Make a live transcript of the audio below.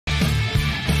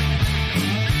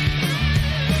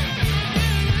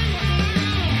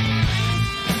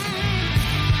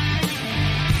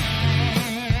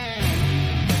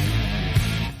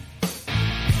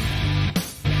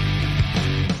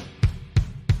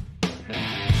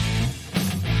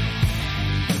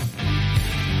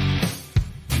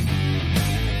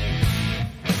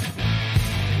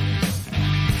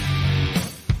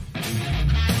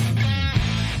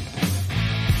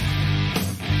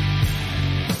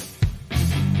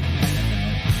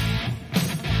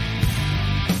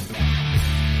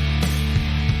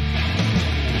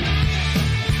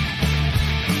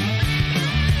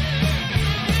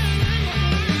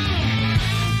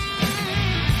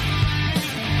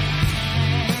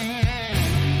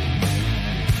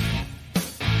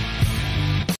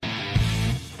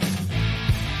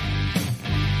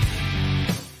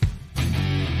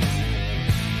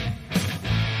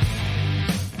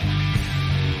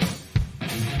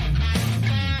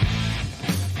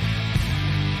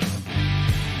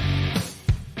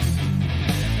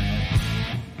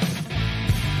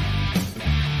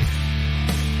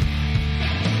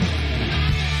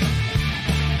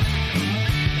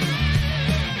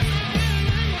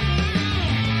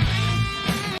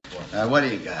What do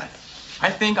you got? I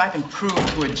think I can prove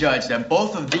to a judge that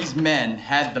both of these men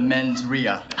had the mens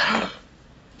rea.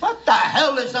 What the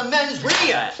hell is a mens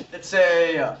rea? It's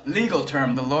a legal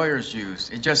term the lawyers use.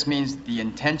 It just means the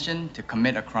intention to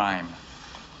commit a crime.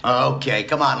 Okay,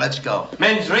 come on, let's go.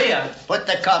 Mens rea? Put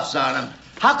the cuffs on him.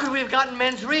 How could we have gotten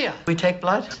mens rea? We take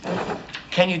blood?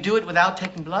 Can you do it without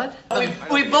taking blood?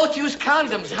 We both use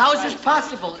condoms. How is this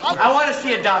possible? I want to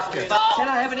see a doctor. Can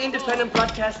I have an independent blood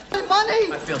test? Hey,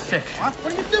 money! I feel sick. What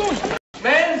are you doing?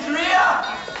 Mens rea!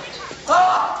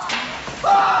 Oh!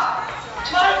 Oh!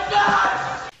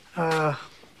 My God!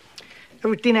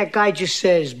 Everything that guy just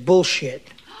says, bullshit.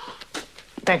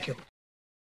 Thank you.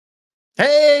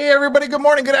 Hey, everybody. Good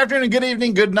morning, good afternoon, good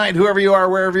evening, good night, whoever you are,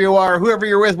 wherever you are, whoever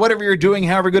you're with, whatever you're doing,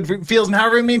 however good it feels, and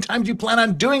however many times you plan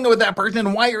on doing it with that person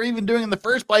and why you're even doing it in the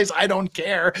first place. I don't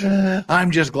care.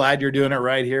 I'm just glad you're doing it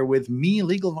right here with me,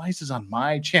 Legal Vices, on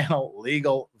my channel,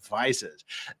 Legal Vices.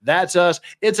 That's us.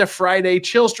 It's a Friday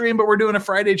chill stream, but we're doing a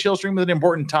Friday chill stream with an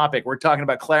important topic. We're talking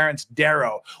about Clarence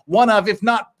Darrow, one of, if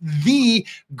not the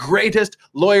greatest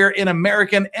lawyer in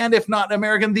American, and if not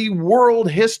American, the world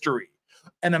history.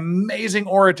 An amazing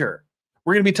orator.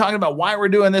 We're going to be talking about why we're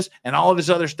doing this and all of this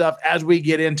other stuff as we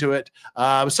get into it.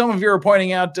 Some of you are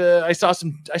pointing out, I saw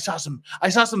some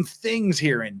things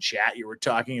here in chat. You were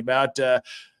talking about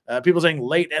people saying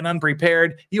late and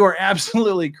unprepared. You are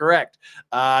absolutely correct.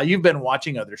 You've been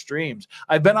watching other streams.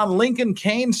 I've been on Lincoln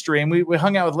Kane's stream. We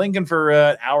hung out with Lincoln for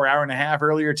an hour and a half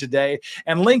earlier today.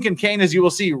 And Lincoln Kane, as you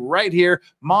will see right here,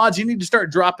 mods, you need to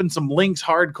start dropping some links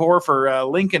hardcore for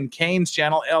Lincoln Kane's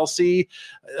channel, LC,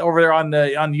 over there on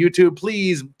YouTube.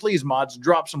 Please, mods,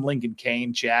 drop some Lincoln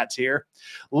Kane chats here.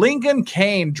 Lincoln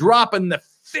Kane dropping the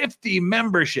 50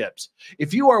 memberships.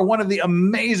 If you are one of the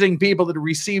amazing people that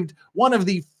received one of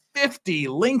the 50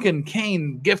 Lincoln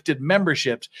Kane gifted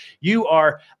memberships, you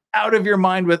are out of your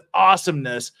mind with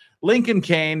awesomeness. Lincoln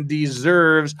Kane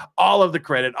deserves all of the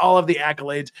credit, all of the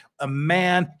accolades. A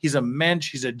man, he's a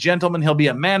mensch, he's a gentleman. He'll be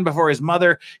a man before his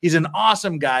mother. He's an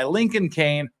awesome guy. Lincoln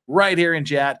Kane, right here in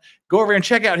chat. Go over and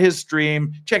check out his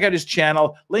stream. Check out his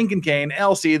channel, Lincoln Kane,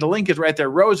 LC. The link is right there.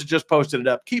 Rose has just posted it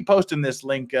up. Keep posting this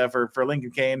link for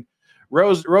Lincoln Kane.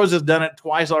 Rose has done it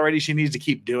twice already. She needs to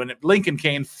keep doing it. Lincoln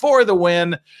Kane for the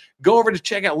win. Go over to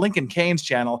check out Lincoln Kane's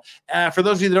channel. For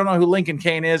those of you that don't know who Lincoln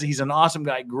Kane is, he's an awesome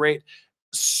guy. Great,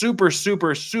 super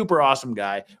awesome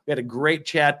guy. We had a great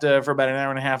chat for about an hour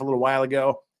and a half a little while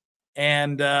ago.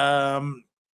 And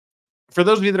for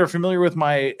those of you that are familiar with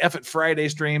my F It Friday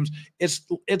streams, it's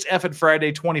F It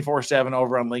Friday 24/7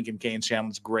 over on Lincoln Kane's channel.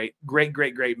 It's great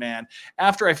man.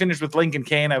 After I finished with Lincoln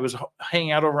Kane, I was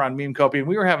hanging out over on Meme Copy, and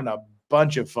we were having a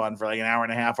bunch of fun for like an hour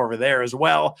and a half over there as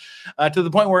well, to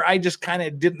the point where I just kind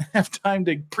of didn't have time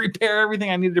to prepare everything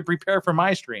I needed to prepare for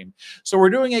my stream. So we're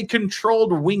doing a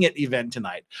controlled wing it event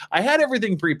tonight. I had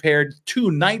everything prepared 2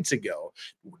 nights ago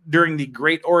during the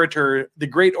Great Orator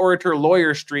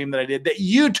lawyer stream that I did that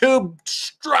YouTube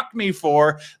struck me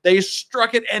for. They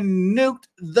struck it and nuked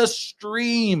the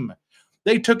stream.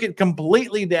 They took it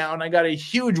completely down. I got a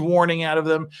huge warning out of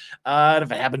them. And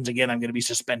if it happens again, I'm going to be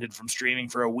suspended from streaming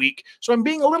for a week. So I'm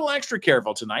being a little extra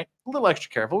careful tonight. A little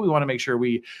extra careful. We want to make sure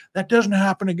that doesn't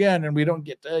happen again and we don't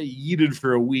get yeeted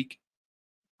for a week,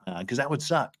 because that would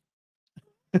suck.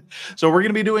 So we're going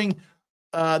to be doing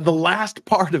the last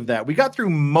part of that. We got through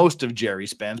most of Jerry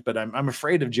Spence, but I'm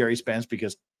afraid of Jerry Spence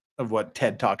because of what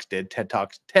TED Talks did. TED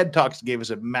Talks gave us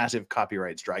a massive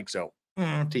copyright strike. So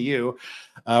to you,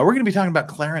 we're going to be talking about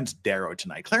Clarence Darrow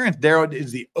tonight. Clarence Darrow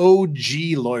is the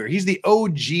OG lawyer. He's the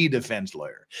OG defense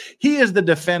lawyer. He is the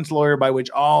defense lawyer by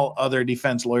which all other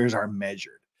defense lawyers are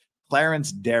measured.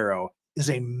 Clarence Darrow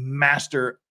is a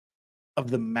master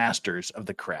of the masters of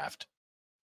the craft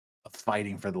of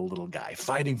fighting for the little guy,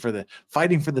 fighting for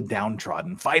the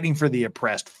downtrodden, fighting for the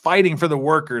oppressed, fighting for the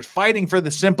workers, fighting for the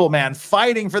simple man,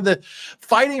 fighting for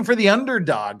the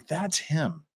underdog. That's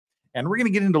him. And we're going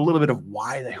to get into a little bit of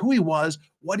who he was,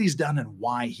 what he's done, and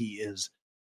why he is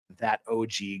that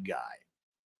OG guy.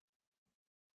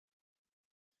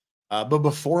 But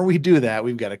before we do that,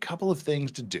 we've got a couple of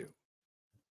things to do.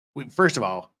 First of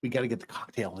all, we got to get the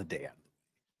cocktail of the day out.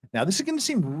 Now, this is going to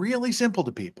seem really simple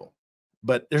to people,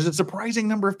 but there's a surprising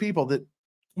number of people that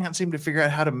can't seem to figure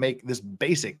out how to make this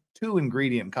basic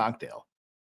 2-ingredient cocktail.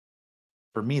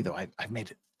 For me, though, I've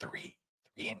made it three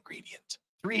ingredients.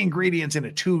 3 ingredients in a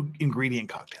 2-ingredient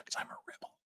cocktail because I'm a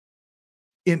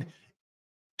rebel.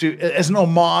 As an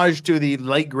homage to the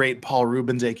late great Paul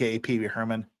Rubens, aka Pee Wee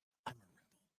Herman, I'm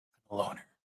a loner.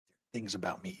 Things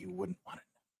about me you wouldn't want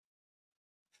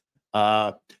to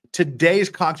know. today's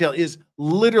cocktail is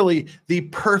literally the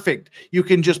perfect, you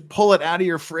can just pull it out of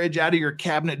your fridge, out of your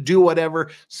cabinet, do whatever,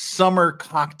 summer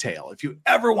cocktail. If you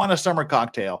ever want a summer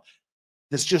cocktail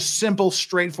that's just simple,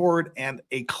 straightforward, and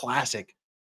a classic,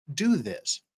 do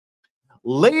this.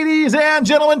 Ladies and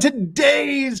gentlemen,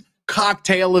 today's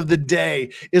cocktail of the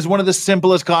day is one of the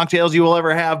simplest cocktails you will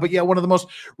ever have, but yeah, one of the most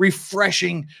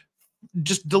refreshing,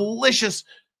 just delicious,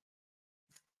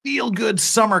 feel-good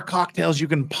summer cocktails you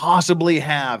can possibly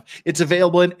have. It's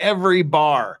available in every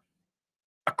bar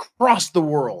across the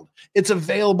world. It's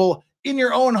available in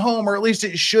your own home, or at least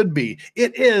it should be.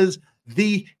 It is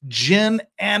the gin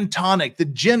and tonic. The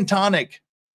gin tonic.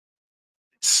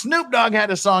 Snoop Dogg had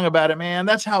a song about it, man.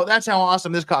 That's how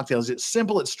awesome this cocktail is. It's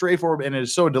simple, it's straightforward, and it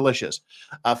is so delicious.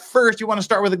 First, you want to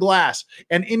start with a glass,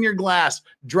 and in your glass,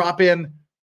 drop in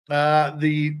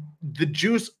the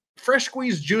juice, fresh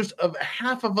squeezed juice of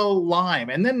half of a lime,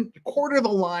 and then quarter the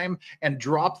lime and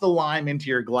drop the lime into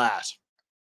your glass.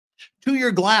 To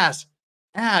your glass,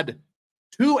 add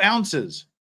 2 ounces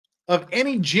of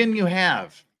any gin you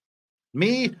have.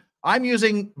 Me, I'm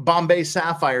using Bombay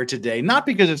Sapphire today, not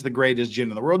because it's the greatest gin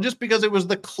in the world, just because it was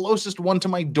the closest one to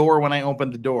my door when I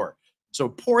opened the door. So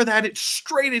pour that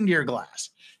straight into your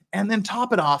glass, and then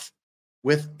top it off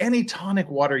with any tonic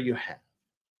water you have.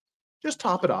 Just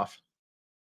top it off.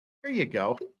 There you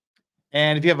go.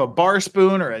 And if you have a bar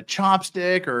spoon or a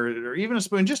chopstick or even a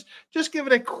spoon, just give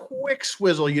it a quick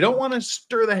swizzle. You don't want to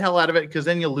stir the hell out of it because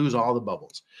then you'll lose all the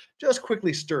bubbles. Just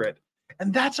quickly stir it.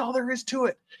 And that's all there is to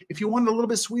it. If you want it a little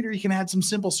bit sweeter, you can add some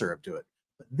simple syrup to it.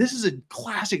 But this is a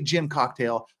classic gin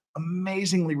cocktail,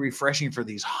 amazingly refreshing for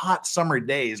these hot summer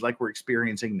days like we're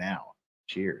experiencing now.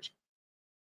 Cheers.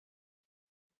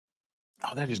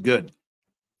 Oh, that is good.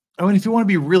 Oh, and if you want to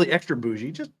be really extra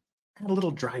bougie, just add a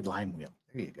little dried lime wheel.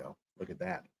 There you go. Look at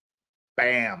that.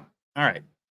 Bam. All right.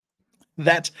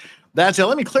 That's it.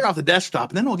 Let me clear off the desktop,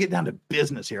 and then we'll get down to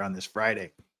business here on this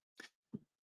Friday.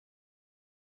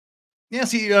 Yeah,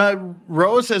 see,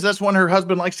 Rose says that's one her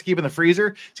husband likes to keep in the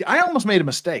freezer. See, I almost made a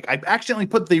mistake. I accidentally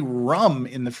put the rum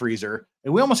in the freezer,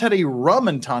 and we almost had a rum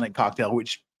and tonic cocktail,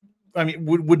 which, I mean,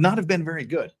 would not have been very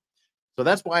good. So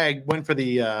that's why I went for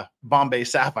the Bombay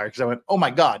Sapphire, because I went, oh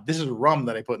my God, this is rum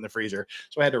that I put in the freezer.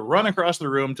 So I had to run across the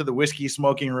room to the whiskey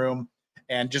smoking room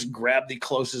and just grab the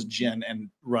closest gin and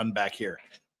run back here.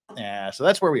 So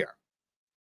that's where we are.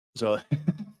 So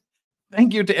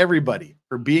thank you to everybody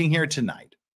for being here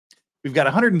tonight. We've got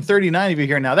 139 of you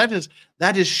here now. That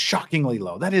is shockingly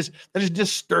low. That is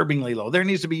disturbingly low. There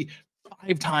needs to be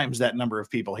 5 times that number of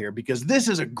people here because this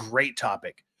is a great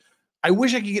topic. I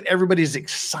wish I could get everybody as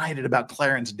excited about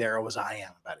Clarence Darrow as I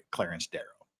am about it, Clarence Darrow.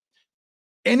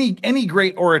 Any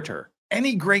great orator,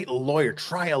 any great lawyer,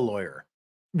 trial lawyer,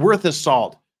 worth his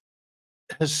salt,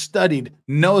 has studied,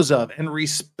 knows of, and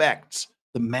respects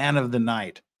the man of the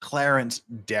night, Clarence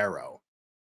Darrow.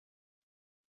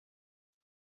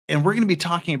 And we're going to be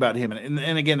talking about him.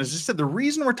 And again, as I said, the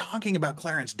reason we're talking about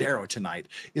Clarence Darrow tonight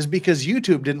is because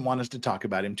YouTube didn't want us to talk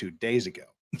about him 2 days ago.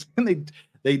 And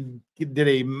they did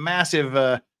a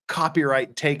massive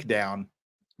copyright takedown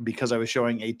because I was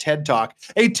showing a TED Talk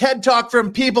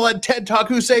from people at TED Talk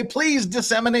who say, please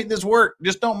disseminate this work.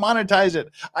 Just don't monetize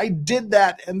it. I did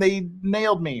that and they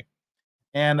nailed me.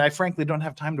 And I frankly don't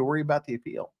have time to worry about the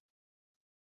appeal.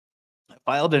 I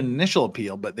filed an initial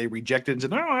appeal, but they rejected it and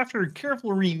said, no, after a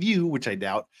careful review, which I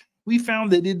doubt, we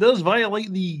found that it does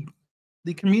violate the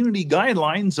community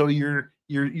guidelines. So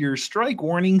your strike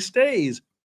warning stays.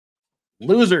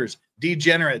 Losers,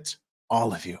 degenerates,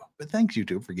 all of you. But thanks,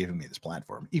 YouTube, for giving me this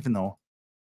platform, even though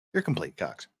you're complete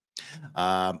cocks.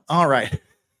 All right.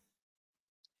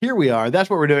 Here we are. That's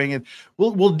what we're doing. And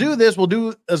we'll do this. We'll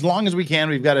do as long as we can.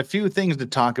 We've got a few things to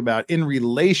talk about in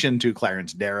relation to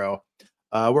Clarence Darrow.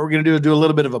 What we're going to do is do a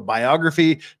little bit of a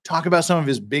biography, talk about some of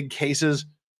his big cases,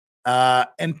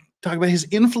 and talk about his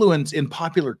influence in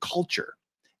popular culture.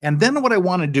 And then what I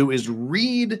want to do is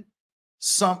read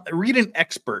an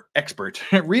excerpt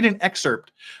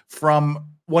from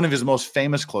one of his most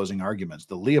famous closing arguments,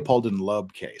 the Leopold and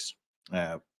Loeb case,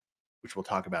 which we'll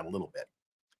talk about a little bit.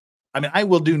 I mean, I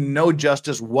will do no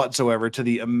justice whatsoever to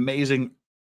the amazing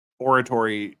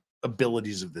oratory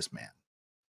abilities of this man,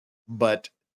 but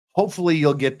hopefully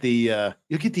you'll get the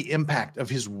impact of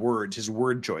his words, his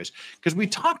word choice, because we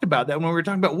talked about that when we were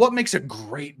talking about what makes a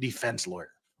great defense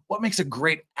lawyer, what makes a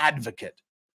great advocate.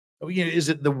 You know, is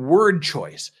it the word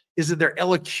choice? Is it their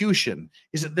elocution?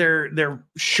 Is it their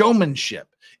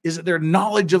showmanship? Is it their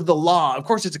knowledge of the law? Of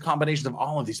course, it's a combination of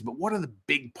all of these, but what are the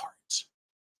big parts?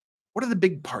 What are the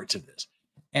big parts of this?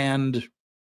 And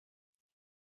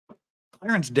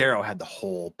Clarence Darrow had the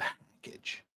whole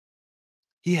package.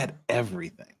 He had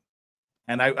everything.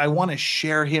 And I want to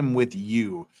share him with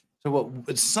you. So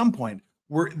at some point,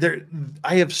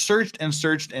 I have searched and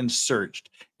searched and searched,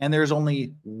 and there's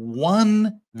only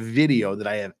one video that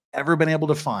I have ever been able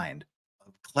to find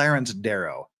of Clarence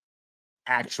Darrow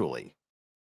actually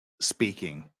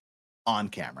speaking on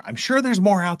camera. I'm sure there's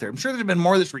more out there. I'm sure there's been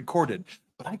more that's recorded,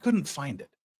 but I couldn't find it.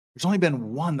 There's only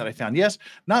been one that I found. Yes,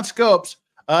 not Scopes.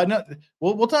 No,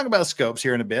 we'll talk about Scopes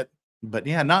here in a bit. But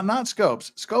yeah, not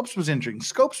Scopes. Scopes was interesting.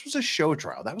 Scopes was a show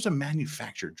trial. That was a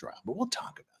manufactured trial, but we'll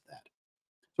talk about that.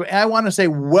 So I want to say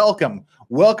welcome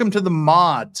to the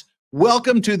mods.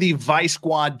 Welcome to the Vice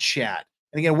Squad chat.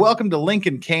 And again, welcome to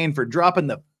Lincoln Kane for dropping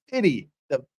the fitty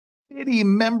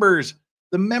members,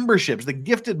 the memberships, the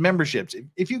gifted memberships.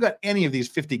 If you got any of these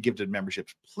 50 gifted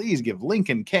memberships, please give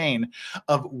Lincoln Kane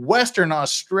of Western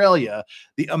Australia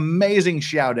the amazing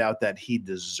shout out that he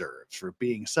deserves for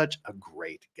being such a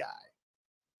great guy.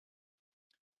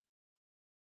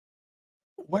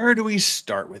 Where do we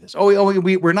start with this?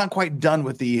 We're not quite done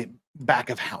with the back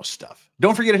of house stuff.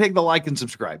 Don't forget to take the like and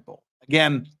subscribe poll.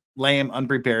 Again, lame,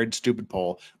 unprepared, stupid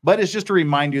poll, but it's just to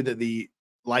remind you that the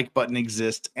like button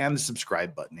exists and the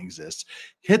subscribe button exists.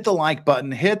 Hit the like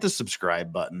button, hit the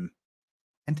subscribe button,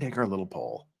 and take our little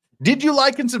poll. Did you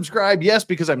like and subscribe? Yes,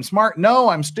 because I'm smart. No,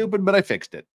 I'm stupid, but I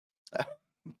fixed it.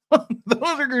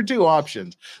 Those are your two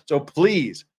options. So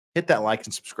please hit that like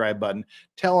and subscribe button.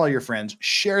 Tell all your friends.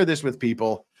 Share this with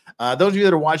people. Those of you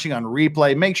that are watching on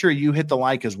replay, make sure you hit the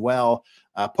like as well.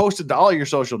 Post it to all your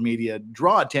social media.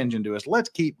 Draw attention to us. Let's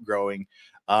keep growing.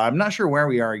 I'm not sure where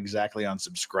we are exactly on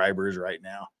subscribers right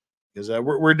now because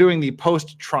we're doing the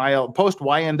post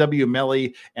YNW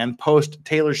Melly and post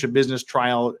Taylor Business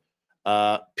trial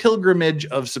pilgrimage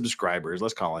of subscribers.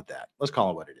 Let's call it that. Let's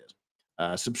call it what it is.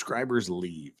 Subscribers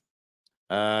leave.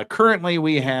 Currently,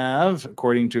 we have,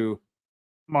 according to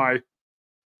my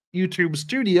YouTube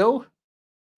studio,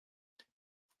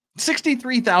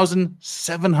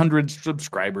 63,700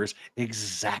 subscribers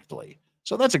exactly.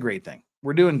 So that's a great thing.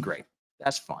 We're doing great.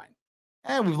 That's fine.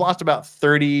 And we've lost about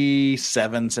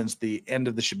 37 since the end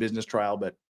of the business trial,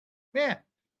 but yeah,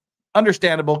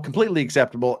 understandable, completely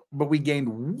acceptable, but we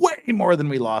gained way more than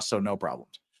we lost, so no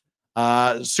problems.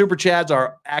 Super chats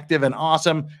are active and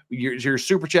awesome. Your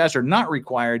super chats are not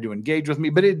required to engage with me,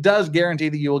 but it does guarantee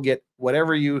that you will get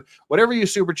whatever you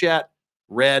super chat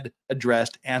read,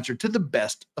 addressed, answered to the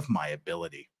best of my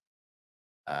ability.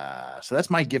 So that's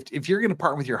my gift. If you're going to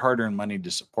part with your hard-earned money to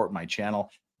support my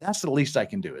channel, that's the least I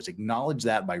can do is acknowledge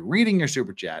that by reading your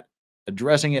super chat,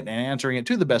 addressing it, and answering it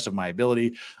to the best of my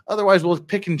ability. Otherwise, we'll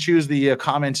pick and choose the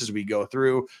comments as we go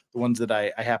through, the ones that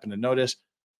I happen to notice.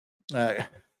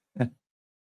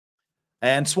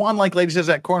 And Swan Like Lady says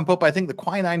that corn pulp, I think the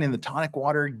quinine in the tonic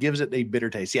water gives it a bitter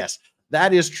taste. Yes,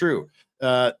 that is true.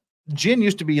 Gin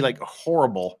used to be like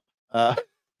horrible. And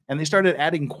they started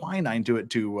adding quinine to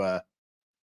it to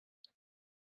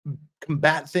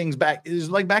combat things back. It was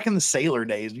like back in the sailor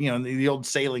days, you know, the old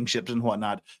sailing ships and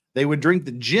whatnot. They would drink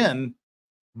the gin,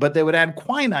 but they would add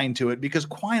quinine to it because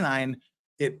quinine,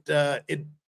 it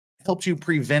helps you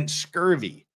prevent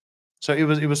scurvy. So it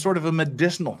was sort of a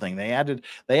medicinal thing. They added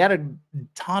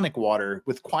tonic water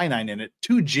with quinine in it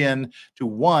to gin to,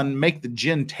 one, make the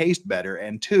gin taste better,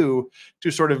 and two,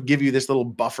 to sort of give you this little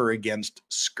buffer against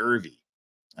scurvy.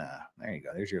 There you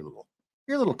go. There's your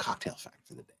little cocktail fact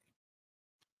for the day.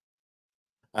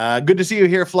 Good to see you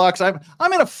here, Flux. I'm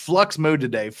in a Flux mood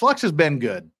today. Flux has been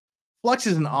good. Flux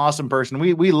is an awesome person.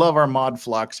 We love our mod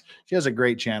Flux. She has a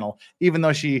great channel, even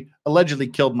though she allegedly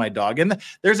killed my dog. And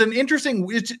there's an interesting,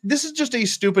 this is just a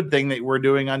stupid thing that we're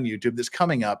doing on YouTube that's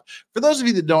coming up. For those of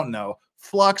you that don't know,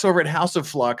 Flux over at House of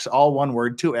Flux, all one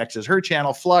word, 2 X's, her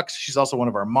channel, Flux. She's also one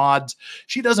of our mods.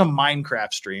 She does a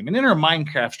Minecraft stream. And in her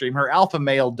Minecraft stream, her alpha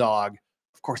male dog,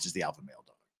 of course it's the alpha male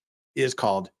dog, is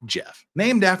called Jeff,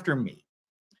 named after me.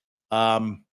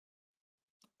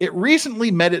 It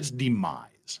recently met its demise.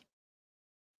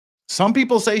 Some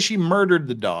people say she murdered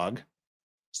the dog.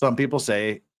 Some people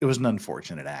say it was an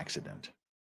unfortunate accident.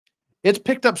 It's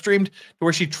picked up streamed to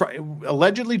where she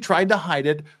allegedly tried to hide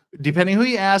it. Depending who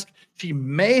you ask, she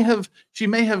may have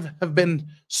been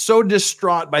so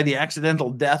distraught by the accidental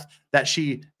death that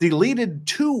she deleted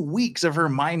 2 weeks of her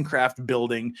Minecraft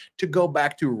building to go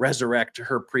back to resurrect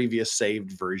her previous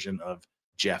saved version of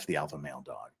Jeff the alpha male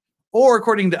dog. Or,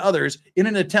 according to others, in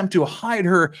an attempt to hide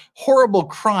her horrible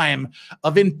crime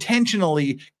of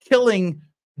intentionally killing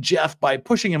Jeff by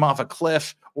pushing him off a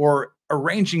cliff or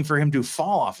arranging for him to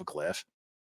fall off a cliff,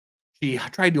 she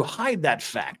tried to hide that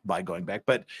fact by going back.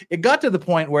 But it got to the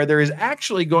point where there is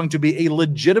actually going to be a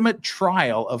legitimate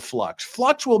trial of Flux.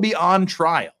 Flux will be on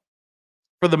trial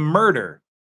for the murder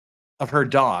of her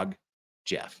dog,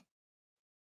 Jeff.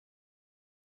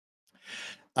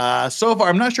 So far,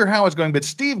 I'm not sure how it's going, but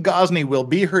Steve Gosney will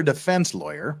be her defense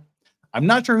lawyer. I'm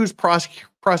not sure who's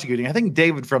prosecuting. I think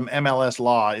David from MLS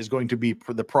Law is going to be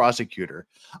the prosecutor.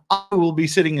 I will be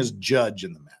sitting as judge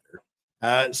in the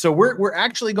matter. So we're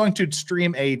actually going to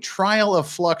stream a trial of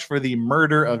Flux for the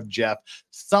murder of Jeff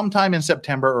sometime in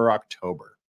September or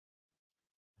October.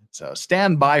 So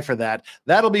stand by for that.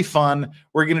 That'll be fun.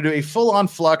 We're going to do a full-on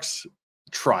Flux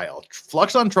trial.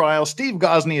 Flux on trial. Steve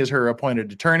Gosney is her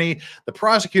appointed attorney. The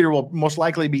prosecutor will most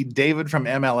likely be David from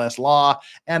MLS Law,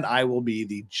 and I will be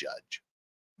the judge.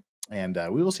 And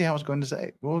we will see how it's going to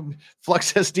say. Well,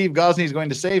 Flux says Steve Gosney is going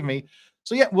to save me.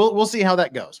 So yeah, we'll see how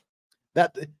that goes.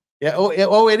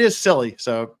 It is silly.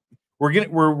 So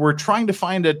we're trying to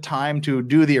find a time to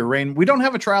do the arraignment. We don't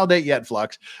have a trial date yet,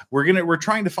 Flux. We're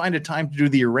trying to find a time to do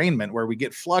the arraignment where we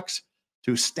get Flux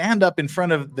to stand up in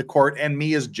front of the court and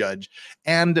me as judge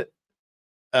and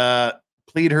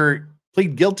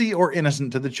plead guilty or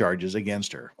innocent to the charges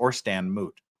against her, or stand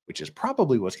moot, which is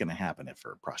probably what's going to happen if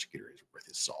her prosecutor is worth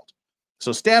his salt.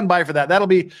 So stand by for that.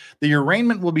 The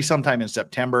arraignment will be sometime in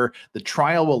September. The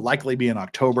trial will likely be in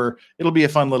October. It'll be a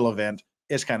fun little event.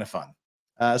 It's kind of fun.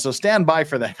 So stand by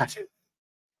for that.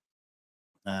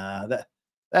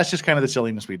 That's just kind of the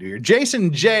silliness we do here.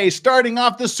 Jason J starting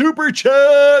off the super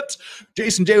chat.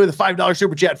 Jason J with a $5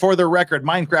 super chat. For the record,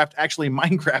 Minecraft actually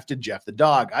Minecrafted Jeff the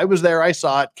dog. I was there. I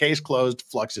saw it. Case closed.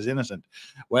 Flux is innocent.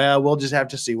 Well, we'll just have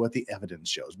to see what the evidence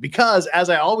shows. Because, as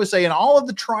I always say, in all of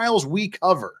the trials we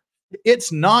cover,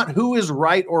 it's not who is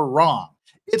right or wrong.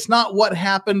 It's not what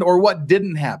happened or what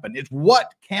didn't happen. It's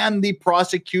what can the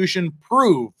prosecution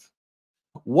prove?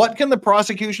 What can the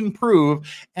prosecution prove?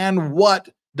 And what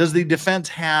does the defense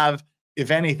have, if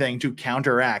anything, to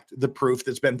counteract the proof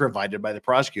that's been provided by the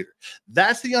prosecutor?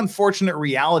 That's the unfortunate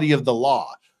reality of the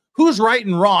law. Who's right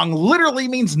and wrong literally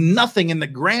means nothing in the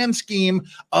grand scheme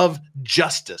of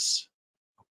justice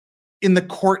in the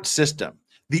court system.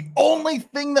 The only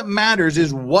thing that matters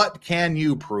is what can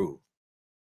you prove?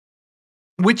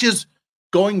 Which is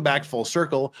going back full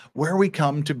circle where we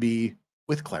come to be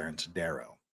with Clarence Darrow.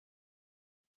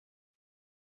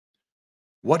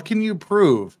 What can you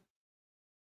prove?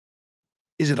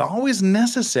 Is it always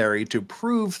necessary to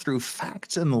prove through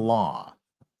facts and law?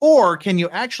 Or can you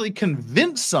actually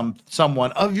convince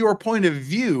someone of your point of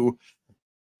view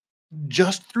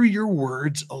just through your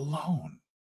words alone?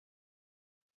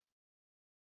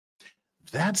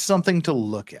 That's something to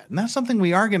look at. And that's something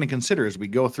we are going to consider as we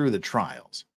go through the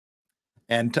trials.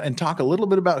 And talk a little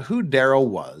bit about who Darrow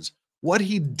was, what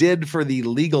he did for the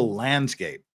legal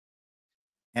landscape,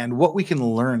 and what we can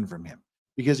learn from him,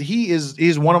 because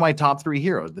he's one of my top three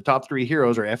heroes. The top three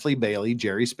heroes are F. Lee Bailey,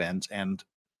 Jerry Spence, and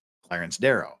Clarence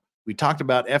Darrow. We talked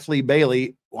about F. Lee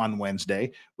Bailey on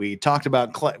Wednesday. We talked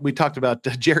about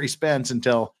Jerry Spence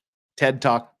until TED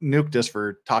Talk nuked us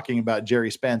for talking about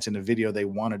Jerry Spence in a video they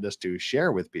wanted us to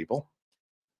share with people.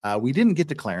 We didn't get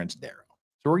to Clarence Darrow,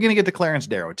 so we're going to get to Clarence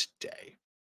Darrow today,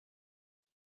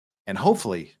 and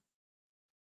hopefully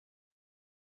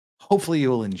you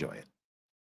will enjoy it.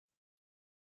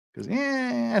 Because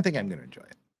I think I'm going to enjoy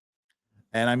it,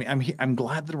 and I'm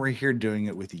glad that we're here doing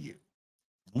it with you.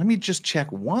 Let me just check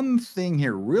one thing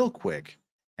here real quick,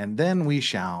 and then we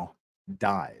shall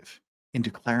dive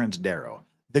into Clarence Darrow,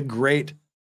 the great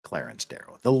Clarence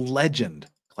Darrow, the legend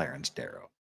Clarence Darrow,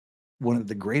 one of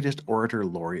the greatest orator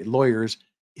lawyers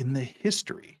in the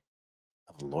history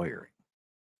of lawyering.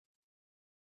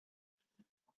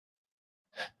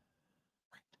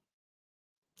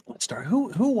 Let's start.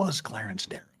 Who was Clarence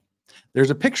Darrow? There's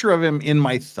a picture of him in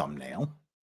my thumbnail.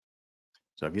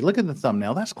 So if you look at the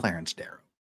thumbnail, that's Clarence Darrow.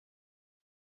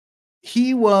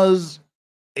 He was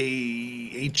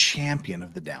a champion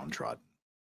of the downtrodden.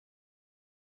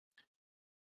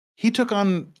 He took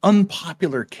on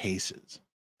unpopular cases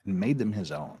and made them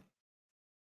his own.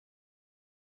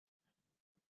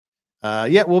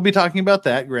 We'll be talking about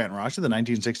that. Grant Rocha, the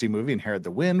 1960 movie Inherit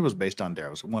the Wind, was based on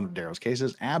one of Darrow's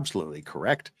cases. Absolutely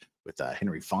correct, with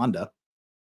Henry Fonda.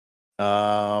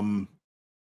 Well,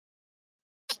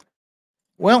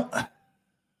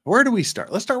 where do we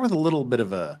start? Let's start with a little bit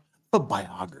of a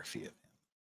biography of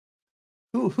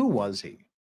him. Who was he?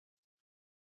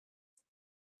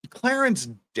 Clarence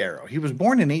Darrow. He was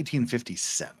born in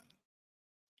 1857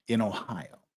 in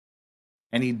Ohio,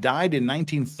 and he died in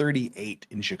 1938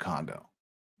 in Chicago.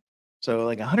 So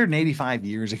like 185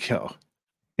 years ago.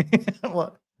 Did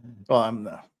I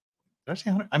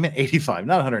say 100? I meant 85,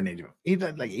 not 185. He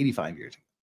died like 85 years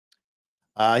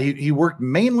ago. He worked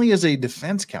mainly as a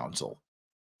defense counsel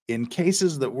in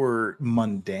cases that were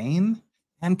mundane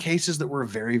and cases that were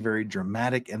very, very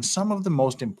dramatic and some of the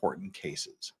most important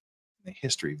cases in the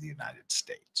history of the United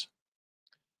States.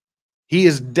 He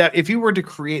is, if you were to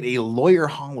create a lawyer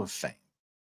hall of fame,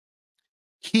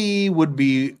 he would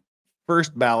be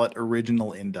first ballot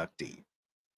original inductee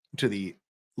to the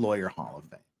Lawyer Hall of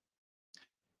Fame.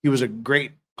 He was a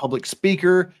great public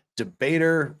speaker,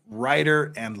 debater,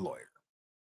 writer, and lawyer.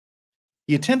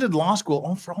 He attended law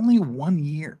school for only 1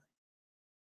 year.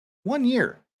 1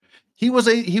 year. He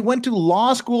went to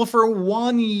law school for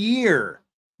 1 year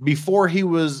before he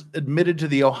was admitted to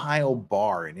the Ohio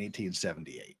bar in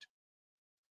 1878.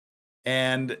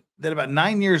 And then about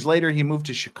 9 years later, he moved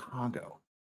to Chicago.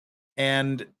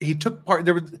 And he took part.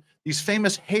 There were these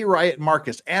famous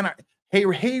Haymarket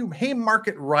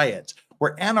riots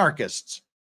where anarchists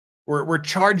were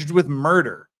charged with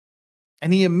murder.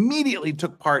 And he immediately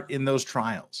took part in those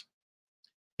trials.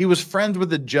 He was friends with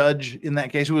the judge in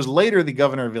that case, who was later the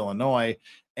governor of Illinois.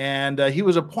 And he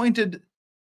was appointed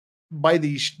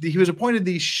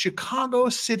the Chicago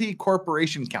City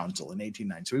Corporation Council in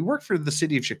 1890. So he worked for the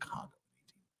city of Chicago.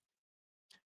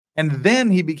 And then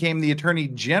he became the Attorney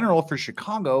General for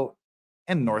Chicago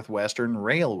and Northwestern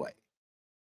Railway.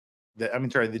 The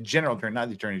General Attorney, not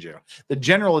the Attorney General. The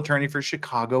General Attorney for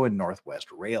Chicago and Northwest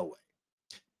Railway.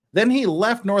 Then he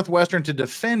left Northwestern to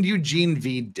defend Eugene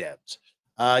V. Debs.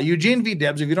 Eugene V.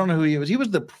 Debs, if you don't know who he was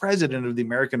the president of the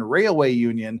American Railway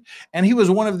Union, and he was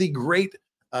one of the great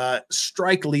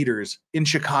strike leaders in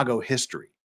Chicago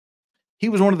history. He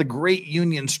was one of the great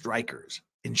union strikers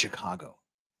in Chicago.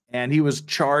 And he was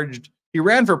charged, he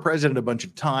ran for president a bunch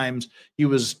of times. He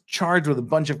was charged with a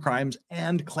bunch of crimes,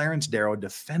 and Clarence Darrow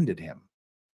defended him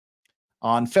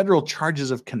on federal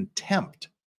charges of contempt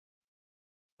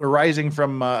arising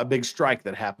from a big strike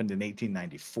that happened in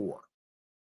 1894.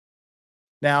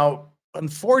 Now,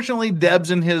 unfortunately,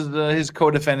 Debs and his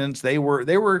co-defendants, they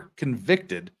were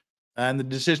convicted, and the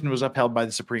decision was upheld by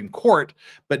the Supreme Court.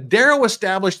 But Darrow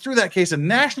established through that case a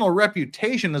national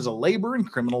reputation as a labor and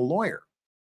criminal lawyer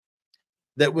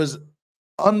that was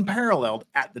unparalleled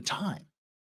at the time.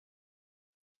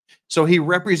 So he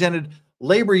represented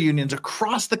labor unions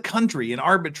across the country in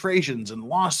arbitrations and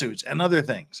lawsuits and other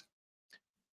things.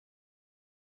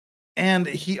 And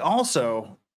he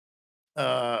also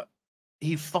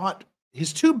he fought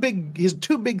his two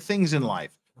big things in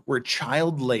life were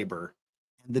child labor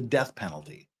and the death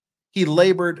penalty. He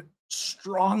labored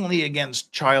strongly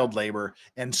against child labor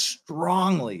and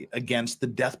strongly against the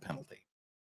death penalty.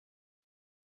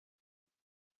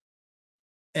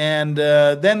 And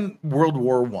then World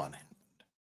War I happened.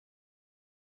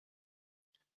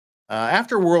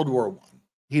 After World War I,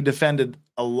 he defended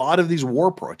a lot of these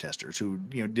war protesters who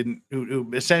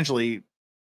essentially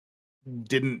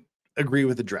didn't agree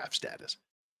with the draft status.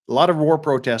 A lot of war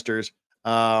protesters,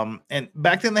 and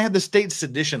back then they had the state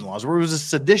sedition laws, where it was a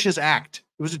seditious act.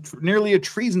 It was nearly a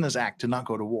treasonous act to not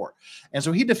go to war, and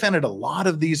so he defended a lot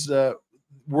of these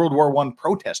World War I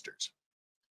protesters.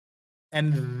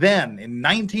 And then in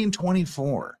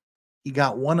 1924, he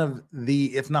got one of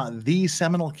the, if not the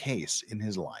seminal case in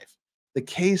his life, the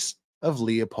case of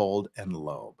Leopold and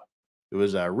Loeb. It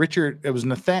was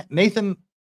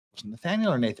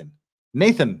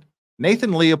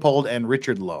Nathan Leopold and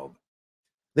Richard Loeb.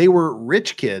 They were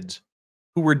rich kids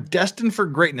who were destined for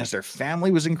greatness. Their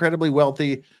family was incredibly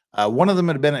wealthy. One of them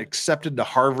had been accepted to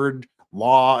Harvard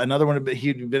Law. Another one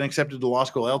he'd been accepted to law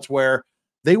school elsewhere.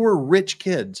 They were rich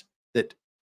kids that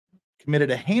committed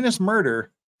a heinous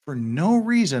murder for no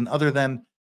reason other than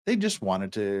they just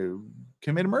wanted to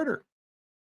commit a murder.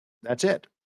 That's it.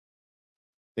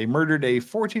 They murdered a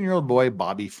 14-year-old boy,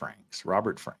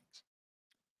 Robert Franks.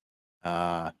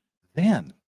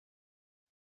 Then,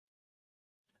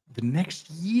 the next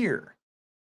year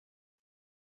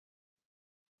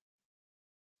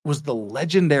was the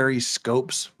legendary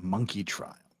Scopes monkey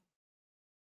trial.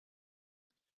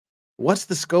 What's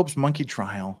the Scopes monkey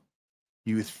trial?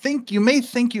 You may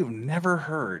think you've never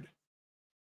heard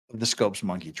of the Scopes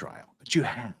monkey trial, but you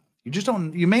have.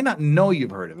 You may not know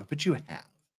you've heard of it, but you have.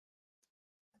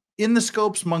 In the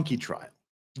Scopes monkey trial,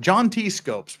 John T.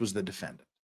 Scopes was the defendant.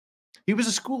 He was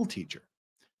a school teacher.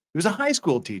 He was a high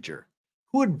school teacher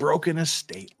who had broken a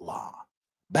state law.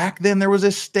 Back then, there was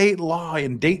a state law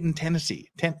in Dayton, Tennessee.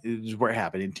 Is where it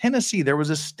happened. In Tennessee, there was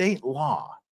a state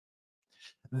law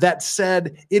that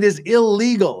said it is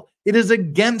illegal. It is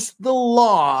against the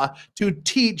law to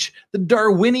teach the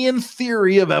Darwinian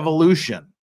theory of evolution.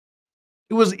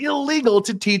 It was illegal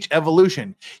to teach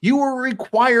evolution. You were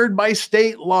required by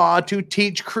state law to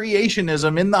teach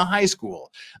creationism in the high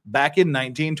school back in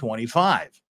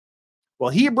 1925. Well,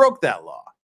 he broke that law.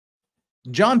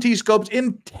 John T. Scopes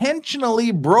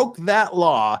intentionally broke that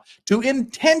law to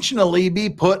intentionally be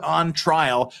put on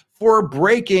trial for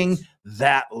breaking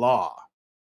that law.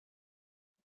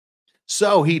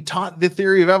 So he taught the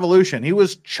theory of evolution. He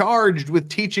was charged with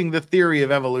teaching the theory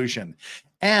of evolution.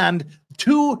 And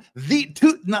the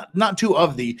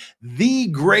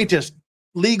greatest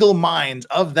legal minds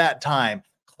of that time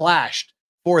clashed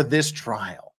for this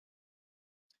trial.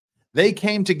 They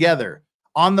came together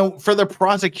for the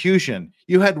prosecution.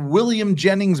 You had William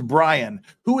Jennings Bryan,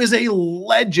 who is a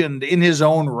legend in his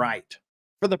own right.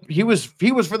 He was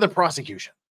for the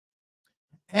prosecution.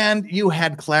 And you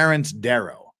had Clarence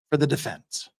Darrow for the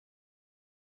defense.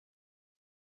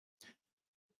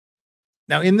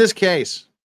 Now, in this case,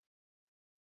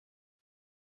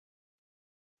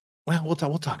 well, we'll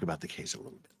talk about the case a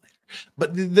little bit later.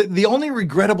 But the only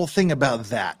regrettable thing about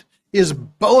that is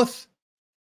both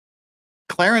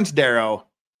Clarence Darrow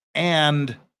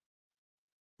and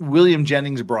William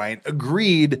Jennings Bryan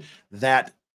agreed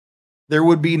that there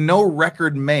would be no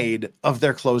record made of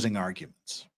their closing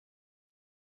arguments.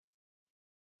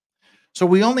 So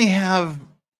we only have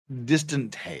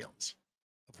distant tales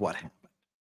of what happened.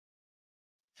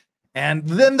 And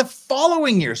then the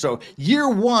following year, so year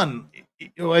one,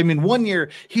 1 year,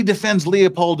 he defends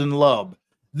Leopold and Loeb.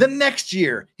 The next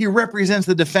year, he represents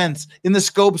the defense in the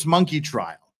Scopes monkey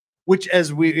trial, which,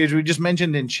 as we just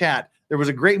mentioned in chat, there was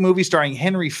a great movie starring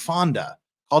Henry Fonda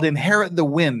called Inherit the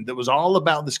Wind that was all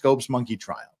about the Scopes monkey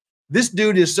trial. This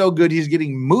dude is so good, he's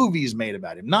getting movies made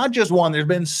about him. Not just one, there's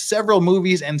been several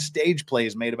movies and stage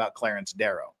plays made about Clarence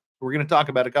Darrow. We're going to talk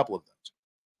about a couple of those.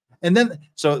 And then,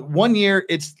 so 1 year,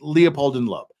 it's Leopold and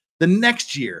Loeb. The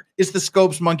next year, it's the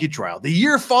Scopes monkey trial. The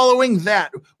year following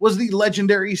that was the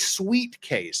legendary Sweet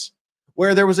case,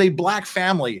 where there was a black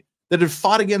family that had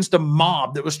fought against a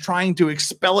mob that was trying to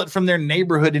expel it from their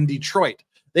neighborhood in Detroit.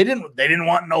 They didn't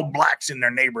want no blacks in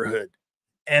their neighborhood.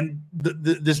 And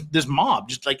this mob,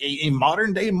 just like a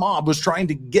modern day mob, was trying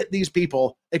to get these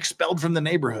people expelled from the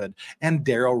neighborhood, and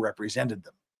Darrow represented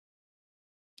them.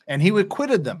 And he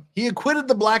acquitted them. He acquitted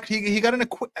the black. He got an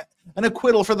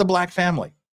acquittal for the black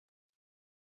family.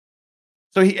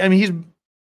 So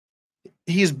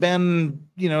he's been,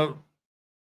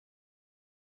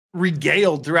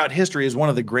 regaled throughout history as one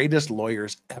of the greatest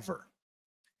lawyers ever.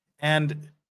 And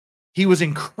he was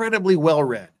incredibly well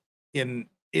read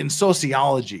in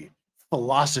sociology,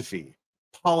 philosophy,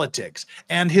 politics,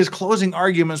 and his closing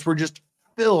arguments were just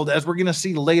filled, as we're going to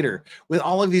see later, with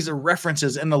all of these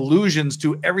references and allusions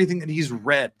to everything that he's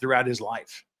read throughout his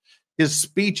life. His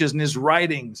speeches and his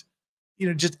writings,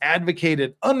 just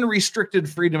advocated unrestricted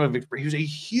freedom of expression. He was a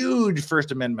huge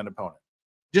First Amendment opponent.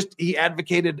 He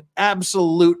advocated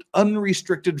absolute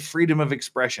unrestricted freedom of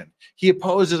expression. He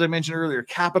opposed, as I mentioned earlier,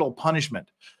 capital punishment.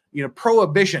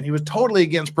 Prohibition. He was totally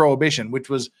against prohibition, which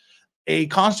was a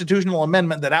constitutional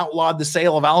amendment that outlawed the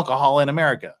sale of alcohol in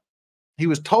America. He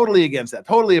was totally against that,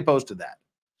 totally opposed to that.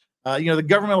 The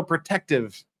governmental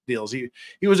protective deals. He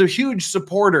was a huge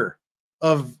supporter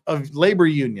of labor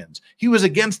unions. He was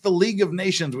against the League of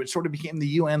Nations, which sort of became the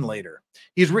UN later.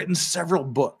 He's written several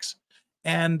books,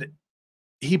 and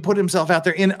he put himself out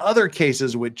there in other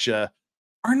cases which are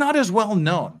not as well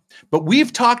known. But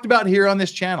we've talked about here on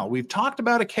this channel. We've talked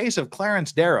about a case of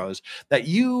Clarence Darrow's that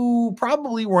you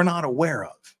probably were not aware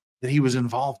of that he was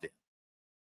involved in.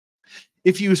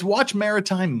 If you watch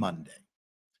Maritime Monday,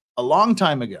 a long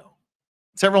time ago,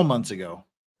 several months ago,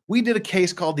 we did a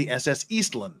case called the SS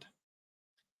Eastland.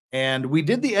 And we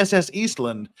did the SS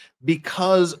Eastland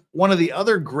because one of the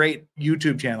other great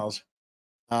YouTube channels,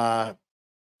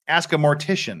 Ask a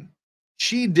Mortician,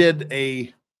 she did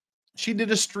a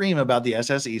stream about the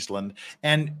SS Eastland,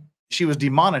 and she was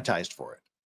demonetized for it,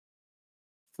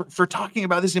 for talking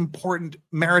about this important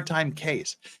maritime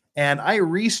case. And I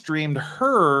restreamed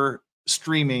her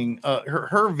streaming,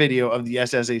 her video of the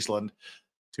SS Eastland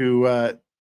to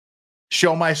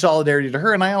show my solidarity to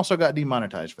her, and I also got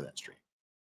demonetized for that stream.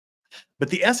 But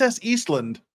the SS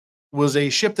Eastland was a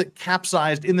ship that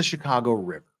capsized in the Chicago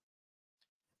River.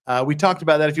 We talked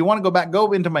about that. If you want to go back,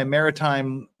 go into my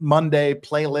Maritime Monday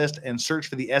playlist and search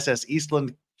for the SS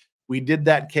Eastland. We did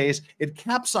that case. It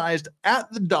capsized at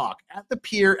the dock, at the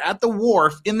pier, at the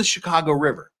wharf in the Chicago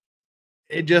River.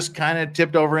 It just kind of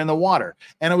tipped over in the water.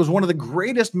 And it was one of the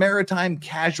greatest maritime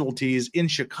casualties in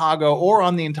Chicago or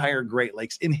on the entire Great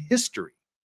Lakes in history.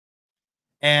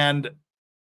 And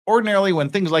ordinarily, when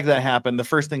things like that happen, the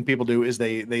first thing people do is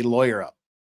they lawyer up.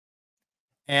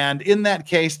 And in that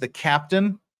case, the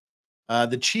captain,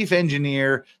 the chief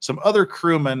engineer, some other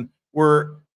crewmen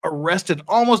were arrested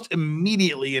almost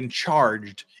immediately and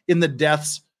charged in the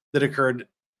deaths that occurred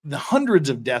the hundreds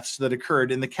of deaths that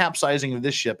occurred in the capsizing of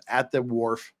this ship at the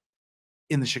wharf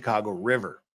in the Chicago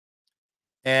River.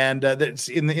 And that's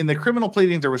in the criminal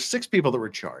pleadings, there were 6 people that were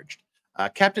charged.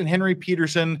 Captain Henry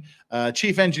Peterson,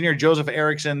 Chief Engineer Joseph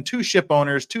Erickson, 2 ship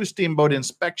owners, 2 steamboat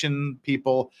inspection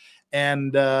people,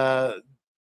 and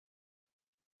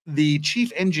the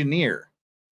chief engineer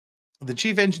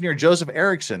Joseph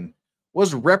Erickson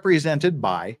was represented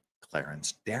by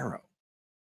Clarence Darrow.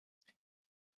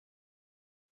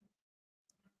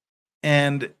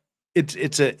 And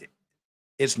it's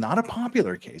not a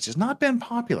popular case. It's not been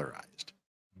popularized,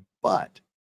 but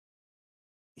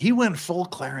he went full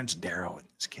Clarence Darrow in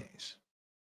this case.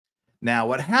 Now,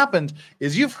 what happened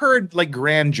is you've heard like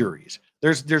grand juries.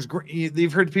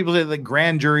 You've heard people say like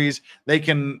grand juries, they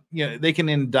can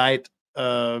indict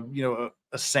a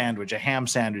sandwich, a ham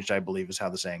sandwich, I believe is how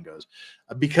the saying goes,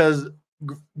 because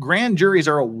grand juries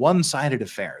are a one-sided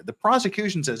affair. The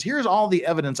prosecution says, here's all the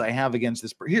evidence I have against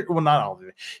this person. Well, not all of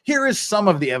it. Here is some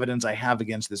of the evidence I have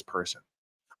against this person.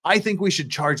 I think we should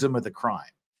charge them with a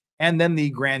crime. And then the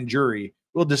grand jury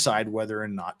will decide whether or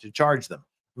not to charge them.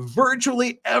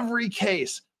 Virtually every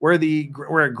case where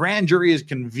a grand jury is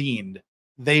convened,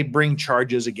 they bring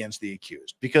charges against the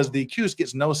accused because the accused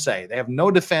gets no say. They have no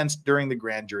defense during the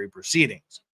grand jury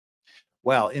proceedings.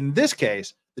 Well, in this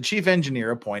case, the chief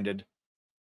engineer appointed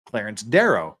Clarence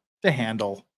Darrow to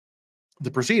handle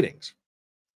the proceedings.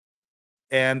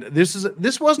 And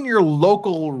this wasn't your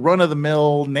local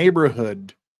run-of-the-mill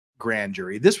neighborhood grand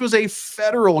jury. This was a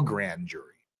federal grand jury.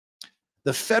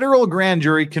 The federal grand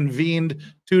jury convened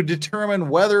to determine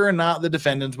whether or not the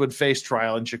defendants would face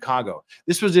trial in Chicago.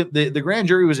 This was the grand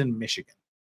jury was in Michigan.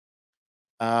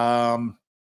 But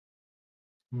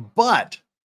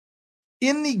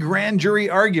in the grand jury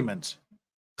arguments,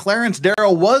 Clarence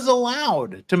Darrow was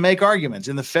allowed to make arguments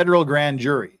in the federal grand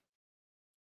jury.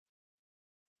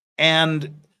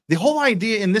 And the whole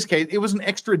idea in this case, it was an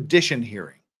extradition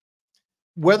hearing.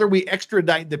 Whether we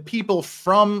extradite the people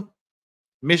from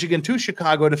Michigan to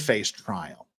Chicago to face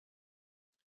trial.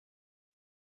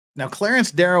 Now,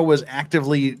 Clarence Darrow was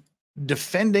actively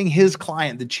defending his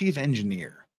client, the chief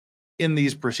engineer, in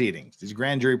these proceedings, these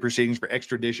grand jury proceedings for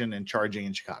extradition and charging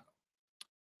in Chicago.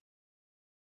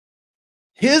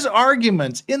 His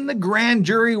arguments in the grand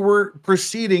jury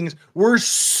proceedings were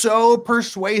so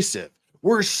persuasive,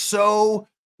 were so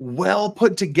well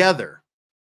put together,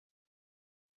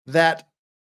 that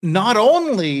not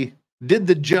only did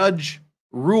the judge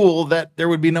rule that there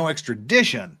would be no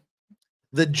extradition,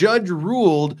 the judge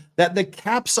ruled that the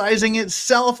capsizing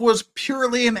itself was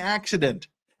purely an accident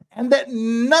and that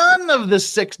none of the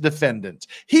 6 defendants,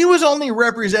 he was only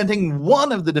representing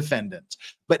one of the defendants,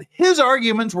 but his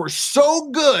arguments were so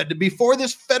good before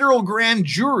this federal grand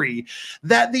jury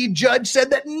that the judge said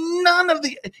that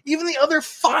even the other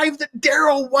 5 that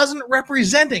Darrow wasn't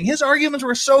representing, his arguments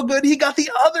were so good, he got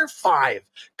the other 5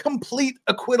 complete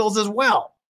acquittals as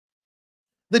well.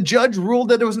 The judge ruled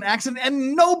that it was an accident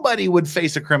and nobody would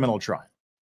face a criminal trial.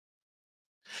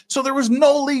 So there was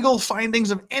no legal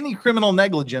findings of any criminal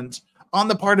negligence on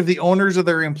the part of the owners or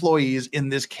their employees in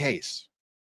this case.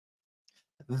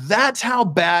 That's how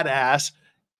badass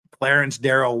Clarence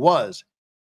Darrow was.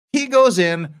 He goes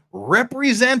in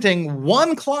representing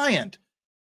one client,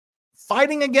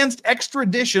 fighting against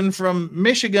extradition from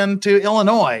Michigan to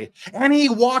Illinois, and he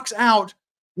walks out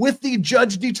with the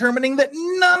judge determining that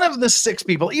none of the 6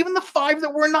 people, even the 5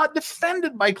 that were not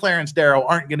defended by Clarence Darrow,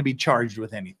 aren't going to be charged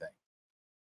with anything.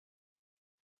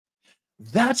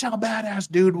 That's how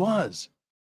badass dude was.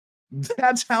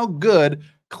 That's how good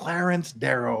Clarence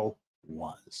Darrow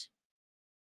was.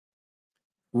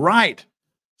 Right.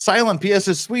 Silent PS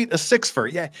is sweet, a 6-fer.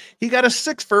 Yeah, he got a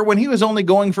 6-fer when he was only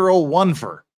going for a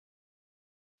 1-fer.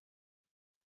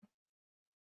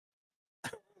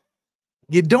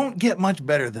 You don't get much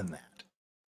better than that.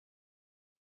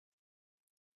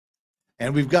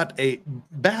 And we've got a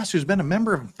bass who's been a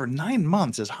member for 9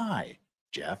 months is hi,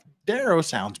 Jeff. Darrow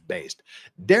sounds based.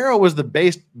 Darrow was the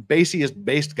bassiest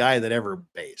based guy that ever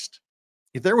based.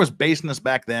 If there was baseness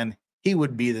back then, he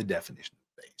would be the definition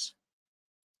of bass.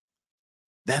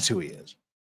 That's who he is.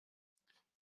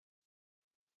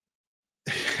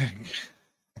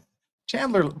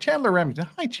 Chandler Remington.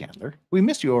 Hi, Chandler. We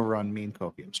missed you over on Mean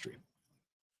Copium Stream.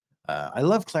 I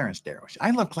love Clarence Darrow.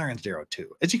 I love Clarence Darrow too,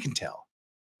 as you can tell.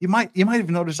 You might have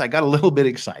noticed I got a little bit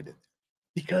excited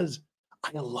because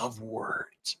I love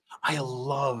words. I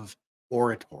love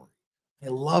oratory. I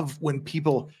love when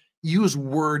people use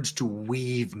words to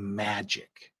weave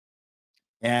magic.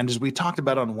 And as we talked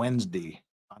about on Wednesday,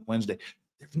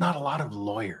 there's not a lot of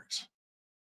lawyers.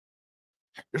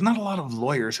 There's not a lot of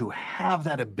lawyers who have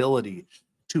that ability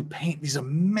to paint these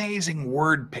amazing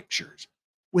word pictures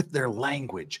with their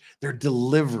language, their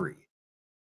delivery.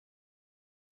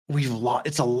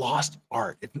 It's a lost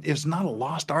art. It's not a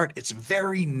lost art. It's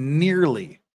very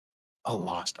nearly a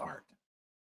lost art.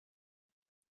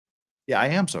 Yeah, I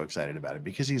am so excited about it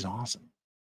because he's awesome.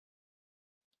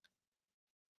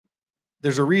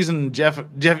 There's a reason Jeff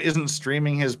isn't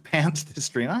streaming his pants this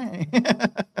stream.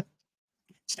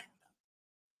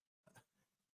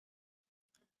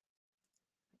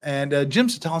 And Jim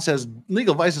Satal says,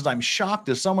 Legal Vices, I'm shocked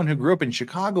as someone who grew up in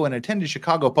Chicago and attended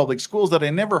Chicago public schools that I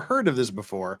never heard of this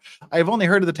before. I have only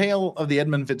heard of the tale of the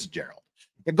Edmund Fitzgerald.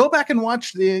 Yeah, go back and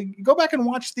watch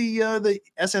the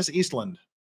SS Eastland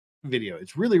video.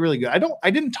 It's really, really good. I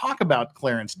didn't talk about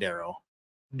Clarence Darrow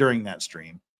during that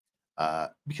stream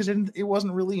because it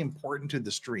wasn't really important to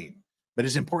the stream, but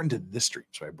it's important to this stream,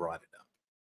 so I brought it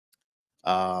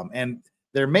up. And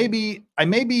I may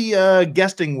be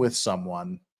guesting with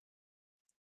someone.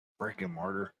 Brick and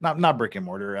mortar, not brick and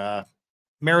mortar,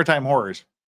 Maritime Horrors,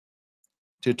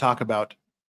 to talk about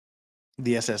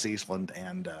the SS Eastland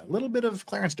and a little bit of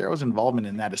Clarence Darrow's involvement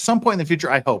in that at some point in the future.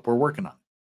 I hope we're working on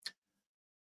it.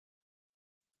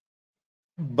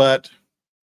 But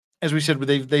as we said,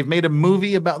 they've made a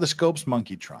movie about the Scopes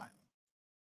Monkey trial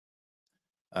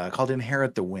called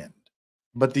Inherit the Wind.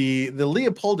 But the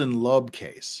Leopold Loeb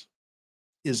case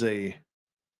is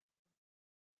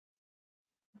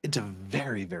it's a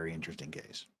very, very interesting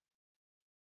case.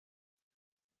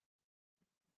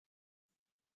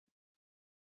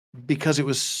 Because it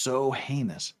was so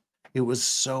heinous. It was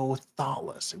so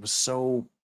thoughtless. It was so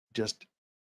just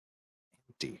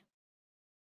empty.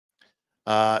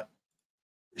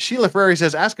 Sheila Ferrari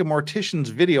says, ask a mortician's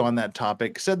video on that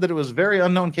topic. Said that it was a very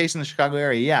unknown case in the Chicago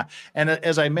area. Yeah. And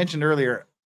as I mentioned earlier,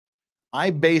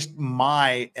 I based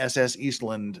my SS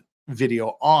Eastland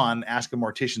video on Ask a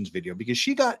Mortician's video because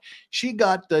she got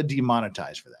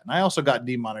demonetized for that, and I also got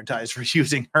demonetized for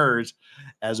using hers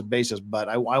as a basis. But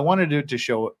I wanted it to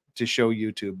show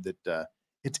YouTube that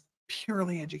it's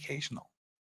purely educational.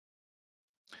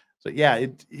 So yeah,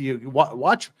 you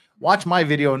watch my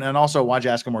video and also watch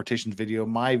Ask a Mortician's video.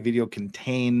 My video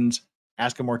contains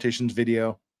Ask a Mortician's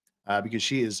video because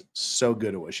she is so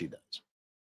good at what she does.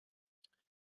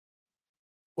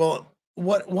 Well,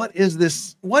 what is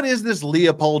this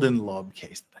Leopold Loeb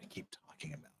case that I keep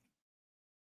talking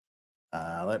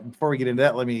about? Before we get into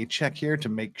that, let me check here to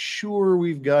make sure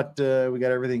we got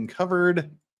everything covered.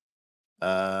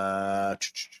 Bass,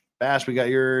 we got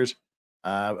yours.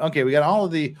 Okay, we got all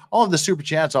of the super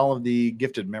chats, all of the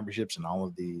gifted memberships, and all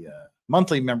of the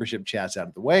monthly membership chats out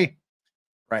of the way.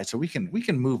 Right, so we can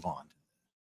move on to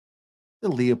the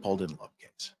Leopold Loeb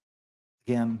case.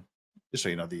 Again, just so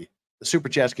you know, the super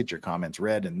chats get your comments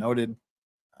read and noted.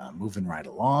 Moving right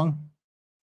along.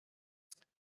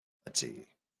 Let's see.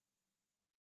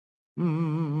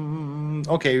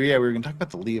 Okay, yeah, we're going to talk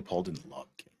about the Leopold Loeb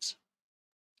case.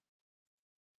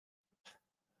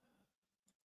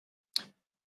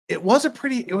 It was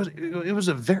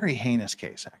a very heinous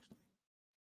case,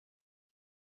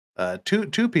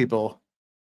 actually. Two people,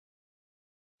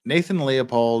 Nathan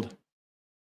Leopold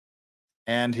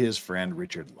and his friend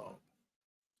Richard Loeb.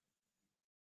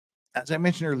 As I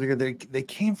mentioned earlier, they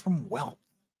came from wealth.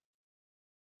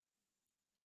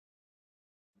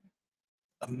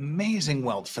 Amazing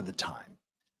wealth for the time.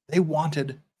 They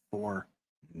wanted for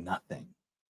nothing.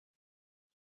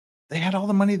 They had all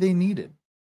the money they needed,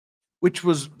 that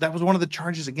was one of the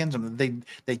charges against them.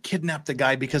 They kidnapped the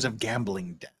guy because of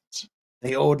gambling debts.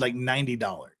 They owed like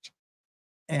 $90.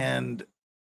 And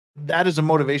that is a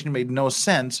motivation that made no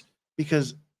sense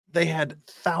because they had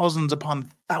thousands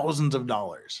upon thousands of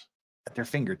dollars at their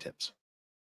fingertips.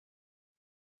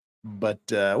 But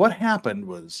what happened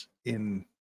was in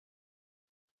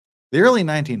the early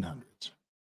 1900s,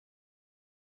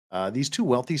 these two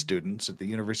wealthy students at the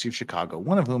University of Chicago,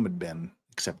 one of whom had been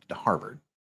accepted to Harvard,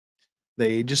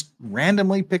 they just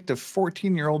randomly picked a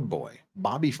 14-year-old boy,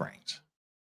 Bobby Franks,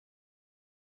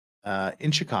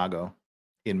 in Chicago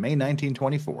in May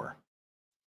 1924.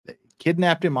 They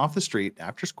kidnapped him off the street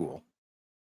after school,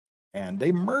 and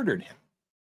they murdered him.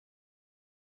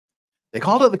 They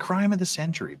called it the crime of the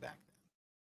century back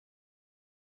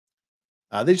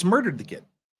then. They just murdered the kid.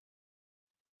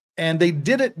 And they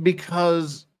did it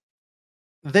because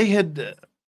they had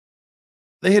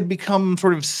become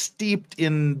sort of steeped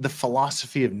in the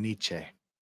philosophy of Nietzsche,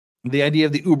 the idea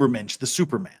of the Übermensch, the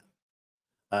Superman,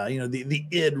 the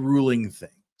id ruling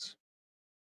things.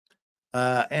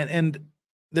 And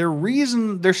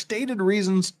their stated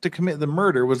reasons to commit the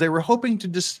murder was they were hoping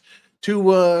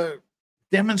to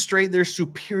demonstrate their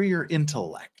superior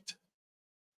intellect.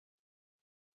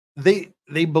 they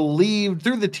believed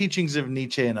through the teachings of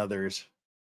Nietzsche and others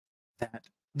that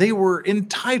they were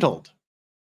entitled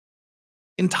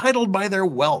by their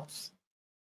wealth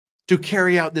to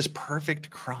carry out this perfect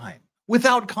crime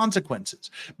without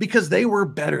consequences because they were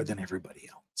better than everybody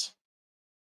else.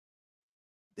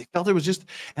 They felt it was just,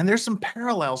 and there's some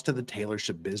parallels to the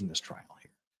Taylorship business trial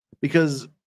here, because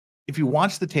if you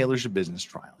watch the Taylorship business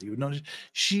trial, you would notice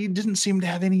she didn't seem to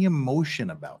have any emotion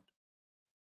about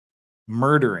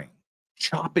murdering,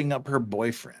 chopping up her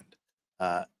boyfriend,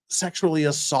 sexually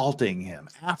assaulting him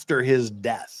after his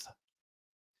death.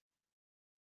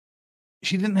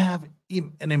 She didn't have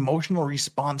an emotional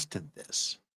response to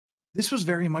this. This was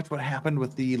very much what happened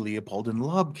with the Leopold and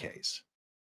Loeb case.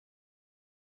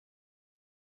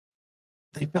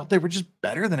 They felt they were just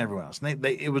better than everyone else. And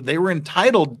they were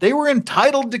entitled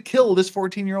to kill this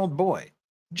 14-year-old boy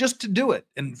just to do it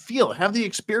and have the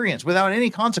experience without any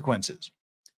consequences.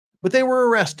 But they were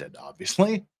arrested,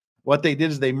 obviously. What they did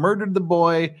is they murdered the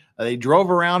boy. They drove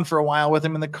around for a while with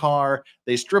him in the car.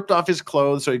 They stripped off his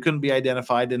clothes so he couldn't be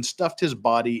identified and stuffed his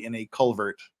body in a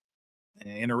culvert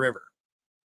in a river.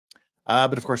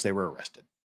 But of course, they were arrested.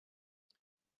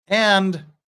 And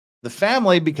the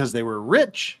family, because they were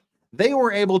rich, they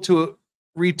were able to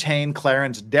retain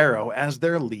Clarence Darrow as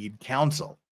their lead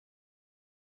counsel.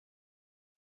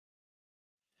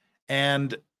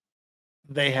 And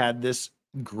they had this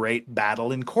great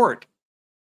battle in court.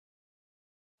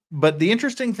 But the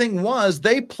interesting thing was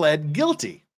they pled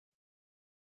guilty.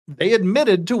 They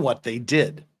admitted to what they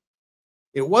did.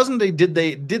 It wasn't a did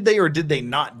they or did they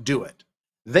not do it.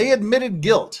 They admitted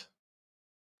guilt.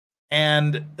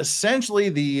 And essentially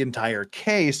the entire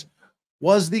case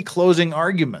was the closing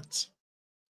arguments,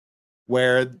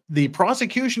 where the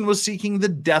prosecution was seeking the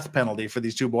death penalty for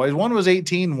these two boys. One was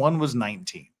 18, one was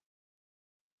 19.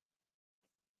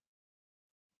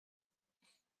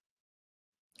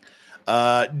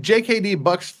 JKD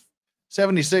Bucks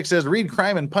 76 says, read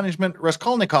Crime and Punishment.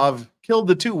 Raskolnikov killed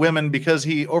the two women because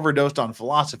he overdosed on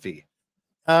philosophy.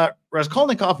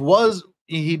 Raskolnikov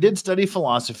he did study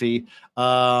philosophy.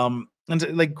 And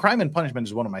like Crime and Punishment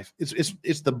is one of my, it's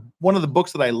one of the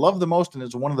books that I love the most, and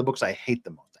it's one of the books I hate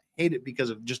the most. I hate it because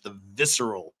of just the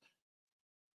visceral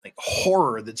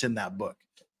horror that's in that book.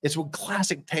 It's a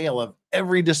classic tale of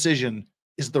every decision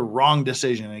is the wrong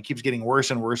decision, and it keeps getting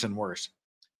worse and worse and worse.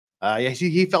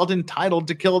 He felt entitled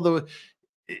to kill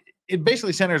it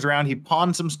basically centers around he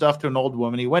pawned some stuff to an old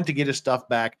woman. He went to get his stuff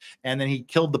back, and then he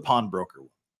killed the pawnbroker.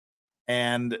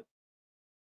 And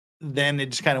then it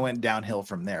just kind of went downhill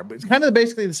from there. But it's kind of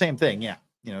basically the same thing. Yeah.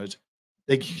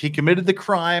 He committed the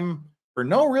crime for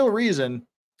no real reason.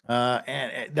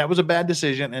 And that was a bad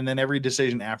decision. And then every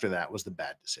decision after that was the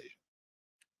bad decision.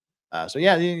 So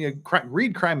yeah,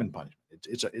 read Crime and Punishment.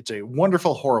 It's a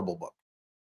wonderful, horrible book.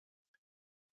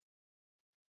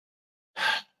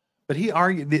 But he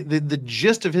argued the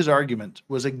gist of his argument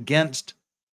was against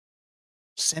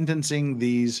sentencing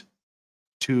these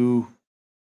two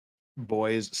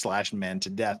boys/men to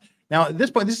death. Now, at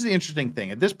this point, this is the interesting thing.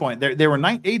 At this point, they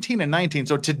were 18 and 19.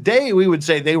 So today we would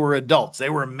say they were adults. They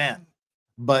were men.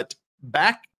 But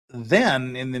back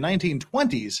then in the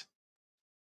 1920s,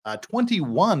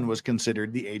 21 was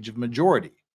considered the age of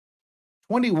majority.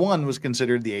 21 was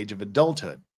considered the age of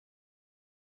adulthood.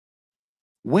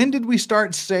 When did we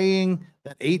start saying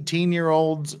that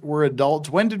 18-year-olds were adults?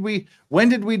 When did we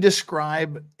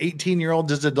describe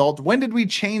 18-year-olds as adults? When did we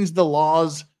change the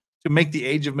laws to make the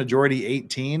age of majority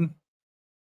 18?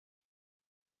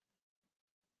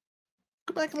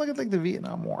 Go back and look at the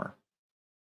Vietnam War.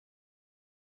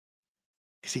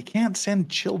 Because you can't send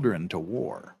children to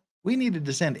war. We needed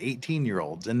to send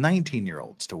 18-year-olds and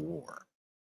 19-year-olds to war.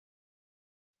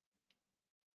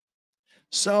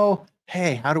 So,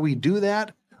 hey, how do we do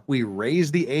that? We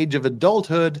raise the age of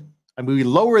adulthood, and we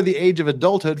lower the age of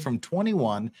adulthood from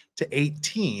 21 to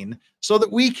 18 so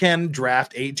that we can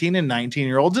draft 18 and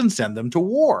 19-year-olds and send them to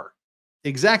war.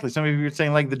 Exactly. Some of you are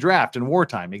saying like the draft in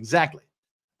wartime. Exactly.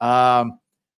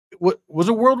 Was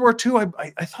it World War II?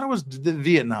 I thought it was the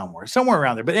Vietnam War, somewhere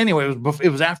around there. But anyway, it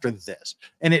was after this,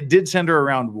 and it did center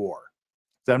around war.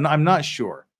 So I'm not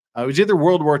sure. It was either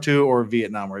World War II or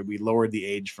Vietnam, where we lowered the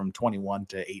age from 21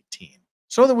 to 18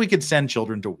 so that we could send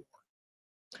children to war.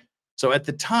 So at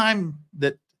the time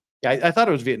that, I thought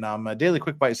it was Vietnam. Daily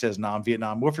Quick Bite says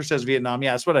Vietnam. Woofer says Vietnam.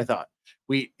 Yeah, that's what I thought.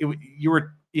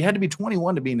 You had to be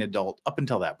 21 to be an adult up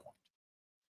until that point.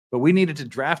 But we needed to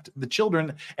draft the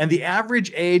children, and the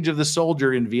average age of the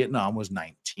soldier in Vietnam was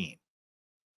 19.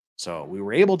 So we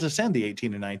were able to send the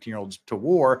 18 and 19-year-olds to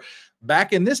war.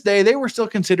 Back in this day, they were still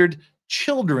considered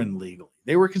children legally.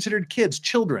 They were considered kids,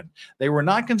 children. They were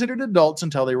not considered adults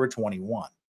until they were 21.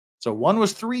 So one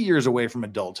was 3 years away from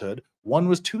adulthood. One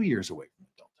was 2 years away from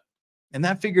adulthood. And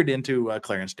that figured into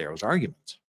Clarence Darrow's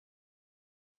arguments.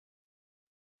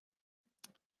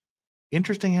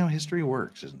 Interesting how history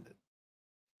works, isn't it?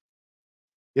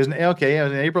 In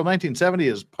April 1970,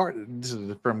 this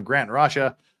is from Grant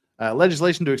Rasha,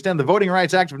 legislation to extend the Voting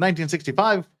Rights Act of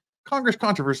 1965, Congress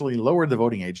controversially lowered the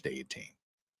voting age to 18.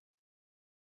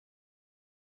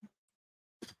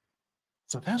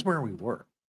 So that's where we were.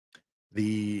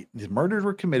 The murders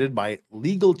were committed by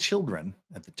legal children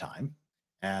at the time.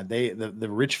 The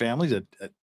rich families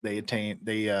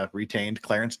retained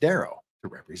Clarence Darrow to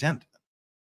represent them.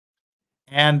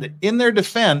 And in their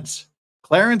defense,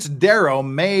 Clarence Darrow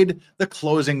made the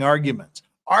closing arguments,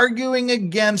 arguing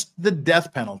against the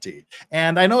death penalty.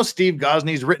 And I know Steve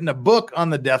Gosney's written a book on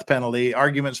the death penalty,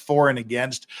 arguments for and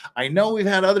against. I know we've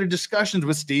had other discussions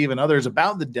with Steve and others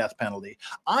about the death penalty.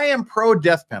 I am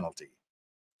pro-death penalty.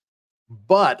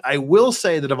 But I will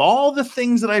say that of all the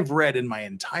things that I've read in my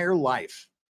entire life,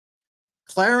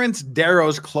 Clarence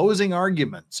Darrow's closing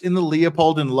arguments in the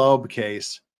Leopold and Loeb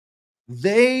case,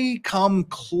 they come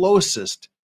closest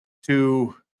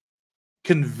to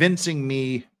convincing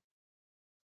me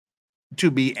to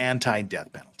be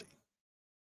anti-death penalty.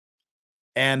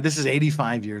 And this is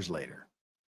 85 years later.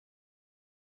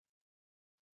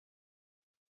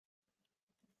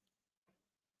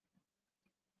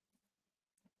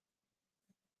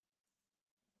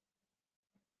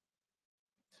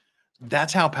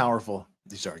 That's how powerful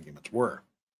these arguments were.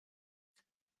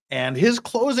 And his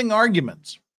closing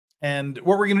arguments, and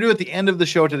what we're going to do at the end of the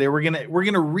show today, we're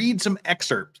going to read some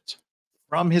excerpts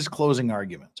from his closing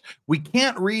arguments. We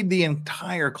can't read the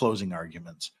entire closing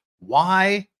arguments.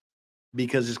 Why?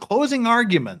 Because his closing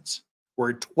arguments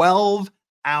were 12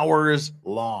 hours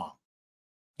long.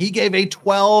 He gave a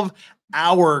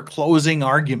 12-hour closing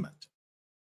argument.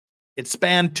 It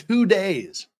spanned 2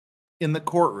 days in the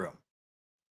courtroom.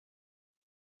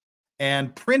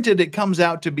 And printed, it comes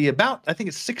out to be about, I think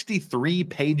it's 63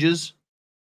 pages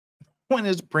when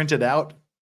it's printed out.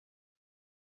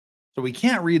 So we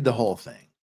can't read the whole thing.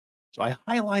 So I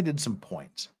highlighted some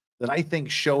points that I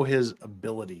think show his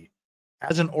ability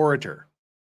as an orator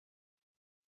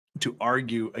to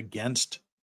argue against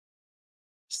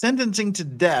sentencing to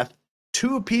death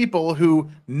two people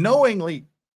who knowingly,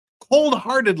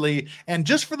 cold-heartedly, and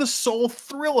just for the sole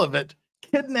thrill of it,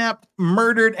 kidnapped,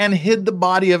 murdered, and hid the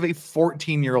body of a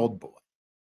 14-year-old boy.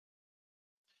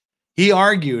 He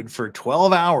argued for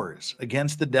 12 hours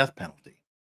against the death penalty.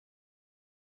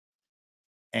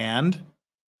 And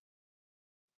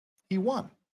he won.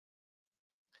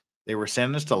 They were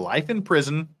sentenced to life in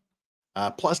prison,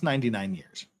 plus 99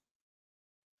 years.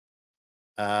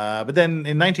 But then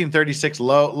in 1936,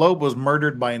 Loeb was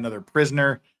murdered by another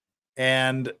prisoner,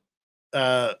 and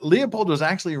Leopold was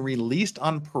actually released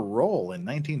on parole in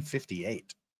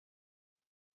 1958.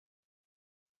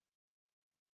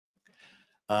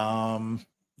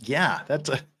 Yeah,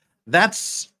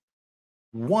 that's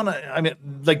one. I mean,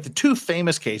 like the two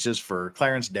famous cases for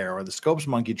Clarence Darrow are the Scopes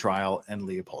Monkey trial and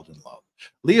Leopold and Loeb.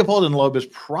 Leopold and Loeb is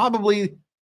probably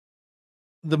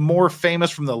the more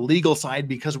famous from the legal side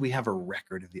because we have a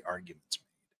record of the arguments.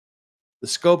 The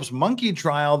Scopes Monkey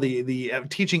trial, the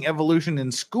teaching evolution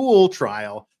in school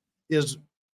trial,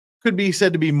 could be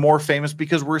said to be more famous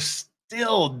because we're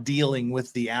still dealing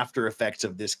with the after effects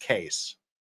of this case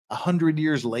 100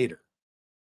 years later.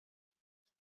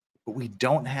 But we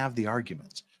don't have the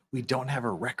arguments. We don't have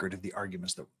a record of the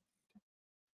arguments that.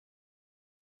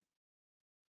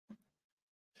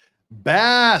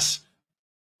 Bass,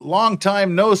 long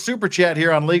time no super chat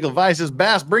here on Legal Vices.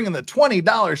 Bass bringing the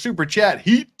 $20 super chat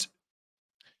heat.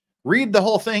 Read the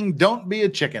whole thing. Don't be a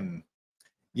chicken.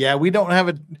 Yeah, we don't have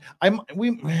it. I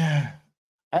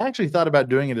actually thought about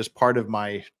doing it as part of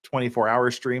my 24-hour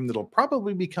stream that'll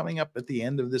probably be coming up at the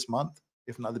end of this month,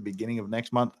 if not the beginning of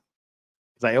next month,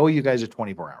 because I owe you guys a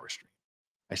 24-hour stream.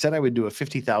 I said I would do a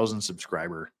 50,000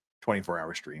 subscriber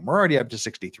 24-hour stream. We're already up to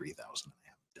 63,000. I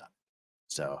haven't done it.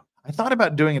 So I thought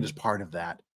about doing it as part of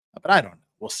that, but I don't know.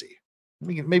 We'll see.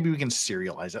 Maybe we can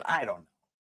serialize it. I don't know.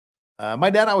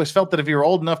 My dad always felt that if you're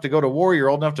old enough to go to war, you're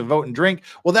old enough to vote and drink.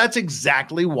 Well, that's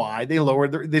exactly why they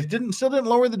lowered still didn't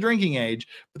lower the drinking age,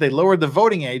 but they lowered the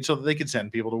voting age so that they could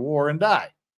send people to war and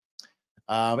die.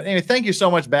 But anyway, thank you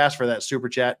so much, Bass, for that super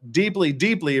chat. Deeply,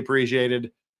 deeply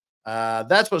appreciated.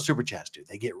 That's what super chats do.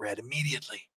 They get read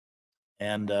immediately.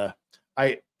 And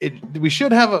we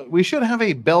should have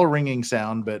a bell ringing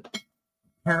sound, but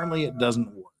apparently it doesn't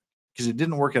work. Because it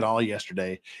didn't work at all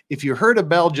yesterday. If you heard a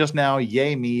bell just now,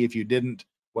 yay me. If you didn't,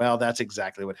 Well, that's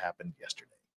exactly what happened yesterday.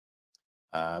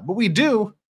 But we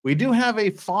do have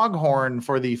a foghorn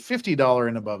for the $50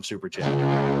 and above super chat.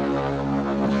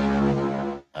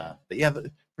 But yeah,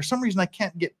 for some reason I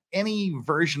can't get any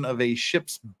version of a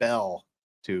ship's bell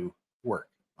to work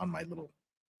on my little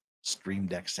Stream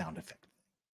Deck sound effect.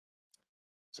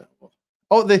 So,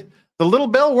 oh, the little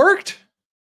bell worked.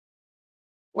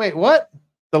 Wait, what?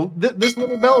 This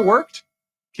little bell worked?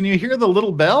 Can you hear the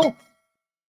little bell?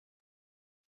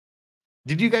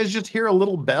 Did you guys just hear a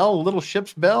little bell, a little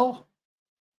ship's bell?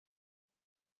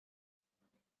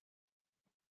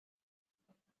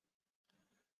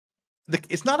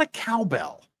 It's not a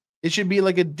cowbell. It should be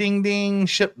like a ding ding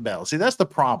ship bell. See, that's the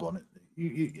problem.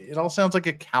 It all sounds like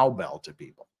a cowbell to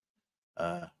people.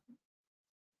 And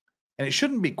it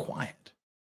shouldn't be quiet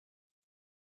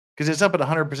because it's up at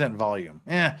 100% volume.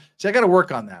 Yeah. See, I got to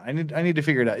work on that. I need to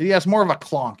figure it out. Yeah, it's more of a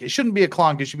clonk. It shouldn't be a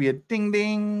clonk. It should be a ding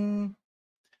ding.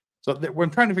 So we're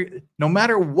trying to figure. No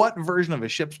matter what version of a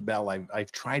ship's bell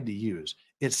I've tried to use,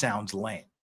 it sounds lame,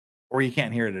 or you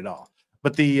can't hear it at all.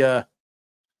 But the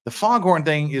foghorn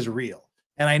thing is real,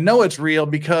 and I know it's real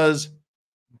because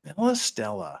Bella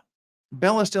Stella,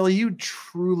 you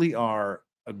truly are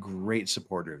a great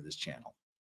supporter of this channel,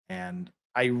 and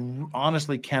I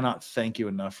honestly cannot thank you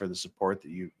enough for the support that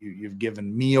you've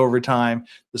given me over time,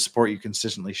 the support you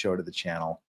consistently show to the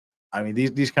channel. I mean,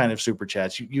 these kind of super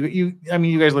chats, I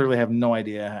mean, you guys literally have no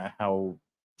idea how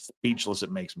speechless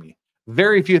it makes me.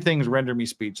 Very few things render me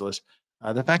speechless.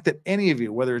 The fact that any of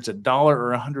you, whether it's $1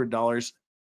 or $100,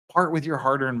 part with your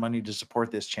hard-earned money to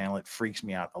support this channel, it freaks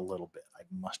me out a little bit. I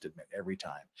must admit, every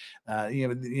time.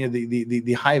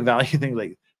 The high value things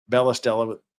like Bella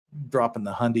Stella dropping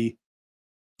the hundy.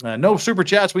 No super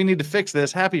chats. We need to fix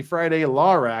this. Happy Friday,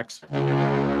 Lorax.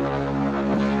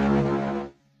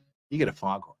 You get a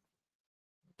foghorn.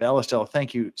 Bella Stella,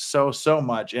 thank you so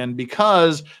much. And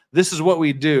because this is what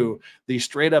we do, the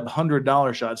straight up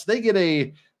 $100 shots, they get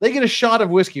a shot of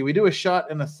whiskey. We do a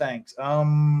shot and a thanks.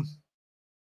 What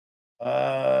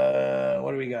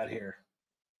do we got here?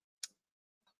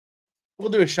 We'll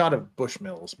do a shot of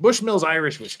Bushmills. Bushmills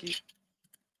Irish whiskey.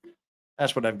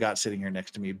 That's what I've got sitting here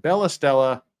next to me. Bella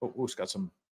Stella. Oh, it's got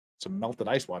some melted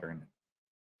ice water in it.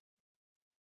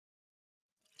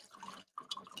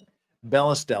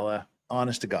 Bella Stella,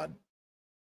 honest to God.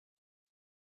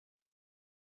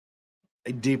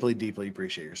 I deeply, deeply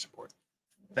appreciate your support.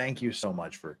 Thank you so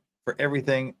much for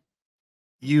everything.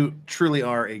 You truly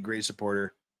are a great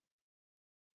supporter.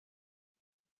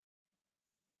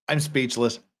 I'm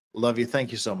speechless. Love you.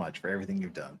 Thank you so much for everything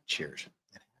you've done. Cheers.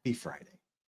 And happy Friday.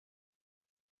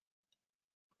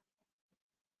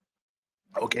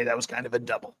 Okay, that was kind of a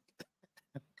double.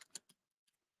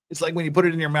 It's like when you put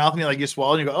it in your mouth and you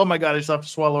swallow and you go, oh my God, I just have to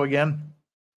swallow again.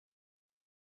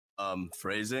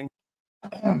 Phrasing.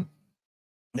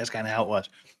 That's kind of how it was.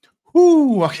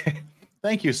 Whoo, okay.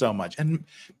 Thank you so much. And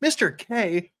Mr.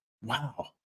 K, wow,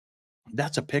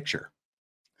 that's a picture.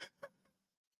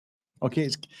 Okay,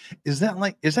 is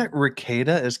that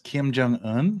Ricada as Kim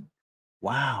Jong-un?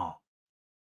 Wow,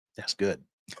 that's good.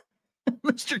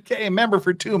 Mr. K, member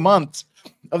for 2 months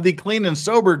of the Clean and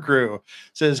Sober crew,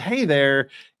 says, hey there,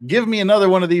 give me another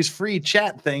one of these free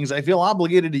chat things. I feel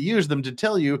obligated to use them to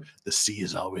tell you the C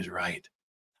is always right.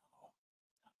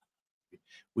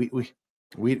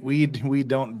 We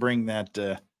don't bring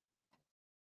that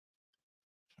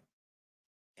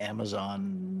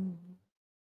Amazon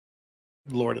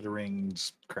Lord of the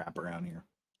Rings crap around here.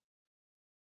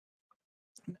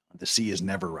 No, the C is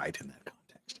never right in that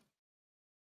context.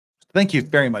 Thank you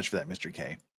very much for that, Mr.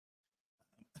 K.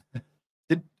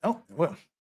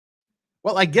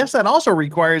 Well, I guess that also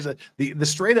requires the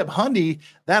straight up hundy.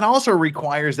 That also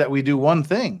requires that we do one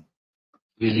thing.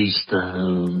 Release the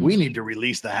hounds. We need to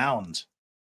release the hounds.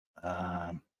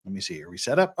 Let me see. Are we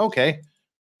set up? Okay.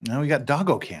 Now we got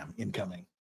Doggo Cam incoming.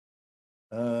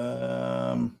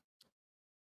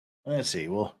 Let's see.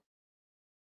 Well,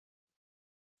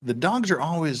 the dogs are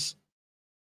always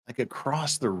like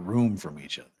across the room from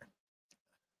each other.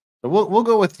 So we'll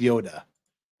go with Yoda.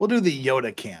 We'll do the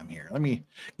Yoda Cam here.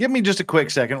 Give me just a quick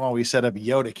second while we set up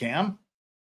Yoda Cam.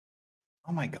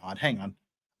 Oh my God, hang on.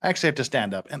 I actually have to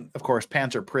stand up. And of course,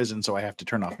 pants are prison, so I have to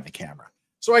turn off my camera.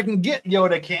 So I can get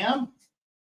Yoda Cam.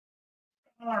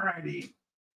 All righty.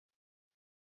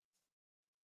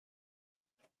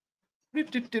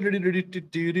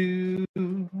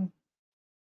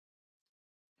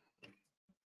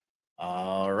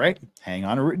 All right, hang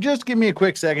on. Just give me a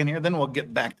quick second here, then we'll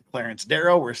get back to Clarence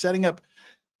Darrow. We're setting up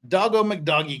Doggo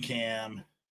McDoggy Cam.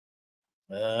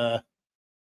 Right.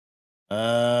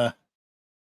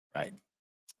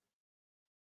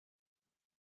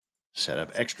 Set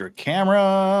up extra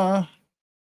camera.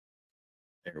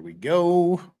 There we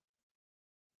go.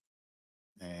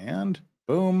 And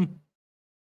boom.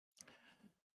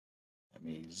 Let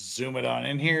me zoom it on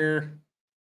in here.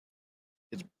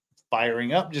 It's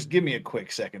firing up. Just give me a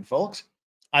quick second, folks.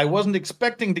 I wasn't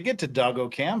expecting to get to Doggo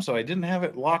Cam, so I didn't have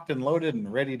it locked and loaded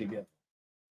and ready to go.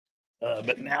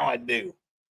 But now I do.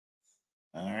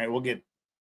 All right, we'll get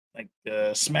like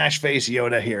smash face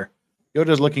Yoda here.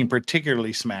 Yoda's looking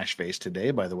particularly smash face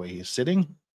today, by the way he's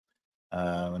sitting.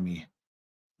 Let me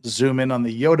zoom in on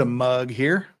the Yoda mug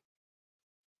here.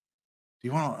 Do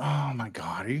you want to? Oh my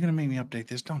God, are you going to make me update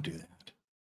this? Don't do that.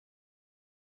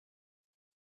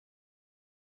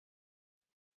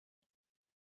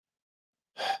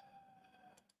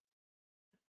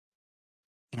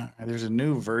 There's a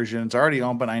new version. It's already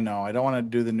open. I know. I don't want to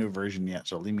do the new version yet,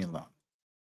 so leave me alone.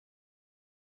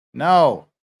 No.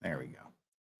 There we go.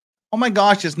 Oh my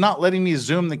gosh, it's not letting me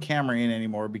zoom the camera in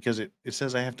anymore because it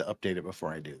says I have to update it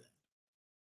before I do that.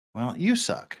 Well, you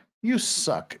suck. You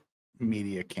suck,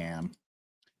 Media Cam.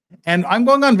 And I'm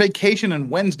going on vacation on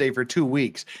Wednesday for 2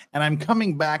 weeks, and I'm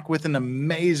coming back with an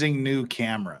amazing new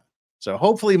camera. So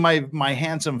hopefully my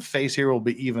handsome face here will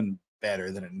be even better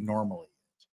than it normally is.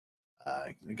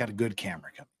 I got a good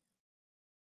camera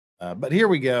coming. But here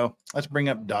we go. Let's bring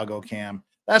up Doggo Cam.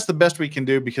 That's the best we can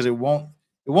do because it won't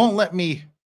let me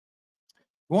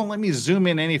zoom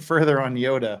in any further on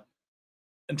Yoda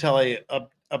until I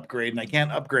upgrade, and I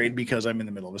can't upgrade because I'm in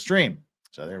the middle of a stream.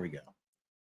 So there we go.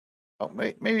 Oh,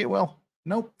 maybe it will.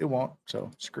 Nope, it won't.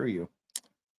 So screw you,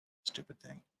 stupid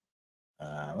thing.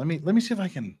 Let me see if I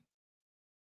can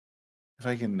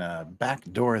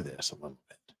backdoor this a little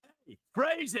bit.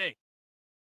 Crazy.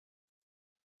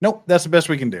 Nope, that's the best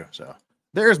we can do. So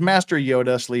there's Master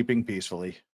Yoda sleeping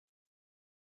peacefully.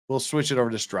 We'll switch it over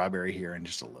to Strawberry here in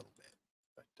just a little bit.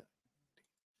 But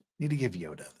need to give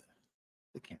Yoda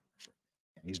the camera.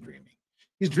 Yeah, he's dreaming.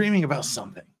 He's dreaming about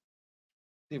something.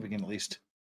 See if we can at least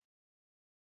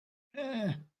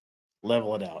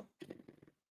level it out.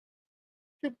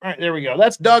 All right, there we go.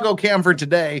 That's Doggo Cam for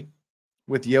today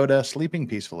with Yoda sleeping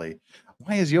peacefully.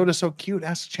 Why is Yoda so cute?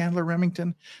 Asked Chandler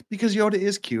Remington. Because Yoda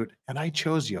is cute, and I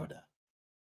chose Yoda.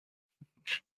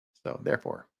 So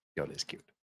therefore, Yoda is cute.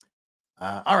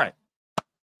 All right.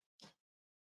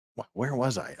 Where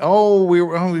was I? Oh, we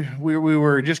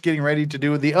were just getting ready to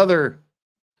do the other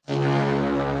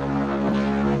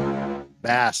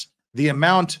bass. The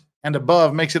amount and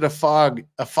above makes it a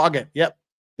fogget. Yep.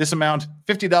 This amount,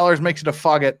 $50 makes it a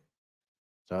fogget.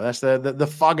 So that's the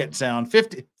fogget sound.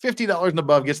 $50 and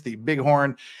above gets the big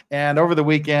horn. And over the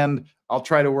weekend, I'll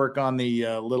try to work on the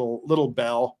little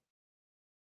bell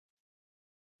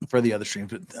for the other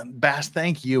streams. But Bass,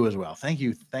 thank you as well. Thank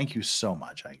you so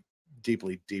much. I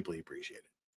deeply appreciate it.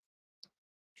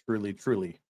 Truly a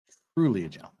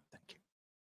gentleman. Thank you.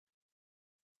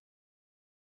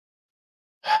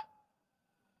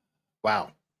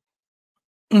 Wow.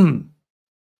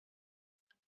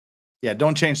 Yeah,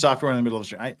 don't change software in the middle of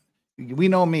the stream. We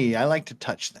know me. I like to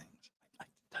touch things. I like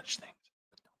to touch things.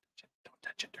 But don't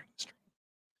touch it during the stream.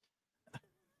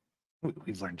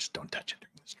 We've learned just don't touch it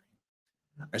during the stream.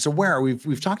 All right, so where are we?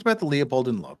 We've talked about the Leopold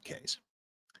and Loeb case.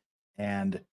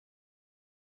 And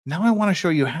now I want to show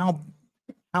you how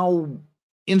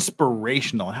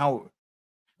inspirational, how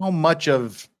much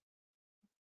of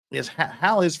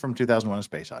Hal is from 2001: A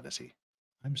Space Odyssey.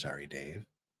 I'm sorry, Dave.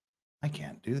 I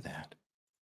can't do that.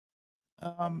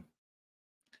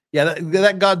 Yeah,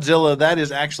 that Godzilla, that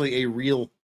is actually a real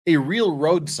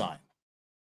road sign.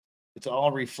 It's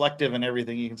all reflective and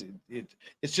everything. You can see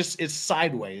it's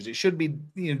sideways. It should be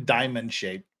diamond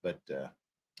shaped, but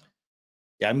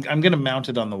yeah, I'm going to mount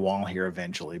it on the wall here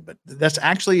eventually. But that's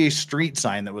actually a street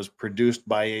sign that was produced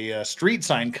by a street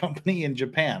sign company in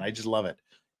Japan. I just love it.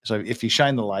 So if you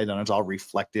shine the light on it, it's all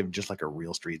reflective, just like a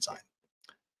real street sign.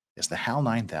 It's the HAL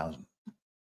 9000.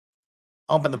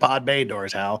 Open the pod bay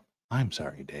doors, Hal. I'm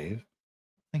sorry, Dave.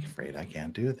 I'm afraid I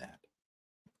can't do that.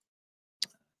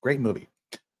 Great movie.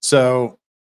 So,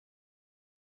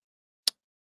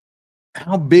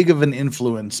 how big of an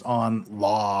influence on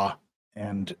law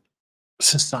and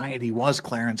society was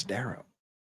Clarence Darrow?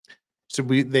 So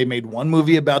they made one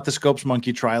movie about the Scopes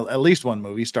Monkey trial, at least one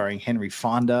movie starring Henry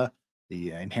Fonda,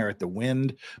 the Inherit the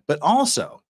Wind, but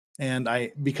also, and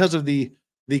because of the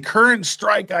current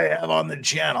strike I have on the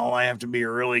channel, I have to be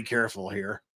really careful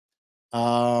here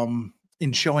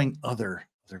in showing other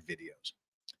videos.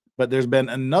 But there's been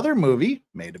another movie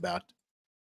made about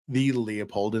the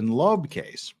Leopold and Loeb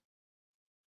case.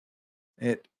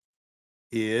 It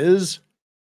is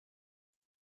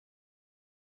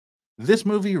this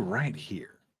movie right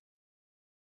here.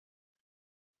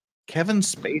 Kevin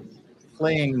Spacey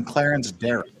playing Clarence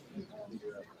Darrow.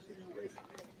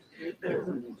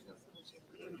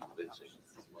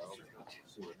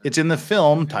 It's in the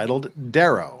film titled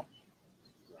Darrow.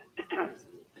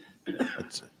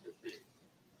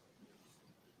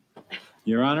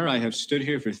 Your Honor, I have stood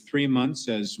here for 3 months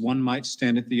as one might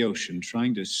stand at the ocean,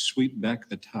 trying to sweep back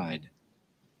the tide.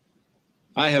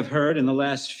 I have heard in the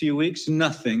last few weeks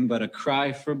nothing but a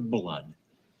cry for blood.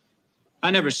 I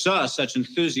never saw such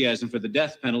enthusiasm for the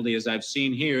death penalty as I've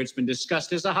seen here. It's been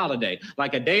discussed as a holiday,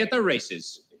 like a day at the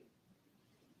races.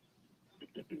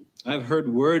 I've heard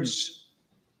words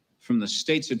from the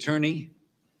state's attorney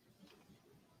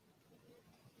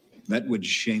that would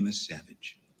shame a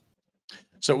savage.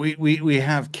 So we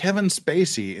have Kevin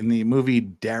Spacey in the movie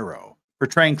Darrow,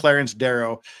 portraying Clarence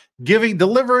Darrow,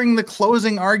 delivering the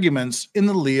closing arguments in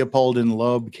the Leopold and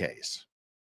Loeb case.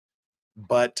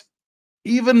 But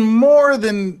even more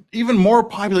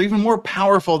popular, even more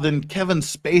powerful than Kevin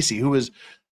Spacey, who is,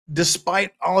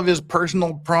 despite all of his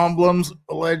personal problems,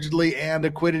 allegedly and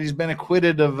acquitted, he's been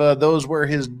acquitted of those where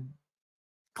his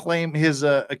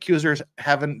accusers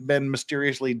haven't been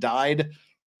mysteriously died.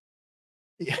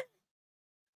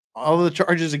 All of the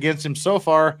charges against him so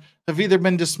far have either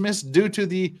been dismissed due to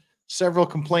the several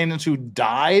complainants who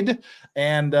died,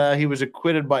 and he was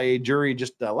acquitted by a jury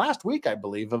just last week, I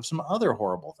believe, of some other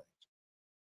horrible things.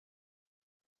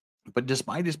 But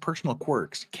despite his personal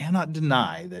quirks, cannot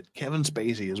deny that Kevin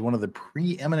Spacey is one of the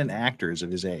preeminent actors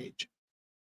of his age.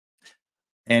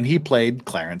 And he played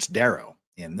Clarence Darrow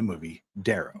in the movie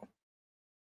Darrow.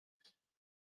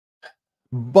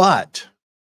 But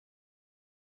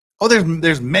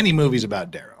there's many movies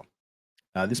about Darrow.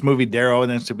 This movie Darrow,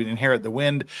 and then to Inherit the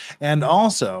Wind, and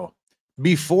also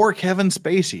before Kevin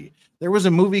Spacey, there was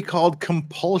a movie called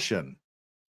Compulsion.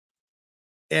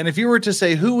 And if you were to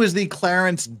say, who is the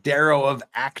Clarence Darrow of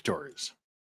actors?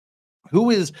 Who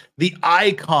is the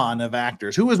icon of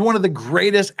actors? Who is one of the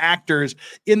greatest actors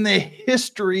in the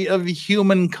history of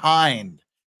humankind?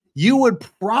 You would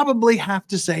probably have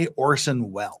to say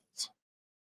Orson Welles.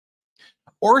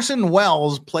 Orson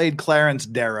Welles played Clarence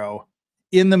Darrow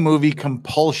in the movie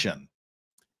Compulsion.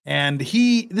 And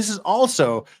this is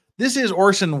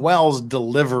Orson Welles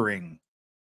delivering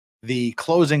the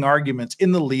closing arguments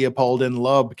in the Leopold and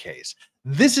Loeb case.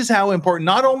 This is how important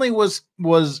not only was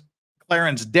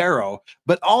Clarence Darrow,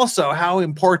 but also how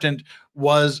important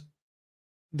was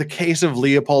the case of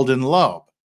Leopold and Loeb.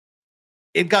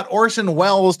 It got Orson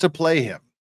Welles to play him.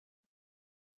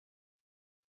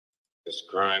 This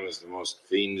crime is the most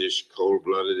fiendish,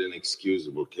 cold-blooded,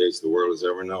 inexcusable case the world has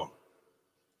ever known.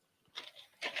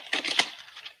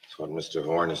 That's what Mr.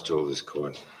 Horn has told this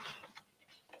court.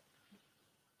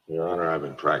 Your Honor, I've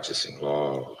been practicing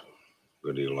law a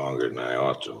good deal longer than I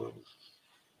ought to.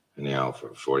 Anyhow,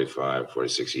 for 45,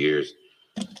 46 years.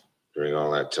 During all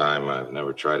that time, I've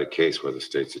never tried a case where the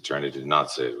state's attorney did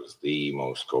not say it was the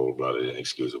most cold-blooded,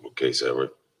 inexcusable case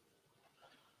ever.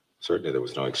 Certainly there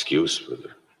was no excuse for the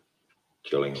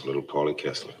killing of little Paulie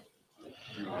Kessler.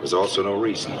 There was also no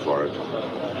reason for it.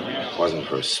 It wasn't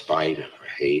for spite or for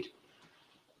hate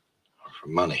or for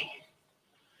money.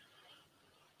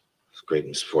 The great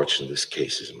misfortune of this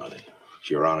case is money. If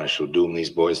Your Honor shall doom these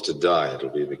boys to die, it'll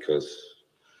be because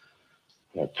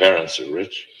their parents are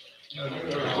rich. I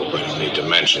hope I don't need to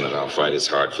mention that our fight is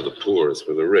hard for the poor as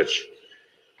for the rich.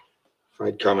 If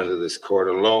I'd come into this court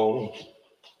alone,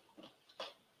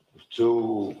 with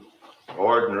two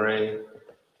ordinary,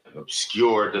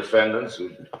 obscure defendants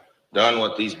who'd done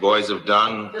what these boys have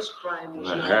done, and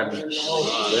there hadn't been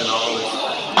all this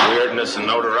weirdness and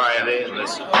notoriety and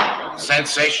this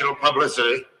sensational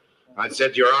publicity, I'd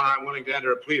said, Your Honor, I'm willing to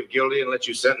enter a plea of guilty and let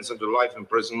you sentence him to life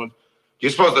imprisonment. Do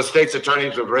you suppose the state's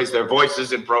attorneys would raise their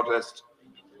voices in protest?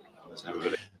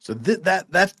 So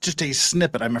that's just a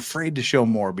snippet. I'm afraid to show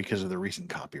more because of the recent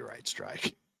copyright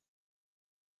strike.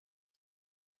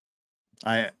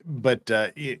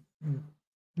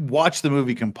 Watch the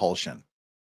movie Compulsion.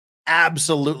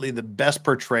 Absolutely the best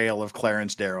portrayal of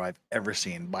Clarence Darrow I've ever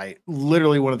seen by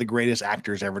literally one of the greatest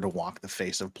actors ever to walk the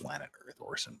face of planet Earth,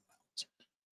 Orson Welles.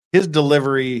 His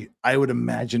delivery, I would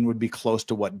imagine, would be close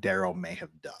to what Darrow may have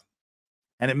done.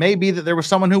 And it may be that there was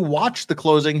someone who watched the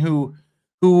closing who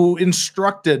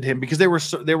instructed him, because they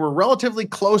were relatively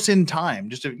close in time,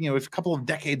 just a couple of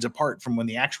decades apart from when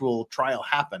the actual trial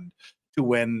happened to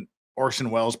when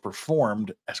Orson Welles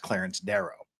performed as Clarence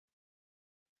Darrow.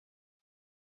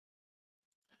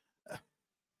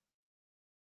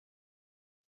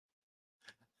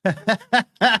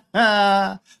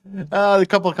 A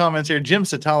couple of comments here. Jim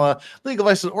Satala, Legal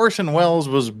Advice says Orson Welles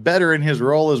was better in his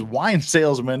role as wine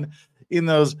salesman in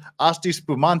those Asti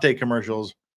Spumante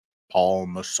commercials, Paul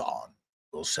Masson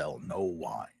will sell no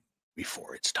wine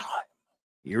before it's time.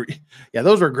 Yeah,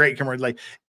 those were great commercials. Like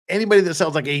anybody that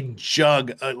sells like a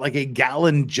jug, like a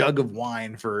gallon jug of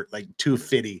wine for like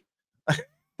 $2.50,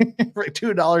 for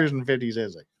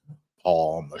 $2.50, like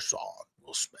Paul Masson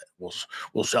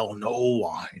will sell no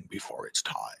wine before it's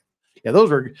time. Yeah,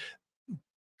 those were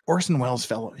Orson Welles.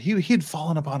 He'd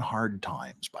fallen upon hard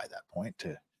times by that point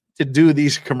to do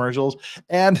these commercials.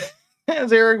 And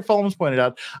as Eric Fulms pointed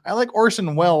out, I like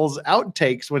Orson Welles'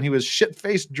 outtakes when he was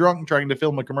shit-faced drunk trying to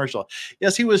film a commercial.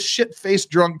 Yes, he was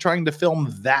shit-faced drunk trying to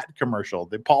film that commercial,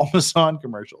 the Paul Masson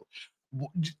commercial.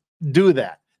 Do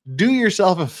that. Do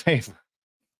yourself a favor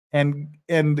and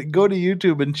go to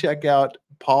YouTube and check out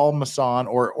Paul Masson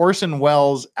or Orson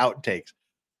Welles' outtakes.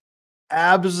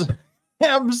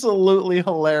 Absolutely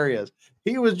hilarious.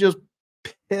 He was just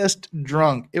pissed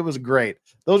drunk. It was great.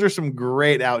 Those are some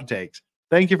great outtakes.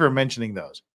 Thank you for mentioning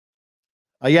those.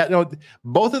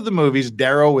 Both of the movies,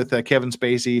 Darrow with Kevin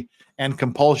Spacey and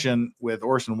Compulsion with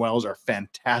Orson Welles, are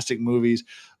fantastic movies.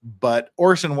 But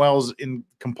Orson Welles in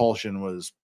Compulsion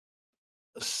was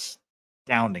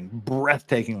astounding,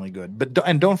 breathtakingly good. But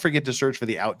don't forget to search for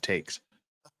the outtakes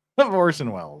of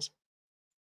Orson Welles.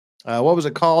 What was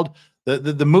it called?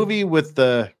 The movie with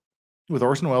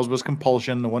Orson Welles was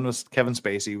Compulsion. The one with Kevin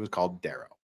Spacey was called Darrow.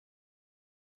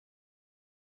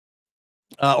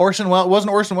 Orson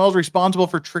Welles responsible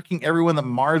for tricking everyone that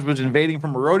Mars was invading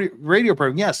from a radio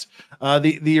program? Yes,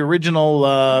 the original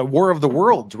War of the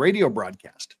Worlds radio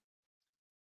broadcast.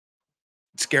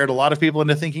 It scared a lot of people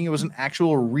into thinking it was an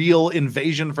actual real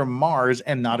invasion from Mars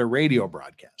and not a radio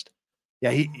broadcast.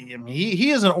 Yeah,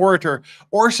 he is an orator.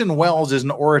 Orson Welles is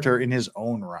an orator in his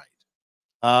own right.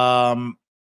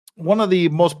 One of the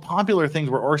most popular things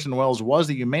where Orson Welles was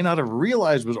that you may not have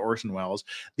realized was Orson Welles,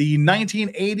 the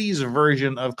 1980s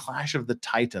version of Clash of the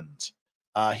Titans.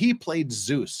 He played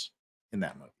Zeus in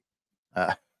that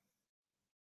movie.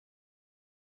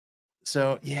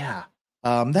 So yeah,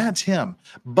 that's him.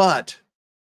 But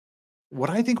what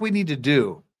I think we need to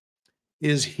do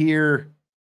is hear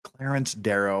Clarence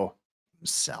Darrow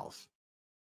himself.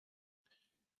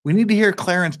 We need to hear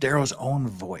Clarence Darrow's own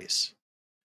voice.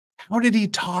 How did he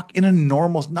talk in a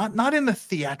normal, not in a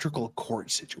theatrical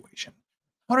court situation?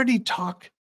 How did he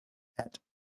talk at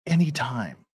any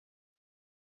time?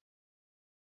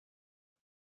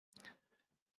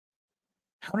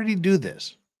 How did he do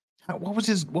this? What was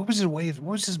his way?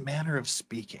 What was his manner of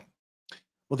speaking?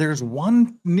 Well, there's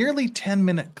one nearly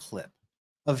 10-minute clip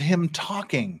of him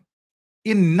talking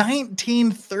in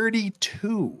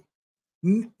 1932,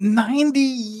 90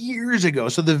 years ago.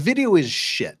 So the video is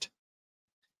shit.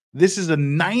 This is a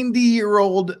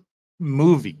 90-year-old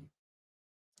movie.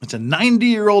 It's a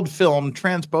 90-year-old film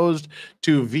transposed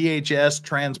to VHS,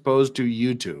 transposed to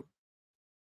YouTube.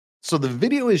 So the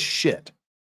video is shit.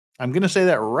 I'm going to say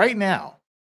that right now.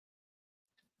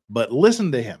 But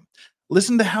listen to him.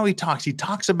 Listen to how he talks. He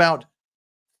talks about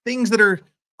things that are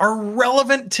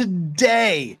relevant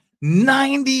today,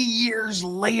 90 years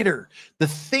later. The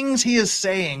things he is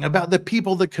saying about the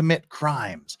people that commit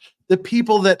crimes, the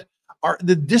people that are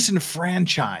the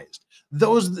disenfranchised,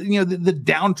 those, the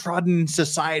downtrodden in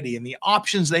society, and the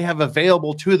options they have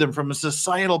available to them from a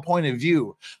societal point of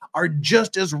view are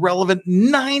just as relevant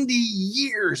 90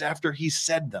 years after he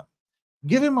said them.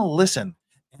 Give him a listen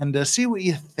and see what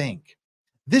you think.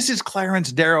 This is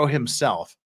Clarence Darrow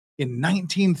himself in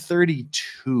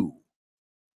 1932,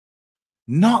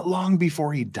 not long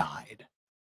before he died.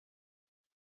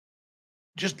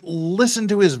 Just listen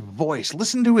to his voice,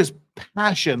 listen to his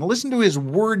passion, listen to his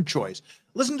word choice,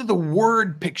 listen to the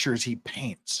word pictures he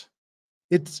paints.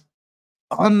 It's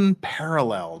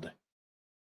unparalleled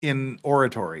in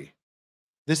oratory.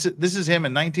 This is him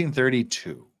in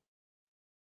 1932.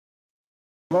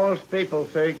 Most people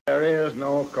think there is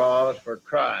no cause for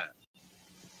crime,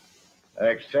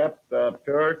 except the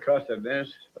pure cussedness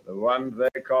of the ones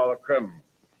they call a criminal.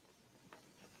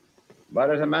 But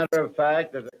as a matter of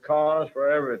fact, there's a cause for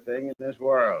everything in this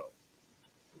world.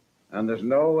 And there's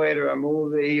no way to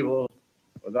remove the evil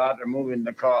without removing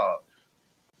the cause.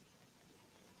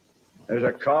 There's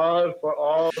a cause for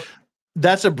all.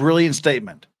 That's a brilliant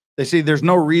statement. They say there's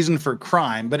no reason for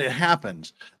crime, but it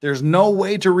happens. There's no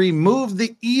way to remove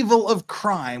the evil of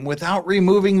crime without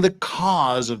removing the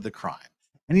cause of the crime.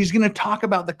 And he's going to talk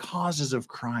about the causes of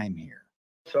crime here.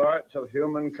 Sorts of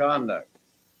human conduct.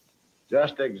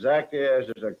 Just exactly as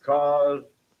there's a cause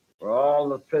for all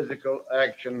the physical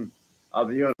action of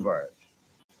the universe.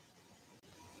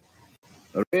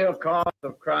 The real cause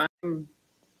of crime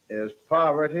is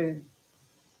poverty,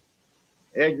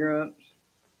 ignorance,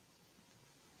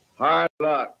 hard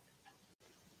luck,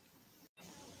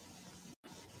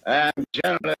 and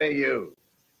generally youth.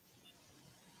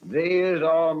 These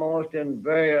almost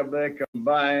invariably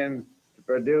combine to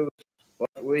produce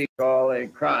what we call a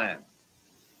crime.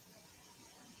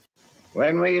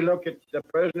 When we look at the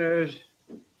prisoners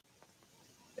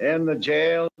in the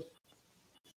jails,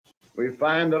 we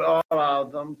find that all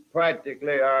of them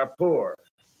practically are poor,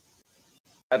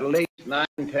 at least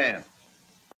 9/10,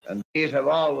 and these have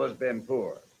always been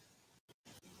poor.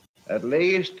 At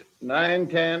least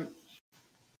 9/10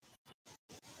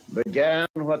 began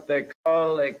what they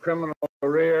call a criminal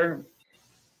career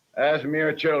as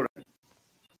mere children.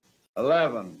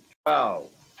 11, 12,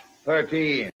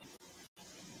 13,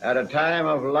 at a time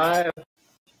of life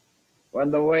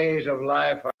when the ways of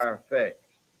life are fixed.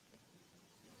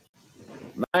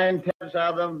 9/10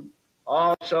 of them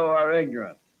also are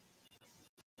ignorant.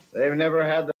 They've never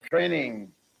had the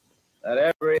training that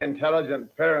every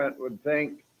intelligent parent would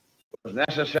think was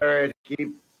necessary to keep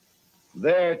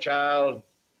their child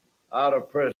out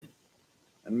of prison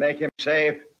and make him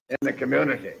safe in the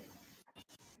community.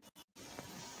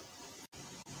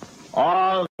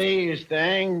 All these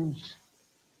things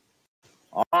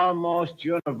almost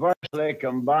universally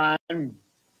combine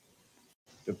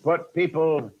to put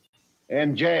people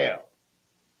in jail.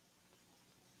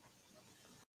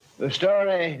 The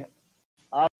story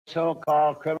of the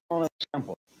so-called criminal is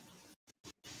simple.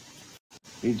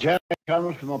 He generally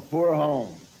comes from a poor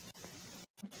home.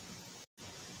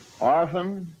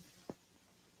 Orphan,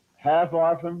 half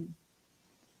orphan,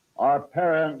 or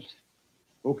parents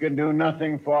who can do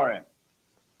nothing for him.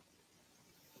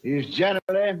 He's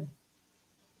generally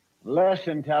less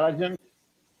intelligent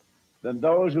than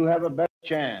those who have a better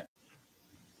chance.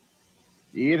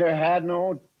 He either had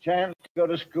no chance to go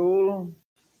to school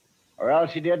or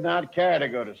else he did not care to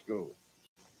go to school.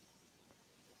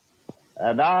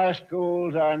 And our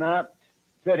schools are not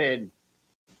fitted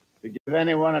to give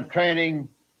anyone a training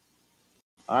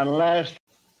unless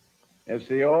it's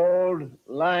the old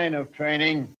line of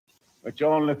training which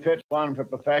only fits one for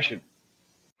profession.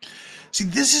 See,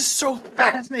 this is so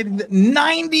fascinating that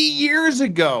 90 years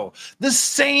ago, the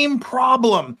same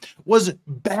problem was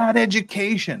bad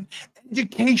education.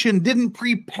 Education didn't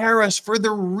prepare us for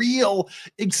the real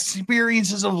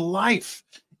experiences of life.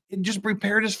 It just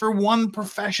prepared us for one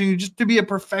profession, just to be a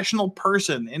professional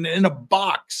person in a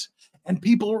box. And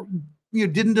people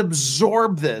didn't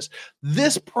absorb this.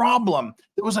 This problem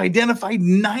that was identified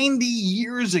 90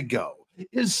 years ago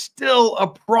is still a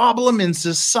problem in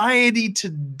society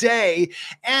today,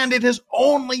 and it has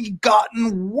only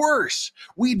gotten worse.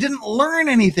 We didn't learn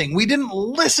anything. We didn't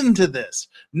listen to this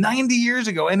 90 years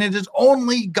ago, and it has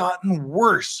only gotten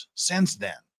worse since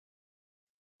then.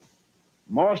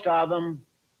 Most of them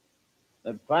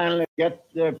that finally get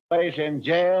their place in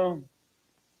jail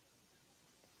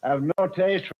have no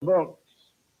taste for books,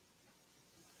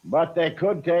 but they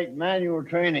could take manual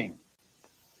training.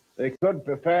 They could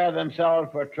prepare themselves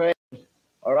for trades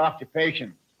or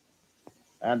occupations.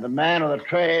 And the man of a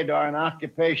trade or an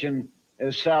occupation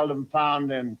is seldom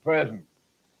found in prison.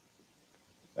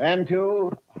 Then,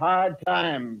 too, hard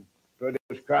times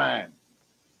produce crime.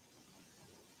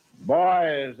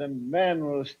 Boys and men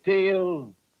will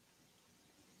steal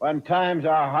when times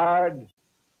are hard,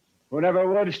 who never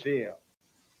would steal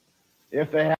if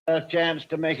they had a chance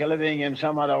to make a living in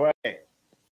some other way.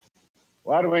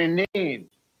 What we need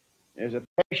is a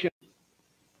patient,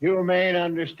 humane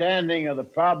understanding of the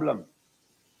problem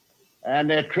and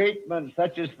a treatment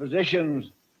such as physicians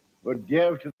would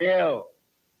give to the ill.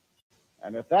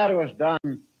 And if that was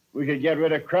done, we could get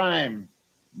rid of crime,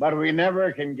 but we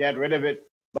never can get rid of it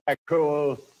by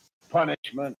cruel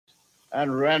punishment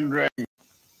and rendering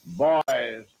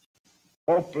boys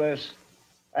hopeless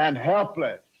and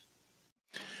helpless.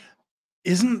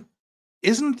 Isn't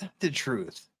that the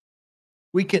truth?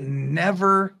 We can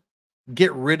never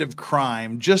get rid of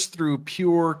crime just through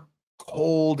pure,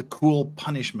 cold, cool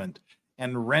punishment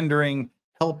and rendering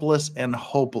helpless and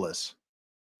hopeless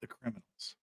the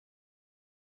criminals.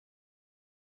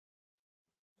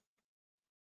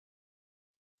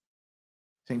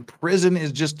 Saying prison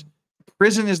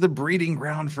is the breeding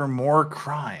ground for more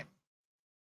crime.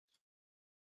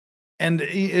 And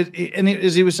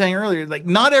as he was saying earlier, like,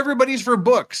 not everybody's for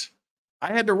books.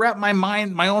 I had to wrap my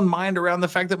own mind around the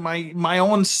fact that my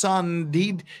own son,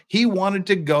 he wanted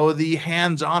to go the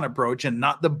hands-on approach and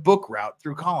not the book route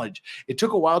through college. It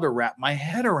took a while to wrap my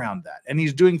head around that. And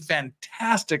he's doing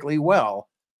fantastically well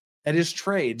at his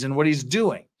trades and what he's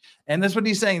doing. And that's what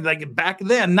he's saying. Like, back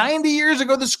then, 90 years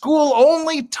ago, the school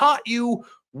only taught you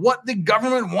what the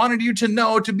government wanted you to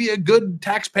know to be a good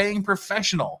tax-paying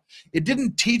professional. It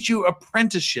didn't teach you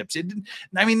apprenticeships. It didn't.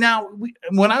 I mean,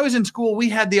 when I was in school, we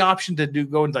had the option to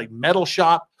go into like metal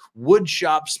shop, wood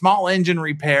shop, small engine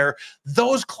repair.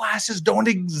 Those classes don't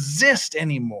exist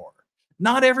anymore.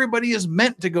 Not everybody is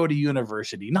meant to go to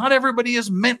university. Not everybody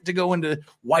is meant to go into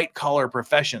white-collar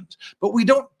professions. But we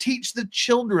don't teach the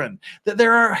children that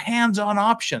there are hands-on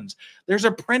options. There's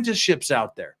apprenticeships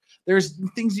out there. There's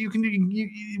things you can do.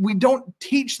 We don't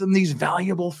teach them these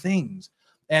valuable things.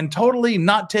 And totally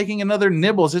not taking another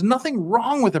nibbles. There's nothing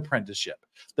wrong with apprenticeship.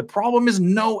 The problem is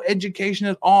no education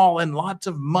at all and lots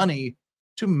of money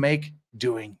to make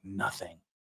doing nothing.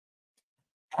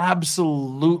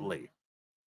 Absolutely.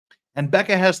 And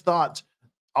Becca has thoughts.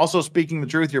 Also, speaking the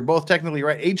truth, you're both technically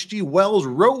right. H.G. Wells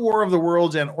wrote War of the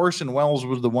Worlds, and Orson Welles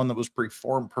was the one that was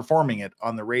performing it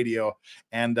on the radio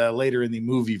and later in the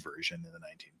movie version in the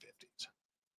 1950s.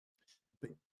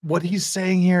 But what he's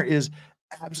saying here is,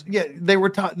 yeah, they were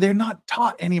taught. They're not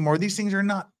taught anymore. These things are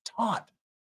not taught.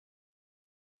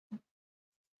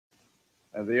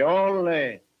 The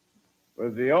only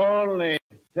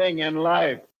thing in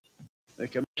life, the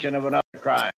commission of another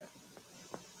crime.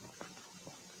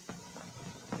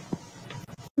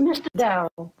 Mr.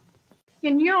 Darrow,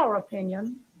 in your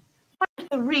opinion, what is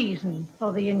the reason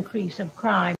for the increase of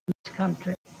crime in this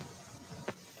country?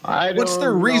 What's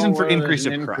the reason for increase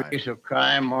of crime? Increase of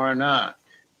crime or not?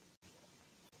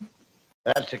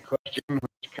 That's a question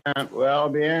which can't well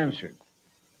be answered.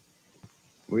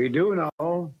 We do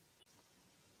know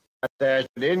that there's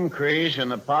an increase in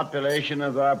the population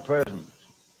of our prisons,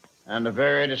 and a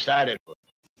very decided one.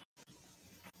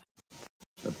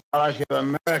 The policy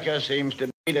of America seems to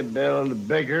be to build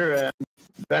bigger and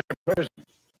better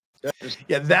prisons.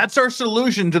 Yeah, that's our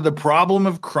solution to the problem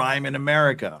of crime in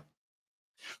America.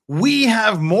 We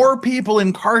have more people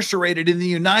incarcerated in the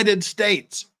United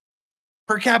States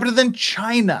per capita than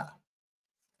China.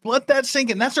 Let that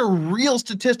sink in. That's a real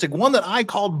statistic, one that I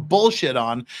called bullshit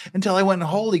on until I went,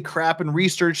 holy crap, and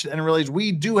researched and realized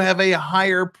we do have a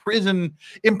higher prison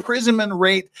imprisonment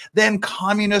rate than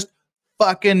communist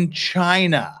fucking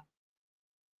China.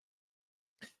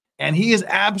 And he is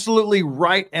absolutely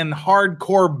right and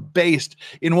hardcore based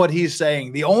in what he's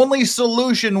saying. The only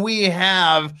solution we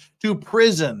have to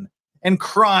prison and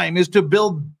crime is to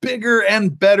build bigger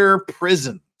and better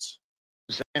prisons.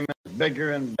 Same as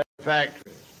bigger and better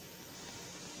factories.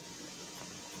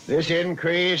 This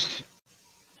increase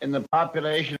in the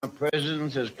population of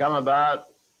prisons has come about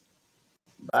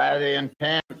by the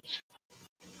intense,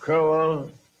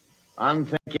 cruel,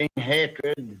 unthinking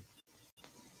hatred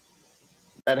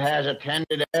that has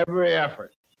attended every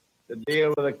effort to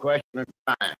deal with the question of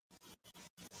crime.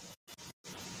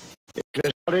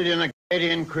 It resulted in a great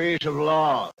increase of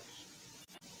laws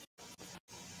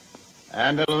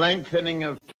and a lengthening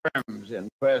of terms in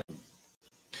prison.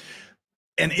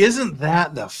 And isn't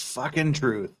that the fucking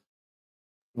truth?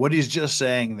 What he's just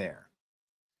saying there.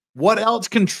 What else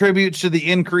contributes to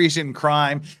the increase in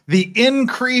crime? The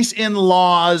increase in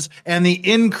laws and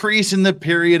the increase in the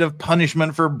period of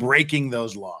punishment for breaking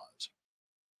those laws.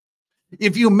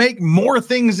 If you make more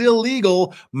things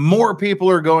illegal, more people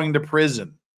are going to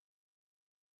prison.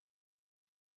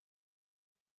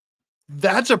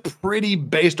 That's a pretty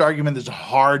based argument that's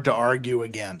hard to argue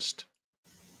against.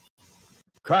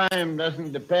 Crime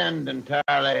doesn't depend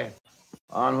entirely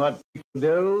on what people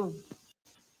do.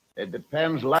 It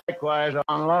depends likewise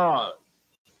on laws.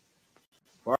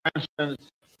 For instance,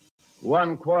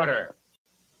 1/4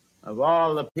 of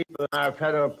all the people in our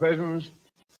federal prisons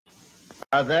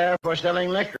are there for selling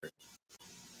liquor.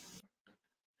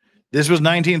 This was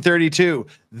 1932.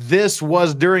 This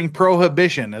was during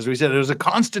Prohibition. As we said, it was a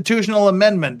constitutional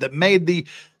amendment that made the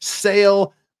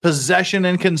sale, possession,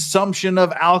 and consumption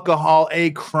of alcohol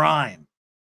a crime.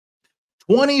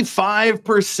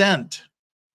 25%.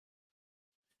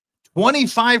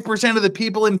 25% of the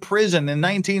people in prison in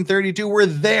 1932 were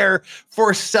there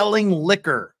for selling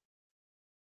liquor.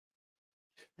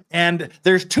 And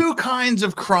there's two kinds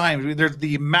of crimes. There's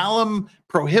the malum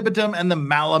prohibitum and the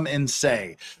malum in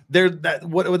se. What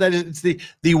that is, it's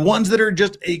the ones that are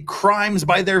just crimes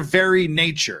by their very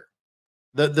nature.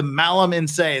 The malum in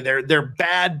se, they're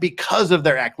bad because of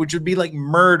their act, which would be like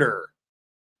murder.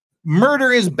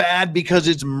 Murder is bad because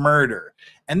it's murder.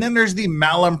 And then there's the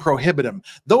malum prohibitum.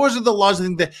 Those are the laws that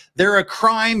think that they're a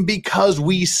crime because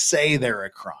we say they're a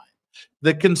crime.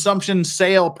 The consumption,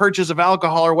 sale, purchase of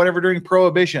alcohol or whatever during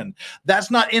Prohibition,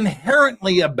 that's not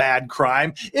inherently a bad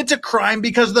crime. It's a crime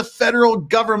because the federal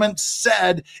government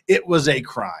said it was a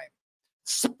crime.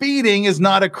 Speeding is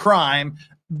not a crime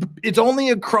It's only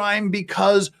a crime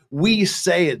because we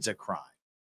say it's a crime.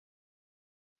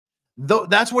 Though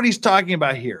that's what he's talking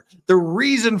about here. The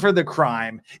reason for the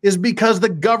crime is because the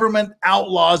government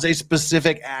outlaws a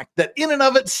specific act that in and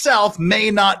of itself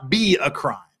may not be a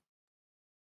crime.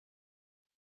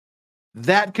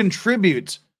 That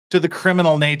contributes to the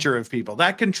criminal nature of people.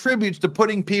 That contributes to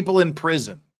putting people in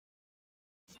prison.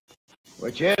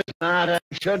 Which is not and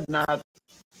should not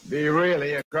be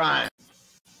really a crime.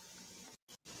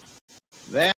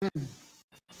 Then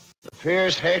the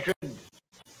fierce hatred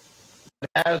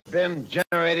that has been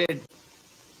generated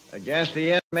against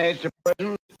the inmates of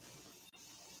prison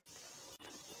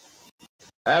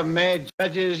have made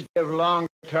judges give longer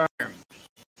terms,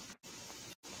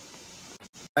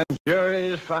 and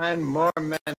juries find more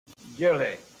men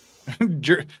guilty.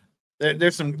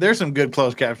 There's some good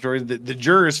closed cap stories. The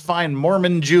jurors find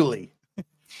Mormon Julie.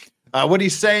 What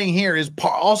he's saying here is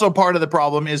also part of the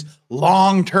problem is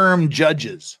long-term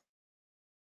judges.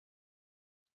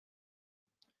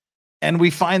 And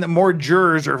we find that more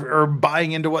jurors are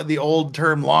buying into what the old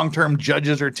term long-term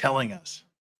judges are telling us.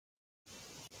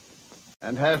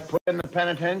 And has put in the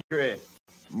penitentiary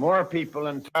more people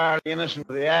entirely innocent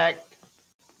of the act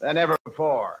than ever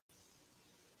before.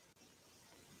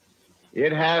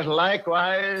 It has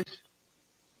likewise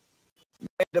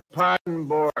made the pardon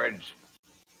boards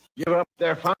give up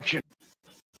their function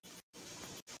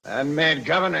and made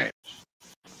governors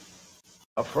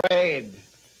afraid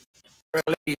to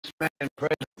release men in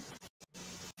prison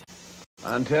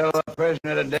until a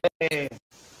prisoner today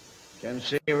can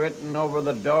see written over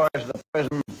the doors of the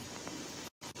prison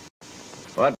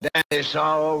what Dante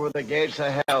saw over the gates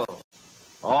of hell: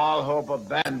 all hope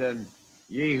abandoned,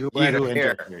 ye who enter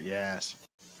here. Yes.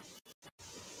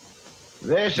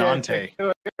 This Dante. is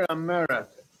peculiar America,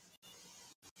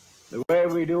 the way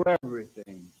we do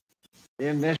everything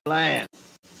in this land.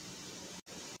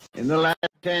 In the last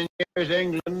 10 years,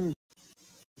 England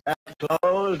has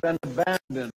closed and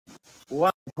abandoned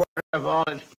 1/4 of all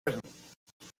its prisons.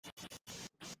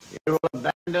 It will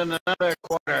abandon another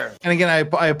quarter. And again,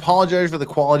 I apologize for the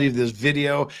quality of this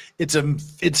video.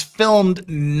 It's filmed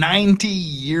 90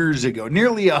 years ago,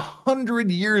 nearly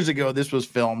 100 years ago. This was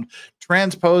filmed,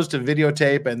 transposed to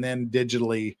videotape, and then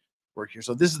digitally work here.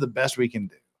 So this is the best we can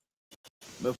do.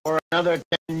 Before another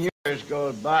 10 years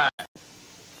goes by,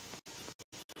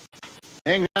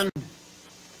 England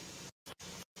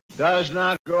does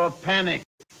not grow panic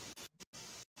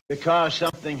because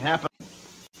something happened.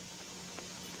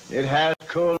 It has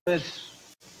coolness,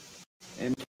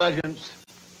 intelligence,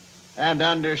 and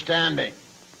understanding.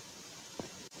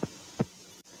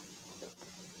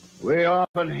 We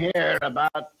often hear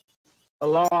about the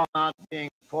law not being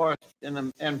enforced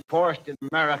in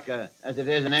America as it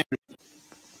is in England.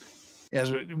 Yes,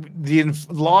 the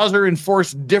laws are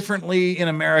enforced differently in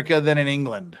America than in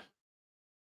England.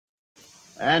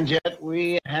 And yet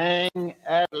we hang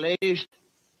at least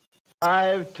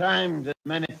 5 times as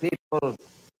many people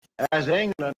as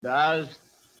England does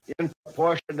in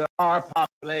proportion to our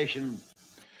population.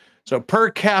 So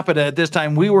per capita at this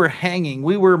time, we were hanging,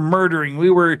 we were murdering, we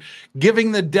were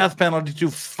giving the death penalty to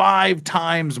 5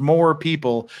 times more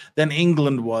people than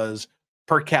England was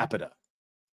per capita.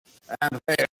 And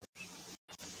where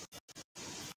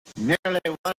nearly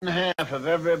 1/2 of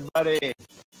everybody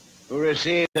who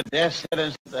receives a death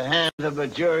sentence at the hands of a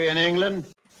jury in England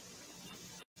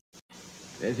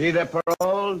is either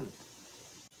paroled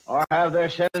or have their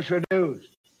sentence reduced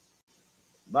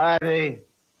by the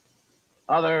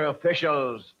other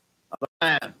officials of the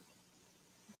land,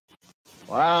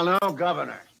 while no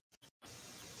governor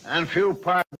and few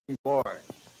pardoning boards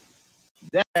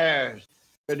dares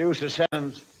reduce a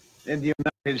sentence in the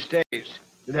United States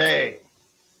today.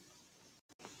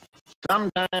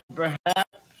 Sometime,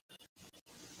 perhaps,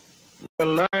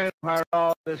 we'll learn where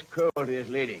all this cruelty is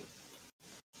leading.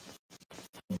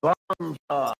 Bomb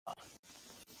law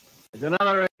is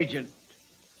another agent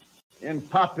in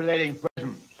populating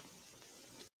prisons.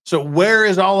 So where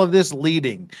is all of this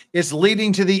leading? It's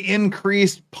leading to the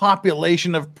increased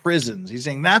population of prisons. He's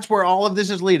saying that's where all of this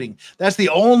is leading. That's the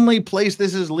only place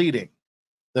this is leading.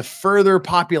 The further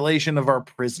population of our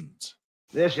prisons.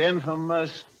 This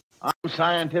infamous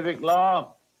unscientific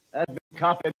law has been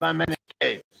copied by many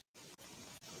states.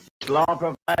 This law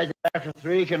provides that after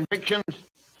 3 convictions,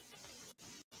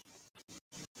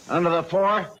 under the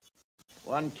 4th,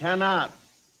 one cannot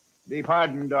be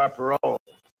pardoned or paroled.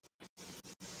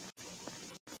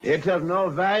 It's of no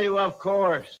value, of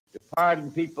course, to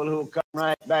pardon people who come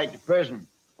right back to prison.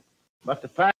 But the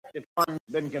fact that one's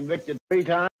been convicted 3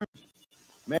 times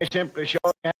may simply show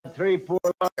you had 3 poor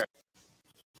lawyers.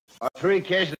 or 3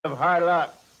 cases of hard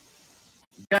luck,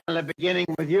 generally beginning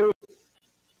with youth.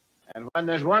 And when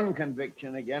there's one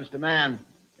conviction against a man,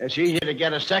 it's easy to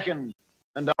get a second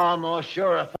and almost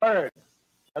sure a third,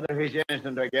 whether he's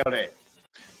innocent or guilty.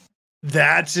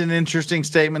 That's an interesting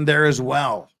statement there as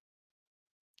well.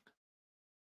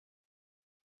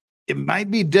 It might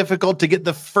be difficult to get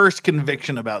the first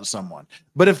conviction about someone,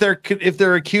 but if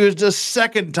they're accused a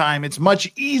second time, it's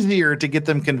much easier to get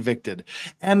them convicted.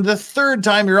 And the third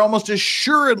time, you're almost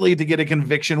assuredly to get a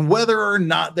conviction, whether or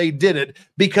not they did it,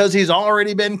 because he's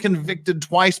already been convicted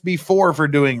twice before for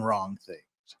doing wrong things.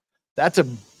 That's a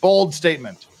bold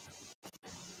statement.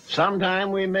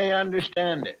 Sometime we may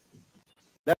understand it.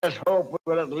 Let us hope we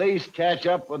will at least catch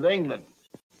up with England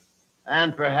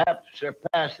and perhaps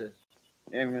surpass us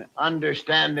in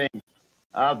understanding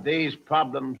of these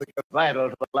problems which are vital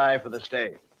to the life of the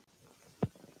state.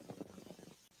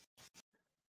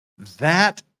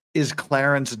 That is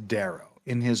Clarence Darrow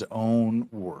in his own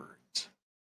words.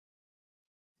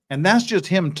 And that's just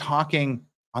him talking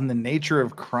on the nature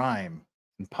of crime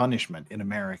and punishment in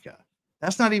America.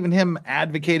 That's not even him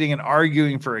advocating and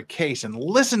arguing for a case. And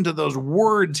listen to those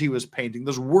words he was painting,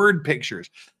 those word pictures.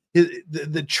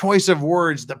 The choice of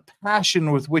words, the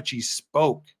passion with which he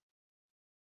spoke.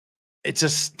 It's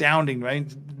astounding, right?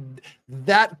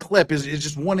 That clip is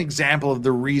just one example of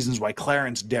the reasons why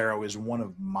Clarence Darrow is one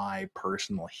of my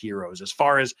personal heroes as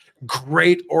far as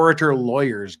great orator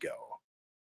lawyers go.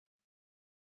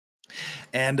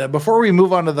 And before we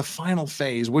move on to the final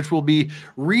phase, which will be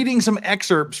reading some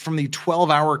excerpts from the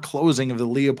 12-hour closing of the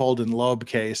Leopold and Loeb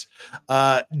case,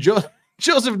 Joseph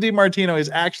DiMartino is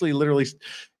actually literally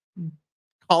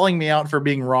calling me out for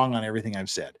being wrong on everything I've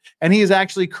said. And he is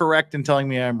actually correct in telling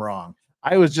me I'm wrong.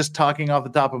 I was just talking off the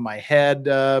top of my head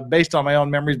based on my own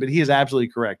memories, but he is absolutely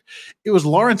correct. It was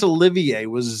Laurence Olivier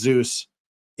was Zeus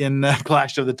in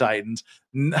Clash of the Titans.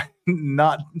 It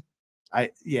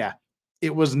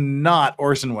was not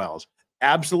Orson Welles.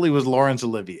 Absolutely was Laurence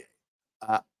Olivier.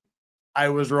 I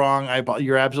was wrong.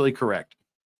 You're absolutely correct.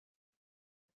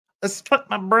 Let's split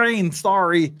my brain.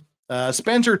 Sorry.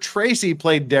 Spencer Tracy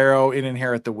played Darrow in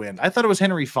Inherit the Wind. I thought it was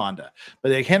Henry Fonda,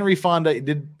 but like Henry Fonda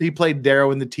he played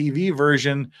Darrow in the TV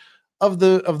version of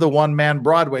the one-man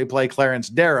Broadway play Clarence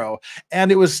Darrow, and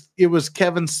it was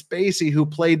Kevin Spacey who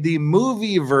played the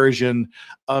movie version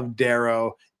of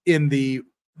Darrow in the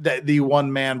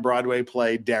one-man Broadway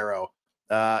play Darrow.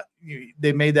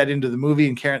 They made that into the movie,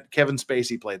 and Kevin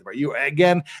Spacey played the part. You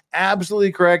again,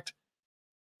 absolutely correct.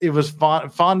 It was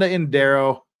Fonda in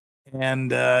Darrow.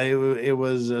 And it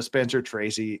was Spencer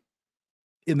Tracy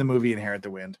in the movie Inherit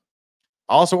the Wind.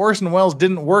 Also, Orson Welles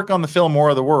didn't work on the film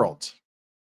War of the Worlds.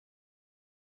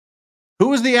 Who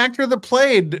was the actor that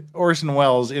played Orson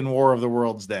Welles in War of the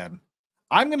Worlds then?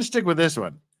 I'm going to stick with this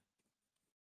one.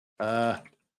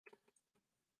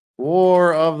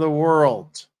 War of the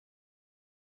Worlds.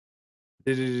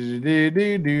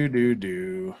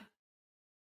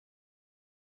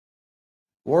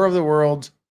 War of the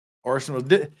Worlds. Orson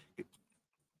Welles.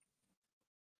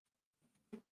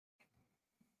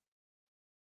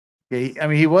 I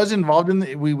mean, he was involved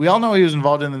in we all know he was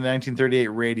involved in the 1938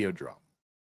 radio drama.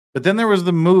 But then there was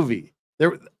the movie.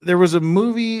 There was a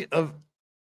movie of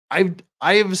I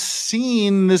have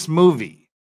seen this movie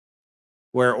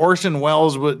where Orson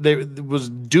Welles was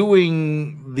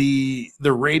doing the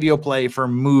radio play for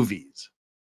movies.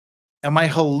 Am I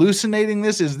hallucinating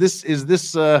this? Is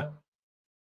this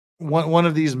one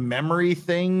of these memory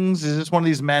things? Is this one of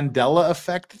these Mandela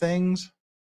effect things?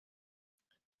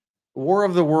 War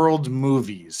of the Worlds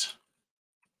movies.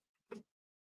 It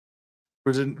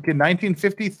was a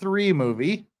 1953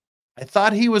 movie. I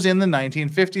thought he was in the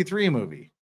 1953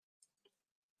 movie.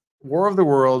 War of the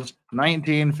Worlds,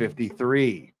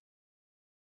 1953.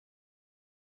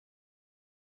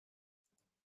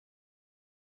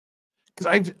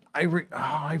 Because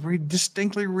I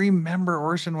distinctly remember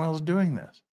Orson Welles doing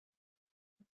this.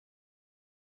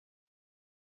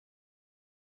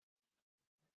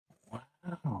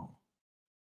 Wow.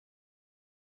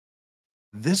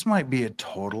 This might be a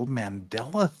total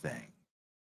Mandela thing.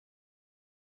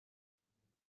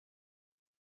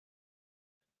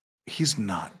 He's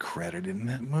not credited in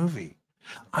that movie.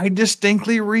 I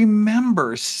distinctly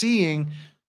remember seeing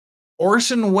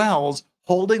Orson Welles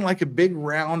holding like a big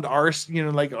round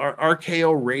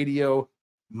RKO radio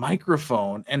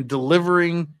microphone and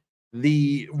delivering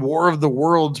the War of the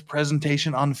Worlds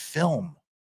presentation on film.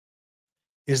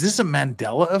 Is this a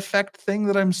Mandela effect thing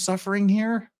that I'm suffering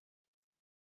here?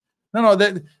 No,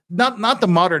 that not the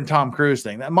modern Tom Cruise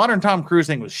thing. That modern Tom Cruise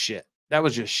thing was shit. That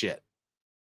was just shit.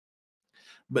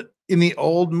 But in the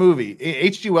old movie,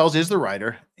 H.G. Wells is the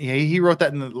writer. Yeah, he wrote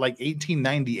that in like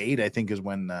 1898, I think, is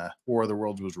when War of the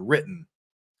Worlds was written.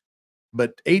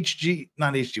 But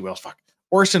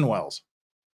Orson Welles.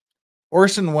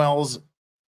 Orson Welles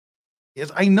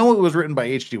is. I know it was written by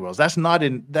H.G. Wells. That's not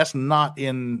in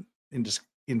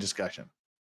discussion.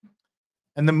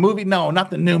 And the movie, no,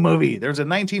 not the new movie. There's a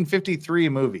 1953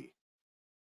 movie.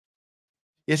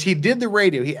 Yes, he did the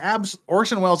radio.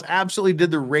 Orson Welles absolutely did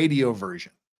the radio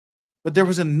version. But there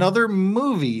was another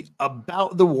movie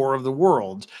about the War of the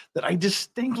Worlds that I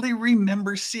distinctly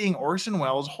remember seeing Orson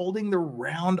Welles holding the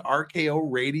round RKO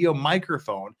radio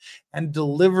microphone and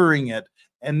delivering it.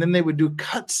 And then they would do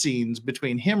cut scenes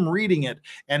between him reading it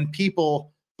and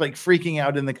people like freaking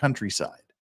out in the countryside.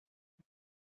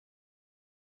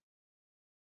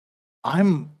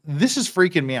 This is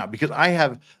freaking me out because I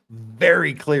have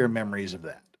very clear memories of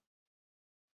that.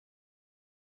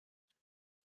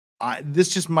 This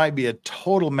just might be a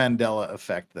total Mandela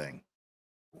effect thing.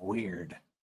 Weird.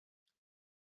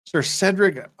 Sir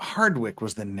Cedric Hardwicke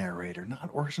was the narrator, not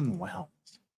Orson Welles.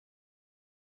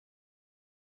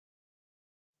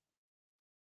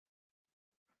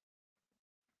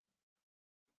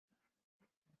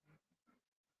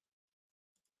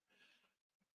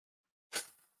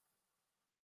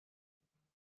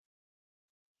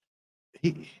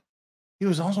 He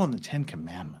was also in the Ten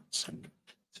Commandments.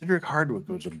 Cedric Hardwicke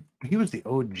was the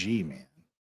OG man.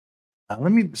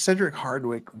 Cedric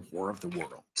Hardwicke, War of the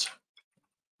Worlds.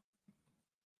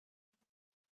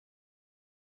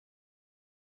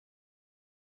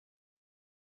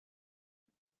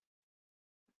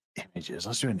 Images.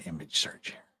 Let's do an image search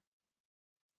here.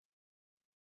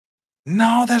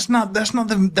 No, that's not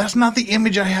the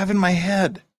image I have in my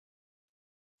head.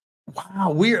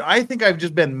 Wow, weird. I think I've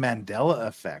just been Mandela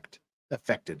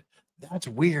affected. That's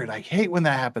weird. I hate when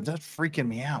that happens. That's freaking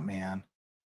me out, man.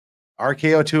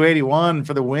 RKO 281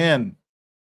 for the win.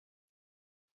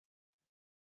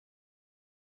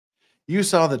 You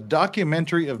saw the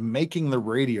documentary of making the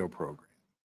radio program.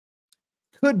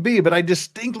 Could be, but I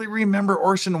distinctly remember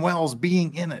Orson Welles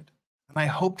being in it. And I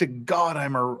hope to God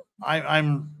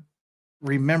I'm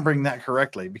remembering that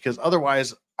correctly, because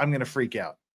otherwise I'm going to freak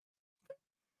out.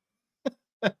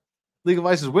 Legal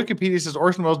Vices Wikipedia says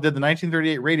Orson Welles did the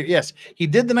 1938 radio. Yes, he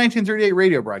did the 1938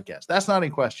 radio broadcast. That's not in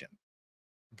question.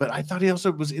 But I thought he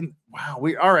also was in. Wow.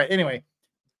 All right. Anyway,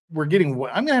 I'm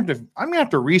gonna have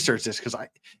to research this, because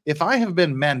if I have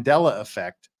been Mandela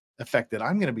affected,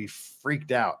 I'm gonna be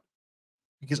freaked out,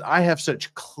 because I have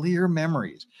such clear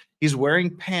memories. He's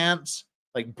wearing pants,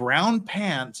 like brown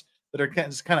pants that are kind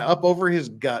of up over his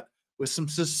gut, with some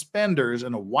suspenders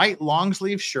and a white long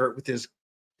sleeve shirt with his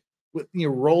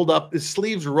rolled up, his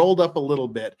sleeves rolled up a little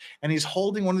bit, and he's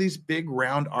holding one of these big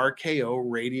round RKO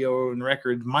radio and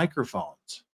record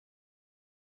microphones.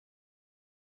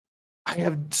 I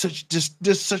have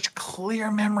such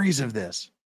clear memories of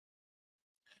this.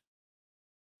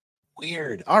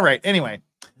 Weird. All right. Anyway,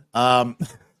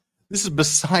 this is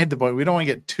beside the point. We don't want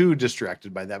to get too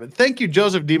distracted by that. But thank you,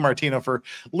 Joseph DiMartino, for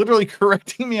literally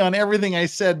correcting me on everything I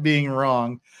said being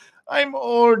wrong. I'm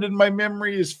old and my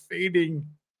memory is fading.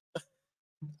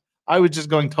 I was just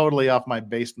going totally off my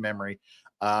based memory,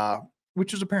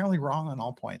 which was apparently wrong on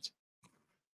all points.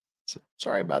 So,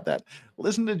 sorry about that.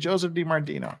 Listen to Joseph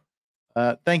DiMartino.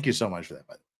 Thank you so much for that.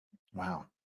 Wow.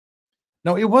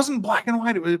 No, it wasn't black and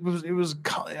white. It was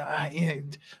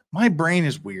my brain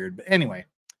is weird. But anyway,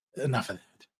 enough of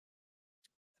that.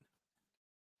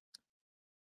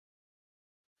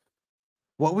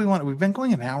 What we want, we've been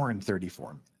going an hour and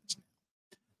 34 minutes.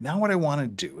 Now what I want to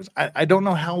do is, I don't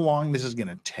know how long this is going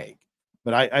to take,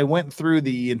 but I went through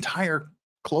the entire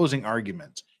closing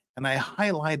arguments, and I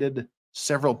highlighted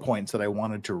several points that I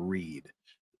wanted to read,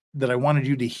 that I wanted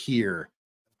you to hear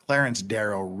Clarence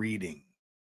Darrow reading.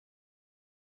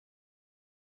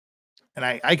 And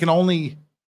I can only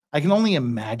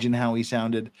imagine how he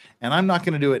sounded, and I'm not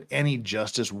going to do it any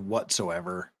justice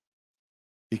whatsoever,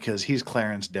 because he's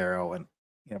Clarence Darrow, and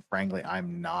frankly,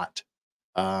 I'm not.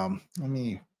 Let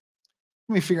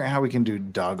me figure out how we can do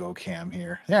doggo cam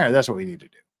here. Yeah, that's what we need to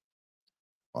do.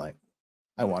 Well,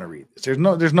 I want to read this.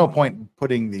 There's no point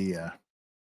putting the.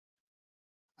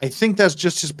 I think that's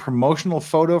just his promotional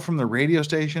photo from the radio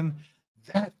station.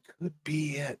 That could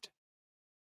be it.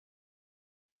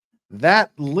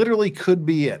 That literally could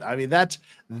be it. I mean,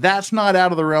 that's not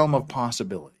out of the realm of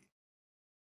possibility.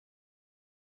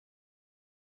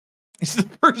 It's the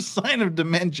first sign of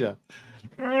dementia.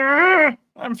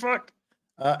 I'm fucked.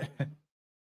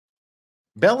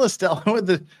 Bella Stella with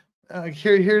the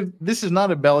here. This is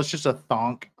not a bell. It's just a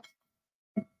thonk.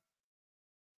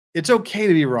 It's okay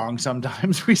to be wrong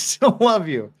sometimes. We still love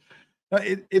you.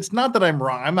 It's not that I'm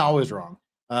wrong. I'm always wrong.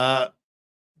 But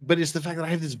it's the fact that I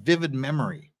have this vivid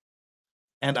memory.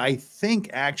 And I think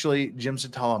actually Jim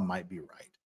Satala might be right.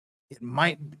 It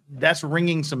might, that's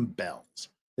ringing some bells,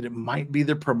 that it might be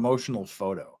the promotional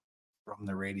photo from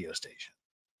the radio station.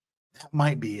 That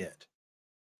might be it.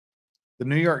 The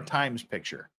New York Times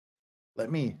picture.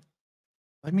 Let me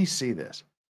see this.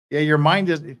 Yeah, your mind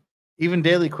is, even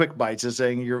Daily Quick Bites is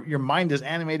saying your mind is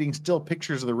animating still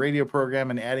pictures of the radio program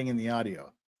and adding in the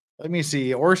audio. Let me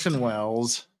see. Orson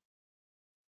Welles.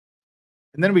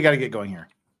 And then we got to get going here.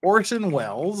 Orson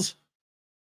Welles.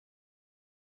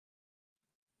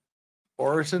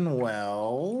 War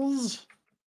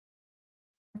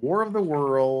of the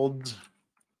Worlds.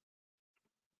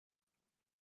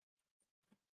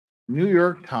 New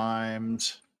York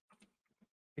Times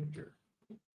picture.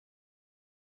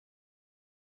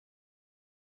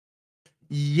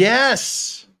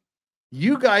 Yes,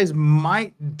 you guys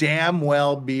might damn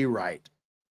well be right.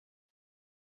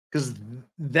 Because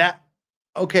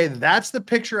that's the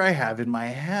picture I have in my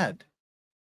head.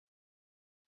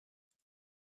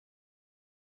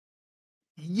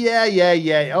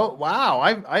 Yeah. Oh, wow.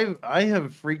 I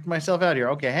have freaked myself out here.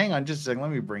 Okay, hang on just a second.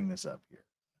 Let me bring this up here.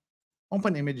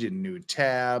 Open image in new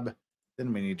tab.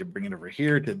 Then we need to bring it over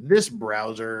here to this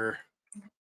browser.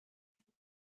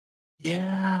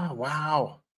 Yeah,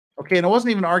 wow. Okay, and it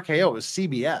wasn't even RKO, it was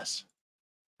CBS.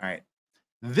 All right.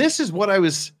 This is what I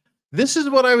was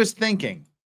thinking.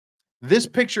 This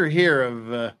picture here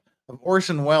of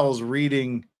Orson Welles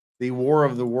reading The War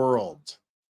of the Worlds.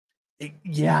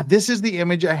 Yeah, this is the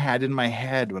image I had in my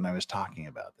head when I was talking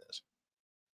about this.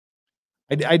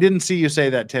 I didn't see you say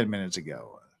that 10 minutes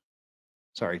ago.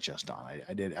 Sorry, Just Don.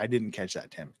 I didn't catch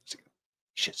that 10 minutes ago.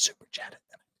 You should super chat it,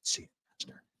 then I can see it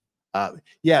faster.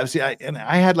 Yeah, see,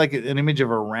 I had like an image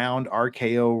of a round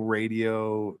RKO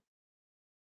radio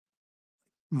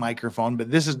microphone, but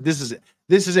this is it.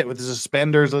 This is it with the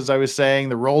suspenders, as I was saying,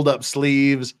 the rolled up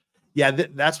sleeves. Yeah,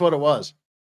 that's what it was.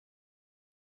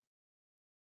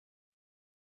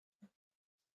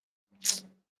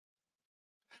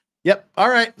 Yep. All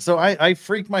right. So I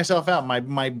freaked myself out.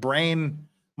 My brain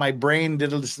did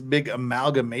this big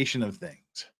amalgamation of things.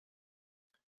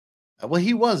 Well,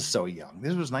 he was so young.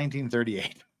 This was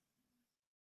 1938.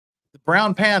 The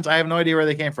brown pants, I have no idea where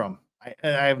they came from.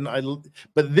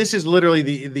 But this is literally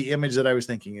the image that I was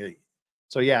thinking.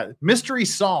 So yeah, mystery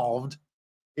solved.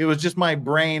 It was just my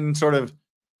brain sort of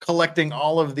collecting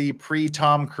all of the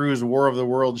pre-Tom Cruise War of the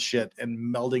Worlds shit and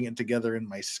melding it together in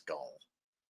my skull.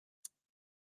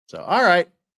 So, all right,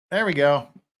 there we go.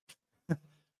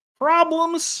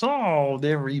 Problem solved,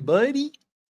 everybody.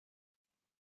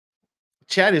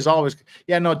 Chat is always,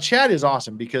 chat is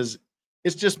awesome because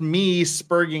it's just me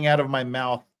spurging out of my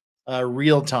mouth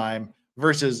real time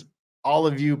versus all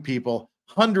of you people,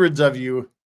 hundreds of you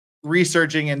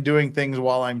researching and doing things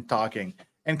while I'm talking.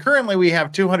 And currently we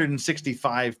have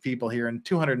 265 people here and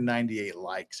 298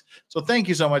 likes. So thank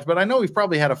you so much. But I know we've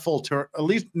probably had a full turn, at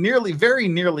least very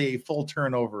nearly a full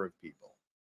turnover of people.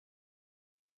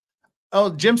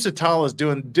 Oh, Jim Satala is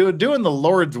doing the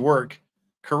Lord's work,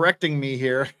 correcting me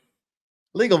here.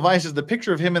 Legal Vices, the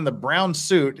picture of him in the brown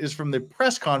suit is from the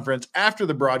press conference after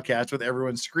the broadcast with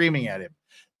everyone screaming at him.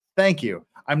 Thank you.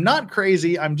 I'm not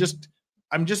crazy. I'm just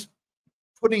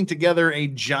putting together a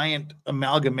giant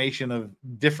amalgamation of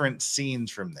different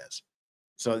scenes from this.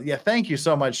 So yeah, thank you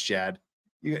so much, Chad.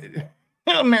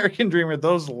 American Dreamer,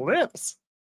 those lips.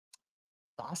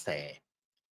 Saucy.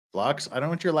 Flux, I don't know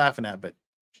what you're laughing at, but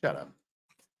shut up.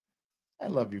 I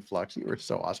love you, Flux. You were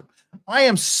so awesome. I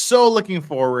am so looking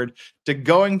forward to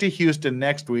going to Houston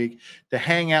next week to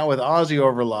hang out with Ozzy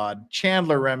Overlord,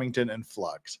 Chandler Remington, and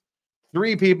Flux.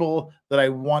 3 people that I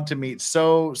want to meet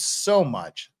so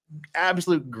much.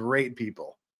 Absolute great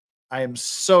people. I am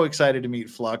so excited to meet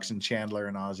Flux and Chandler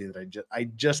and Ozzy that I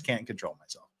just can't control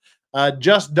myself.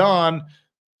 Just Dawn,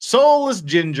 Soulless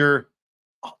Ginger.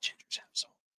 All gingers have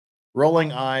soul.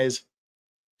 Rolling Eyes,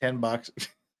 $10.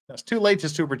 It's too late to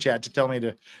super chat to tell me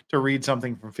to read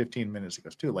something from 15 minutes ago.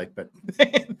 It's too late, but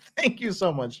thank you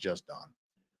so much, Just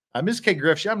Dawn. Miss K.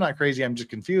 Griff, I'm not crazy. I'm just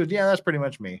confused. Yeah, that's pretty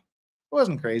much me. I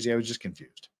wasn't crazy. I was just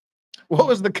confused. What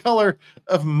was the color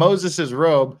of Moses's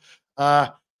robe?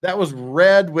 That was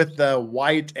red with the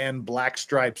white and black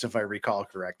stripes, if I recall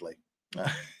correctly.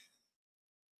 At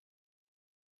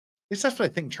least that's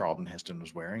what I think Charlton Heston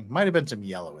was wearing. Might have been some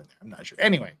yellow in there. I'm not sure.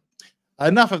 Anyway,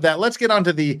 enough of that. Let's get on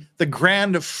to the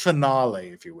grand finale,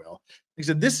 if you will. He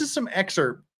said, this is some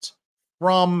excerpts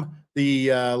from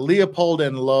the Leopold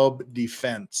and Loeb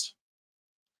defense.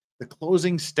 The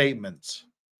closing statements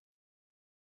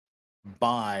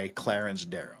by Clarence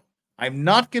Darrow. I'm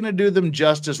not going to do them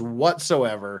justice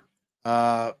whatsoever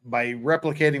by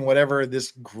replicating whatever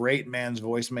this great man's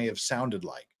voice may have sounded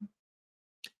like.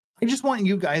 I just want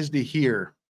you guys to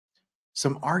hear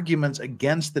some arguments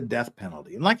against the death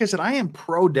penalty. And like I said, I am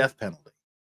pro death penalty.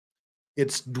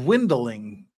 It's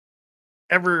dwindling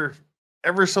ever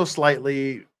so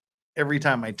slightly every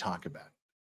time I talk about it.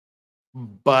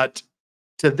 But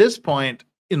to this point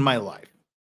in my life,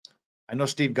 I know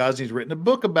Steve Gosney's written a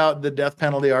book about the death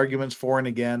penalty arguments for and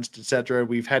against, etc.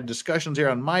 We've had discussions here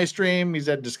on my stream. He's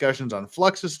had discussions on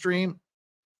Flux's stream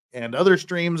and other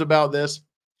streams about this.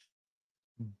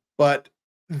 But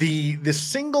the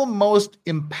single most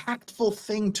impactful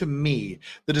thing to me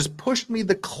that has pushed me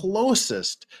the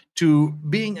closest to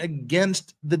being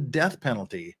against the death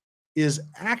penalty is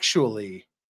actually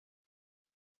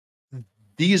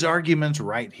these arguments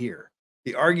right here.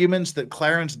 The arguments that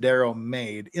Clarence Darrow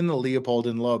made in the Leopold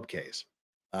and Loeb case.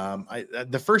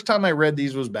 The first time I read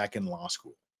these was back in law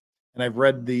school. And I've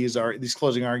read these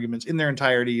closing arguments in their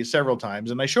entirety several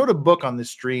times. And I showed a book on this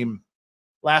stream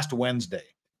last Wednesday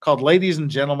called Ladies and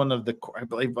Gentlemen of the Court.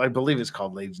 I believe it's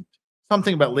called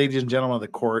something about Ladies and Gentlemen of the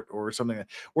Court or something like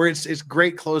that, where it's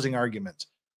great closing arguments.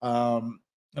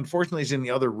 Unfortunately, it's in the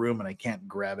other room and I can't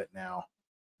grab it now.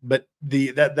 But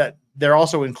that they're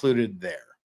also included there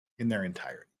in their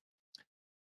entirety.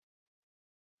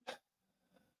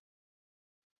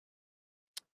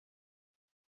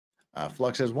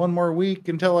 Flux says, 1 more week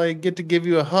until I get to give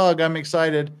you a hug. I'm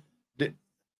excited.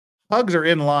 Hugs are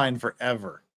in line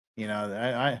forever. You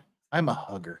know, I'm a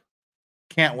hugger.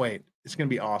 Can't wait. It's going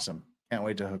to be awesome. Can't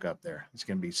wait to hook up there. It's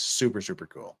going to be super, super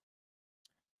cool.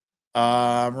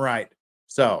 Right.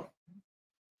 So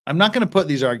I'm not going to put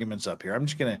these arguments up here. I'm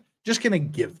just going to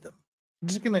give them. I'm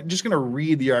just gonna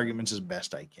read the arguments as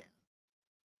best I can.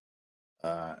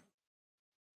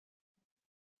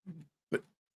 But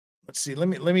let's see. Let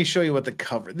me show you what the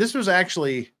cover. This was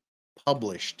actually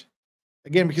published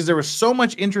again because there was so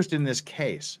much interest in this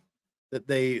case that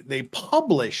they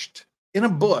published in a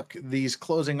book these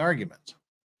closing arguments.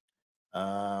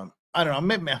 I don't know.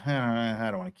 Maybe I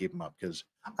don't want to keep them up because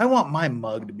I want my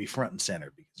mug to be front and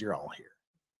center because you're all here.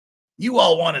 You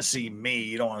all want to see me.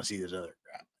 You don't want to see this other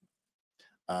crap.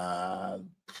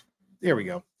 There we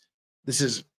go. This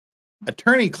is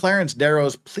Attorney Clarence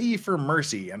Darrow's plea for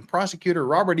mercy and prosecutor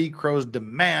Robert E. Crow's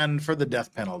demand for the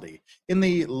death penalty in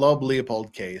the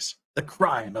Loeb-Leopold case, the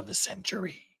crime of the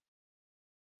century.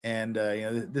 And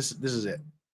this is it.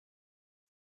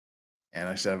 And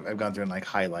I said I've gone through and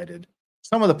highlighted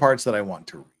some of the parts that I want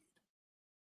to read.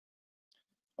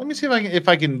 Let me see if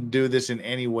I can do this in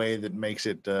any way that makes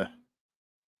it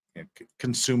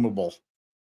consumable.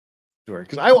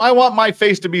 Because I want my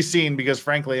face to be seen because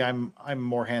frankly I'm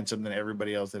more handsome than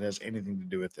everybody else that has anything to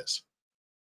do with this.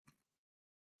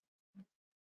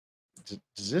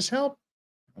 Does this help?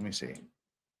 Let me see.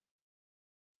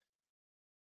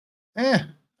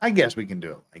 I guess we can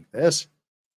do it like this.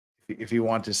 If you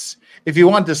want to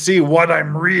see what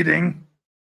I'm reading,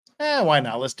 why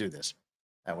not? Let's do this.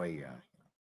 That way,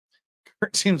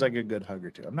 Kurt seems like a good hugger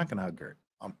too. I'm not gonna hug Kurt.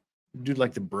 Do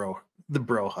like the bro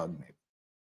hug maybe.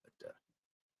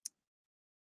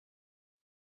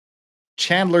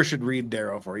 Chandler should read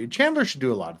Darrow for you. Chandler should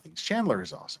do a lot of things. Chandler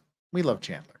is awesome. We love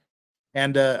Chandler.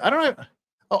 And I don't know.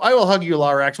 Oh, I will hug you,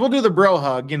 Larax. We'll do the bro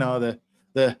hug. You know,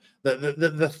 the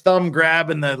thumb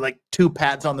grab and the 2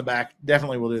 pats on the back.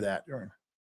 Definitely we'll do that.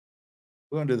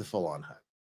 We won't do the full on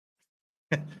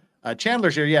hug.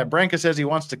 Chandler's here. Yeah, Branka says he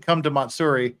wants to come to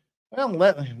Matsuri. Well,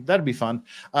 that'd be fun.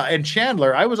 And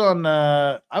Chandler, I was on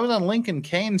Lincoln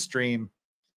Kane's stream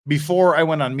before I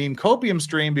went on Meme Copium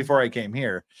stream before I came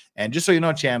here. And just so you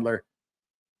know, Chandler,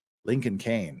 Lincoln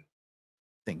Kane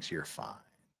thinks you're fine.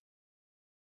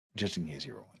 Just in case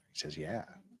you were wondering. He says, yeah.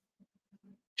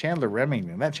 Chandler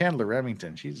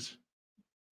Remington, she's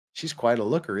quite a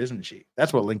looker, isn't she?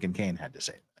 That's what Lincoln Kane had to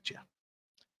say about you.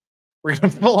 We're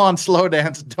going to full on slow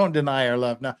dance. Don't deny our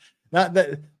love. Now, not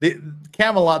that the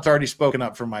Camelot's already spoken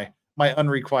up for my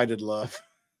unrequited love.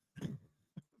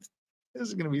 This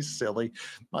is going to be silly.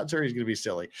 Matsuri's going to be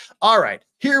silly. All right,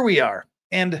 here we are.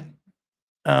 And,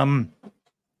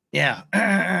 yeah.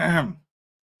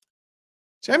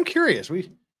 So I'm curious. To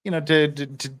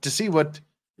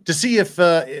see if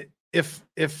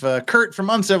Kurt from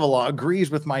Uncivil Law agrees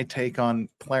with my take on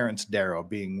Clarence Darrow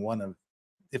being one of,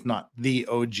 if not the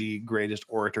OG greatest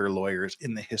orator lawyers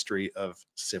in the history of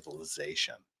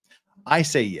civilization. I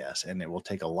say yes, and it will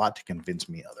take a lot to convince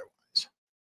me otherwise.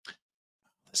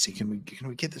 Let's see, can we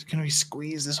get this? Can we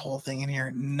squeeze this whole thing in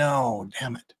here? No,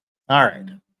 damn it. All right.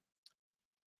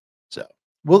 So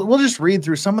we'll just read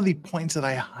through some of the points that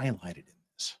I highlighted in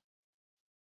this.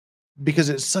 because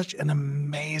it's such an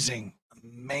amazing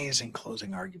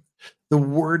closing argument. The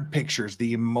word pictures,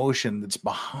 the emotion that's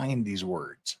behind these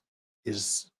words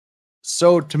is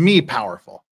so, to me,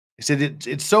 powerful. I said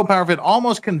it's so powerful, it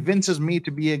almost convinces me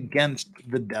to be against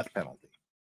the death penalty.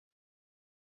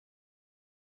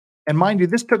 And mind you,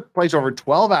 this took place over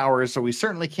 12 hours, so we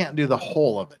certainly can't do the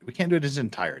whole of it. We can't do it in its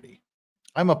entirety.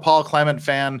 I'm a Paul Clement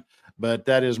fan, but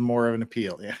that is more of an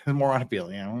appeal. Yeah, more on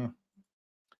appeal. Yeah.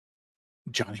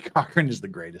 Johnny Cochran is the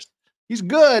greatest. He's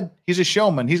good. He's a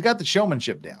showman. He's got the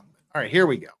showmanship down. All right, here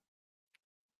we go.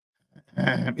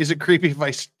 Is it creepy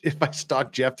if I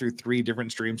stalk Jeff through 3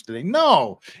 different streams today?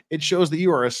 No, it shows that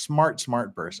you are a smart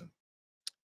person.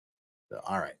 So,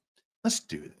 all right, let's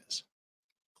do this.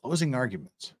 Closing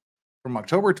arguments from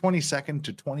October 22nd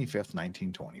to 25th,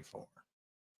 1924.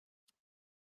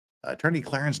 Attorney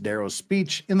Clarence Darrow's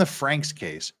speech in the Franks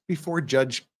case before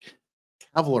Judge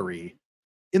Cavalry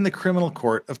in the criminal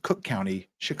court of Cook County,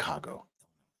 Chicago.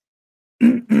 All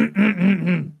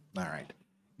right.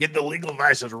 Get the legal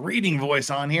advice's reading voice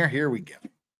on here. Here we go.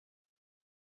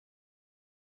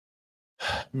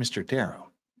 Mr. Darrow,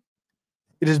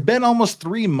 it has been almost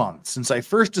 3 months since I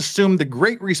first assumed the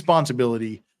great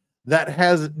responsibility that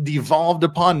has devolved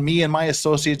upon me and my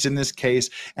associates in this case,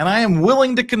 and I am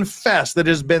willing to confess that it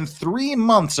has been 3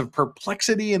 months of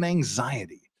perplexity and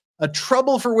anxiety, a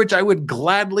trouble for which I would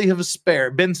gladly have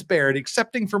been spared,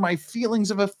 excepting for my feelings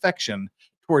of affection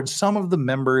towards some of the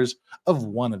members of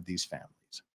one of these families.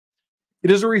 It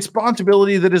is a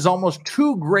responsibility that is almost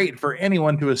too great for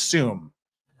anyone to assume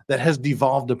that has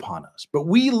devolved upon us. But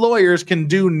we lawyers can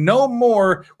do no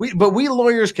more. We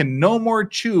lawyers can no more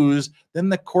choose than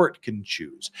the court can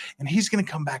choose. And he's going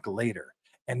to come back later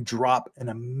and drop an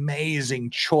amazing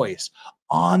choice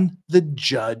on the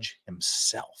judge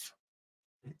himself.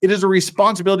 It is a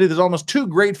responsibility that's almost too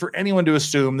great for anyone to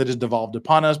assume that has devolved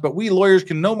upon us, but we lawyers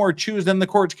can no more choose than the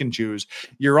courts can choose.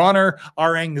 Your Honor,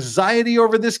 our anxiety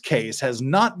over this case has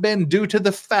not been due to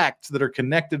the facts that are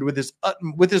connected with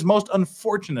this most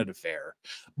unfortunate affair,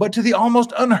 but to the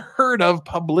almost unheard of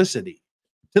publicity,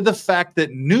 to the fact that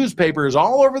newspapers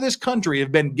all over this country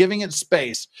have been giving it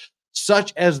space,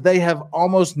 such as they have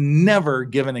almost never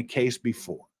given a case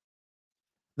before.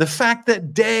 The fact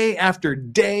that day after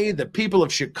day, the people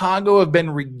of Chicago have been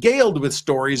regaled with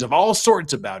stories of all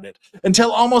sorts about it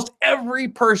until almost every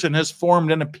person has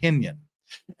formed an opinion.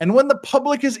 And when the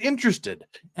public is interested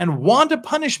and want a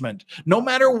punishment, no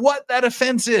matter what that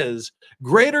offense is,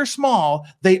 great or small,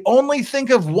 they only think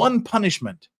of one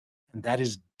punishment, and that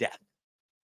is death.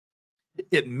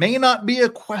 It may not be a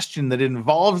question that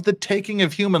involves the taking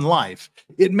of human life.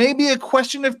 It may be a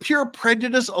question of pure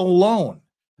prejudice alone.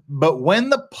 But when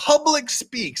the public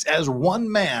speaks as one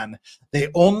man, they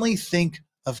only think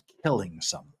of killing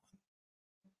someone.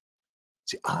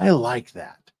 See, I like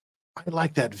that. I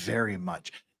like that very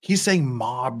much. He's saying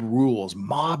mob rules,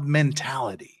 mob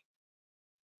mentality.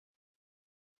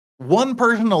 One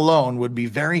person alone would be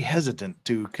very hesitant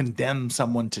to condemn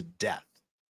someone to death.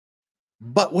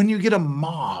 But when you get a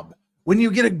mob, when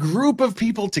you get a group of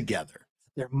people together,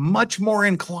 they're much more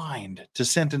inclined to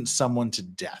sentence someone to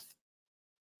death.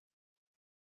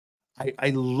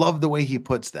 I love the way he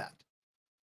puts that.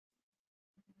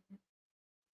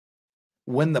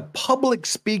 When the public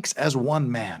speaks as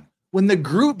one man, when the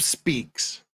group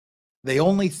speaks, they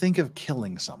only think of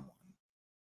killing someone.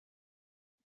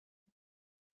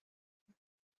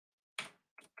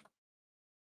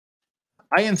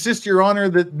 I insist, Your Honor,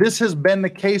 that this has been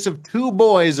the case of 2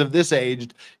 boys of this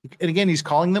age. And again, he's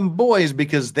calling them boys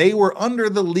because they were under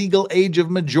the legal age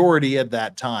of majority at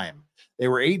that time. They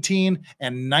were 18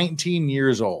 and 19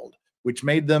 years old, which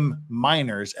made them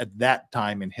minors at that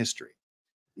time in history.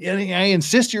 I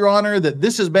insist, Your Honor, that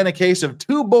this has been a case of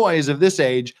 2 boys of this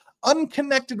age,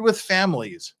 unconnected with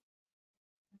families.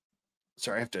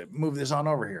 Sorry, I have to move this on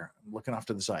over here. I'm looking off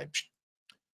to the side.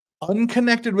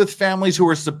 Unconnected with families who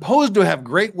are supposed to have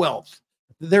great wealth.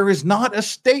 There is not a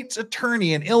state's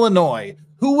attorney in Illinois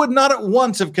who would not at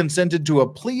once have consented to a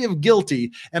plea of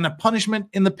guilty and a punishment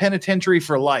in the penitentiary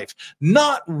for life.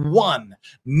 Not one.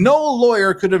 No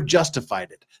lawyer could have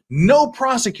justified it. No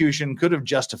prosecution could have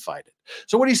justified it.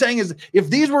 So what he's saying is, if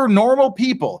these were normal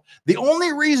people, the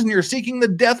only reason you're seeking the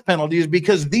death penalty is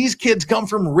because these kids come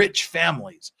from rich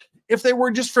families. If they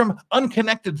were just from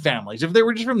unconnected families, if they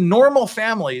were just from normal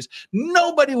families,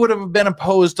 nobody would have been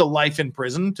opposed to life in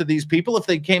prison to these people if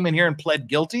they came in here and pled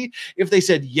guilty. If they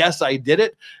said, yes, I did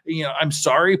it, I'm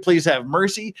sorry, please have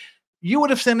mercy, you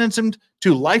would have sentenced them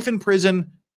to life in prison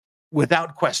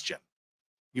without question.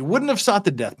 You wouldn't have sought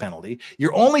the death penalty.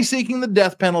 You're only seeking the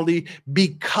death penalty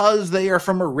because they are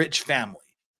from a rich family.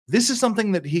 This is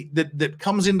something that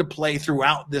comes into play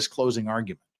throughout this closing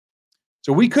argument.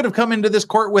 So we could have come into this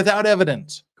court without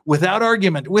evidence, without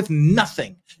argument, with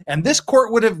nothing. And this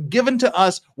court would have given to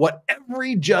us what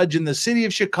every judge in the city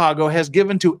of Chicago has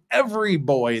given to every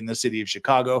boy in the city of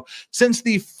Chicago since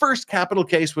the first capital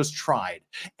case was tried.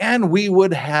 And we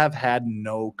would have had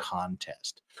no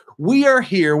contest. We are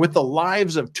here with the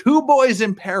lives of two boys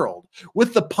imperiled,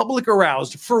 with the public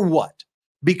aroused for what?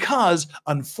 Because,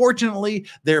 unfortunately,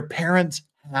 their parents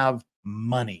have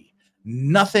money.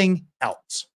 Nothing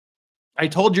else. I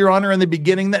told Your Honor in the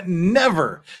beginning that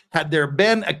never had there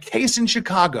been a case in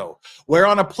Chicago where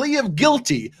on a plea of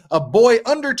guilty, a boy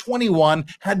under 21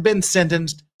 had been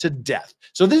sentenced to death.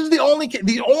 So this is the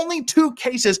only two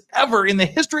cases ever in the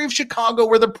history of Chicago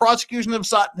where the prosecution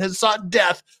has sought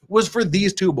death was for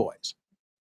these two boys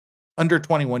under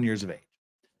 21 years of age.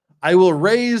 I will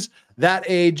raise that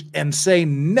age and say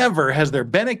never has there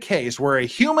been a case where a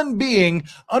human being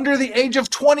under the age of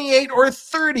 28 or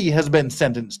 30 has been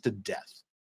sentenced to death.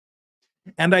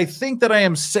 And I think that I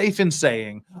am safe in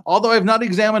saying, although I've not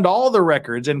examined all the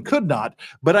records and could not,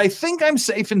 but I think I'm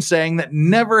safe in saying that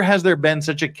never has there been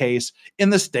such a case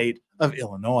in the state of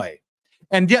Illinois.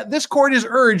 And yet this court is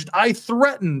urged, I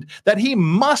threatened that he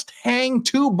must hang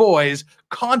two boys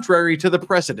contrary to the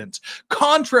precedents,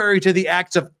 contrary to the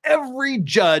acts of every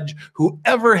judge who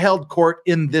ever held court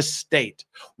in this state.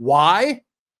 Why?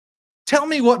 Tell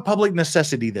me what public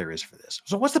necessity there is for this.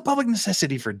 So what's the public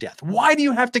necessity for death? Why do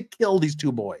you have to kill these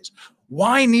two boys?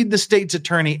 Why need the state's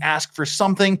attorney ask for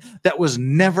something that was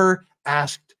never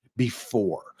asked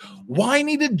before? Why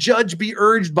need a judge be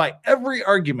urged by every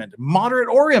argument, moderate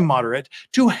or immoderate,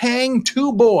 to hang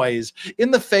two boys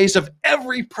in the face of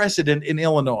every precedent in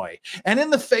Illinois and in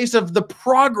the face of the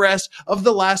progress of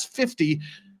the last 50,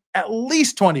 at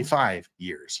least 25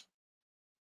 years?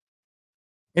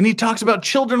 And he talks about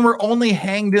children were only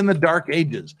hanged in the dark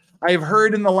ages. I have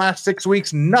heard in the last 6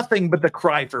 weeks nothing but the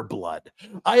cry for blood.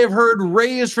 I have heard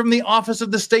raised from the office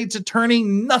of the state's attorney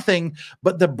nothing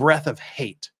but the breath of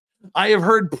hate. I have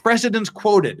heard precedents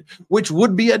quoted, which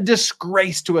would be a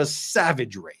disgrace to a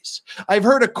savage race. I've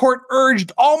heard a court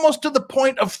urged almost to the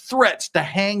point of threats to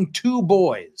hang two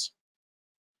boys.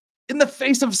 In the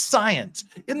face of science,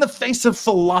 in the face of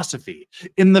philosophy,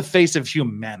 in the face of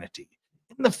humanity,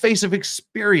 in the face of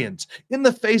experience, in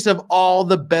the face of all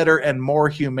the better and more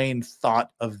humane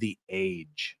thought of the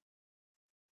age.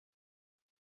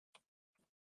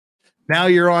 Now,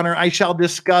 Your Honor, I shall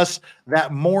discuss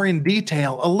that more in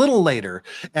detail a little later,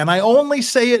 and I only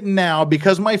say it now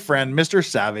because my friend, Mr.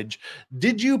 Savage,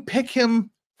 did you pick him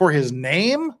for his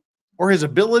name or his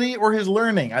ability or his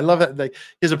learning? I love that. Like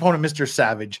his opponent, Mr.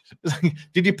 Savage.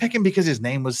 Did you pick him because his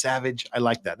name was Savage? I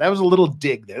like that. That was a little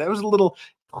dig there. That was a little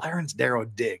Clarence Darrow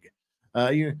dig.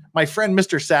 My friend,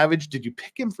 Mr. Savage, did you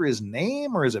pick him for his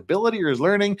name or his ability or his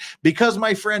learning? Because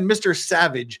my friend, Mr.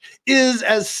 Savage, is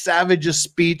as savage a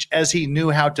speech as he knew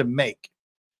how to make.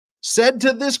 Said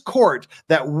to this court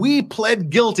that we pled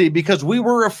guilty because we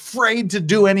were afraid to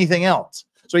do anything else.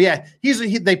 So yeah,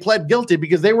 they pled guilty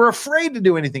because they were afraid to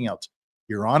do anything else.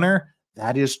 Your Honor,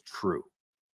 that is true.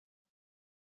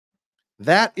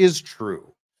 That is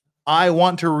true. I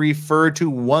want to refer to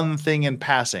one thing in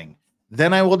passing.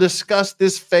 Then I will discuss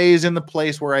this phase in the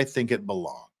place where I think it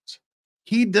belongs.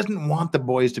 He doesn't want the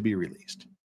boys to be released.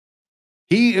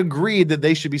 He agreed that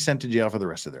they should be sent to jail for the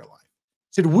rest of their life.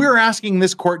 He said, we're asking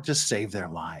this court to save their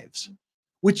lives,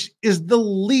 which is the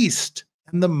least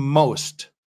and the most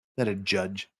that a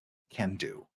judge can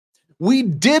do. We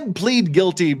did plead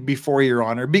guilty before, Your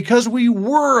Honor, because we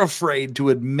were afraid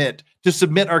to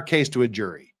submit our case to a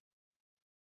jury.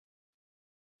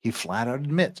 He flat out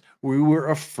admits we were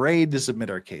afraid to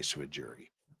submit our case to a jury.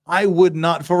 I would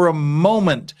not for a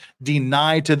moment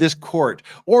deny to this court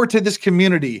or to this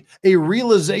community a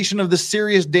realization of the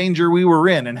serious danger we were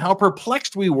in and how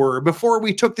perplexed we were before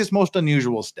we took this most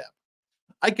unusual step.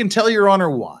 I can tell Your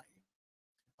Honor why.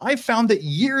 I found that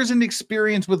years in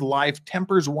experience with life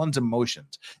tempers one's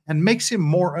emotions and makes him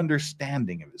more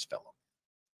understanding of his fellow.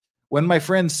 When my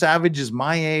friend Savage is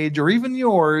my age or even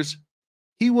yours,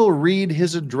 he will read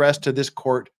his address to this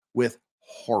court with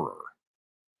horror.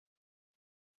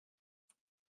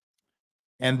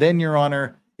 And then, Your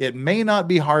Honor, it may not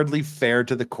be hardly fair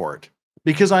to the court,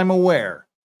 because I'm aware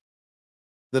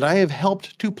that I have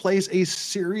helped to place a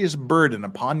serious burden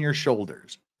upon your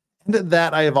shoulders, and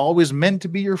that I have always meant to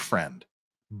be your friend.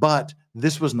 But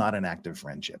this was not an act of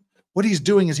friendship. What he's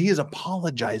doing is he is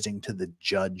apologizing to the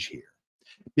judge here.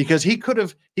 Because he could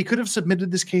have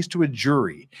submitted this case to a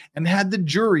jury and had the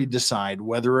jury decide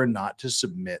whether or not to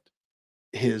submit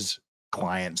his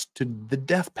clients to the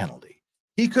death penalty.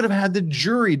 He could have had the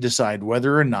jury decide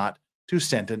whether or not to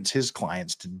sentence his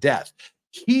clients to death.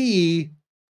 He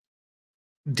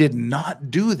did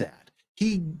not do that.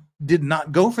 He did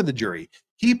not go for the jury.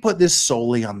 He put this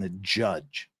solely on the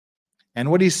judge. And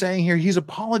what he's saying here, he's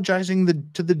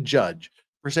apologizing to the judge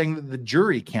for saying that the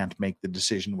jury can't make the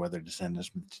decision whether to sentence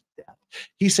him to death.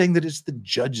 He's saying that it's the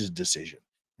judge's decision.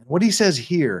 And what he says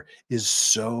here is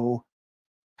so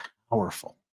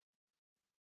powerful.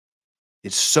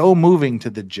 It's so moving to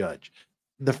the judge.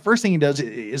 The first thing he does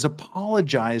is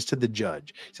apologize to the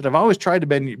judge. He said, I've always tried to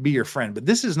be your friend, but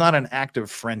this is not an act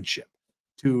of friendship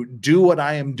to do what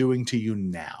I am doing to you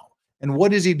now. And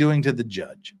what is he doing to the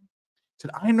judge? He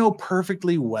said, I know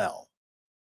perfectly well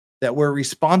that where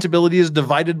responsibility is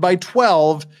divided by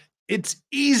 12, it's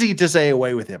easy to say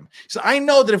away with him. So I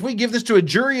know that if we give this to a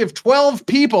jury of 12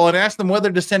 people and ask them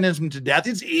whether to sentence him to death,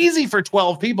 it's easy for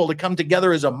 12 people to come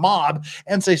together as a mob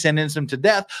and say sentence him to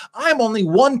death. I'm only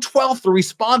 1/12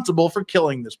 responsible for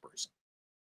killing this person.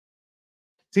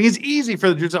 See, it's easy for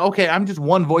the jury to say, okay, I'm just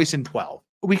one voice in 12.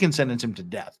 We can sentence him to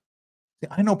death. See,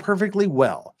 I know perfectly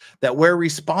well that where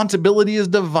responsibility is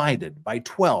divided by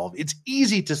 12, it's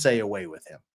easy to say away with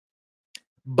him.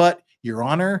 But, Your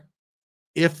Honor,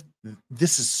 if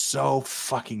this is so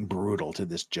fucking brutal to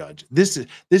this judge. This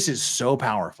is so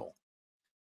powerful.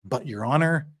 But Your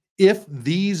Honor, if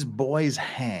these boys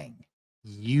hang,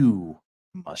 you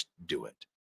must do it.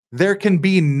 There can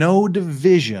be no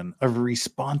division of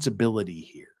responsibility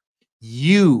here.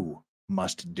 You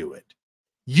must do it.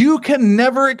 You can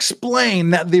never explain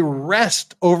that the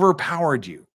rest overpowered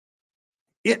you.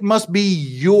 It must be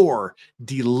your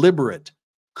deliberate,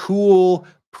 cool,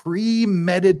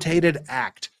 premeditated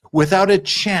act without a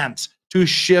chance to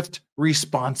shift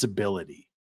responsibility.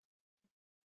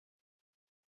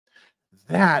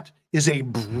 That is a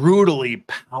brutally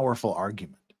powerful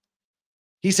argument.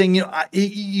 He's saying,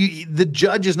 the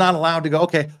judge is not allowed to go,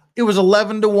 okay, it was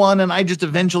 11-1 and I just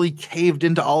eventually caved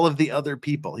into all of the other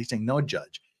people. He's saying, no,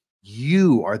 judge,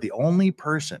 you are the only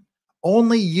person,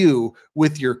 only you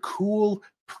with your cool,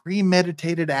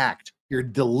 premeditated act, your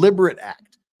deliberate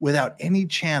act, without any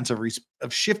chance of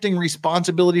shifting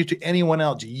responsibility to anyone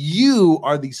else. You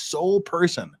are the sole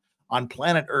person on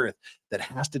planet Earth that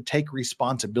has to take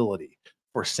responsibility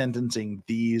for sentencing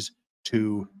these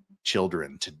two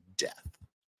children to death.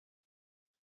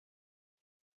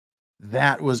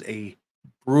 That was a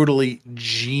brutally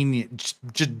genius,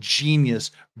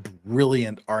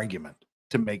 brilliant argument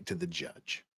to make to the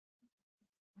judge.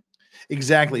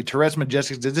 Exactly. Therese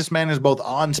Majestic says this man is both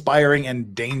awe-inspiring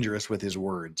and dangerous with his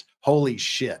words. Holy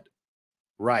shit.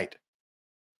 Right.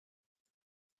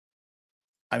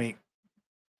 I mean,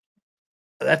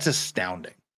 that's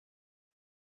astounding.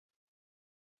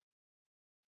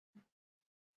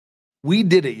 We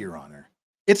did it, Your Honor.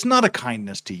 It's not a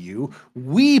kindness to you.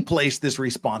 We placed this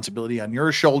responsibility on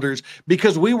your shoulders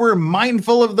because we were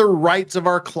mindful of the rights of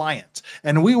our clients,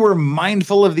 and we were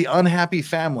mindful of the unhappy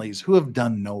families who have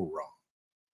done no wrong.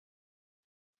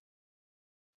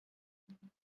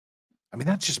 I mean,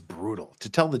 that's just brutal to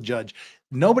tell the judge,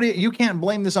 you can't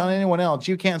blame this on anyone else.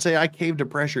 You can't say I caved to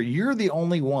pressure. You're the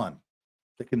only one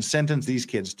that can sentence these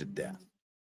kids to death.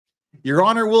 Your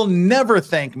Honor will never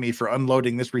thank me for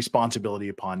unloading this responsibility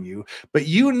upon you, but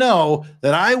you know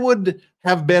that I would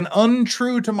have been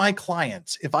untrue to my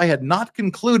clients if I had not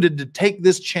concluded to take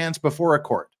this chance before a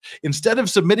court, instead of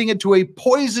submitting it to a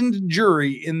poisoned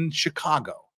jury in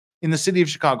Chicago. In the city of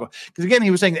Chicago. Because again,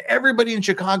 he was saying that everybody in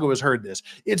Chicago has heard this.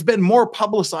 It's been more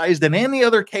publicized than any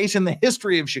other case in the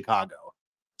history of Chicago.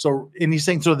 So, and he's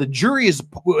saying, so the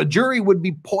jury would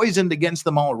be poisoned against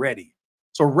them already.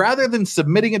 So rather than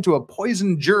submitting it to a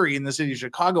poisoned jury in the city of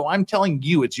Chicago, I'm telling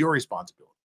you, it's your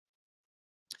responsibility.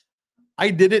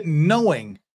 I did it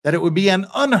knowing that it would be an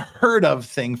unheard of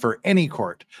thing for any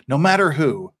court, no matter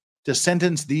who, to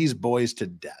sentence these boys to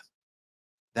death.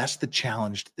 That's the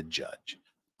challenge to the judge.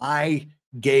 I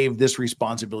gave this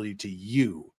responsibility to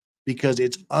you because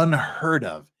it's unheard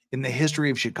of in the history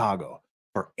of Chicago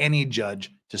for any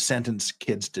judge to sentence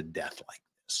kids to death like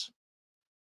this.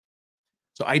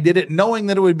 So I did it knowing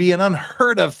that it would be an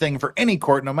unheard of thing for any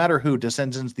court, no matter who, to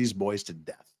sentence these boys to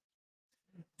death.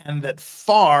 And that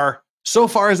so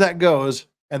far as that goes,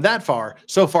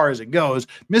 so far as it goes,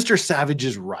 Mr. Savage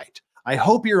is right. I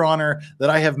hope, Your Honor, that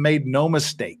I have made no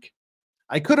mistake.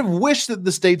 I could have wished that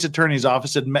the state's attorney's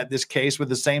office had met this case with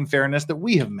the same fairness that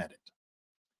we have met it.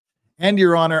 And,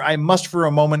 Your Honor, I must for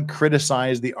a moment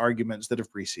criticize the arguments that have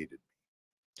preceded.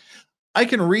 I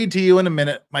can read to you in a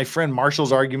minute my friend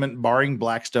Marshall's argument barring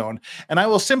Blackstone, and I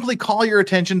will simply call your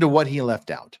attention to what he left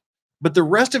out. But the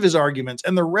rest of his arguments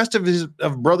and the rest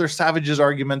of Brother Savage's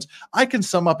arguments, I can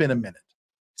sum up in a minute.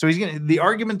 So the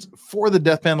arguments for the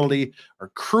death penalty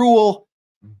are cruel,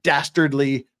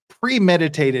 dastardly,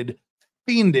 premeditated,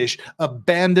 fiendish,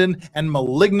 abandoned, and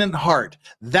malignant heart.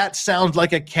 That sounds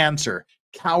like a cancer.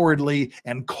 Cowardly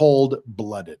and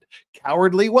cold-blooded.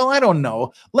 Cowardly? Well, I don't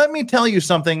know. Let me tell you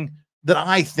something that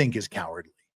I think is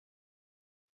cowardly.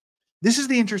 This is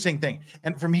the interesting thing.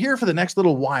 And from here for the next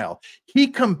little while, he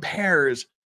compares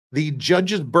the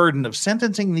judge's burden of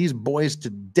sentencing these boys to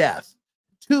death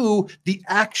to the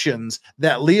actions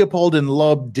that Leopold and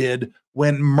Loeb did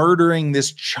when murdering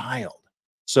this child.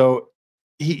 So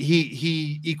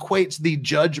he equates the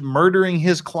judge murdering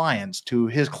his clients to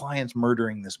his clients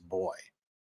murdering this boy.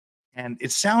 And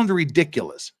it sounds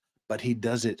ridiculous, but he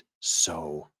does it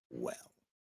so well.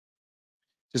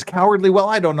 Is cowardly? Well,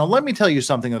 I don't know. Let me tell you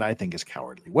something that I think is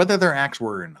cowardly, whether their acts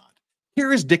were or not.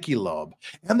 Here is Dickie Loeb,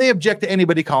 and they object to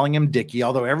anybody calling him Dickie,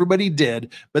 although everybody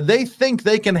did, but they think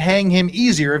they can hang him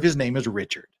easier if his name is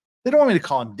Richard. They don't want me to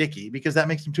call him Dickie because that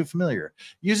makes him too familiar.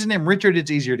 Use the name Richard,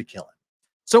 it's easier to kill him.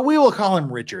 So we will call him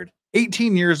Richard,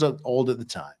 18 years old at the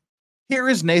time. Here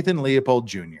is Nathan Leopold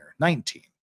Jr., 19.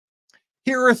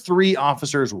 Here are 3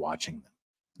 officers watching them.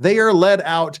 They are led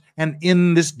out and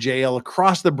in this jail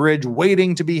across the bridge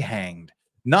waiting to be hanged.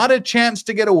 Not a chance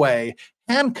to get away.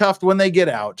 Handcuffed when they get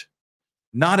out.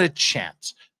 Not a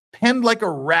chance. Penned like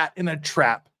a rat in a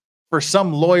trap for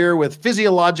some lawyer with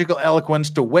physiological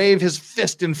eloquence to wave his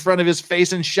fist in front of his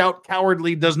face and shout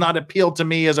cowardly does not appeal to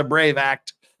me as a brave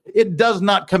act. It does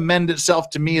not commend itself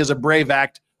to me as a brave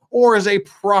act or as a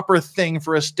proper thing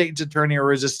for a state's attorney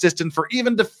or his assistant, for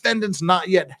even defendants not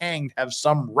yet hanged have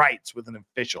some rights with an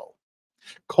official.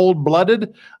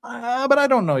 Cold-blooded? But I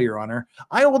don't know, Your Honor.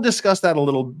 I will discuss that a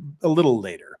little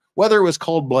later, whether it was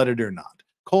cold-blooded or not.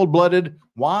 Cold-blooded,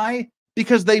 why?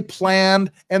 Because they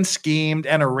planned and schemed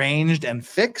and arranged and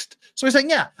fixed. So he's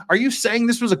saying, yeah, are you saying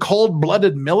this was a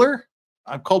cold-blooded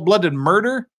cold-blooded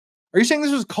murder? Are you saying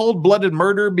this was cold-blooded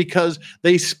murder because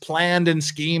they planned and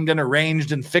schemed and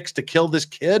arranged and fixed to kill this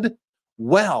kid?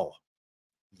 Well,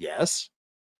 yes.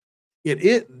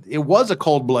 It was a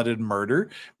cold-blooded murder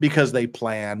because they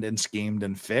planned and schemed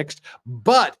and fixed.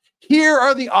 But here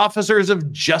are the officers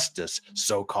of justice,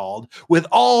 so-called, with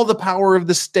all the power of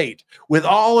the state, with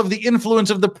all of the influence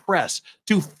of the press,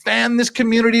 to fan this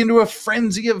community into a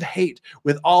frenzy of hate,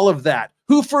 with all of that,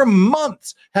 who for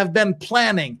months have been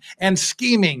planning and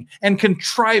scheming and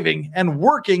contriving and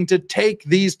working to take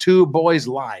these 2 boys'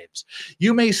 lives.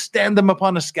 You may stand them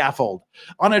upon a scaffold,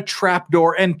 on a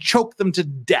trapdoor, and choke them to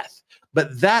death.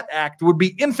 But that act would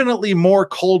be infinitely more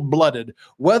cold-blooded,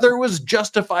 whether it was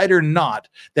justified or not,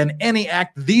 than any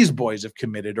act these boys have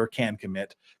committed or can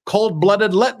commit.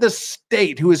 Cold-blooded, let the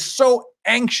state, who is so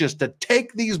anxious to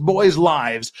take these boys'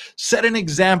 lives, set an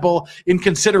example in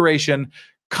consideration,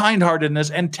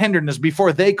 kindheartedness, and tenderness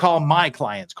before they call my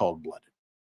clients cold-blooded.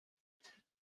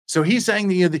 So he's saying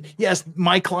that, yes,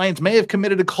 my clients may have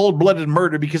committed a cold-blooded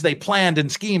murder because they planned and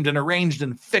schemed and arranged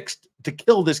and fixed to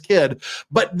kill this kid.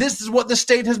 But this is what the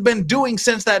state has been doing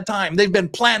since that time. They've been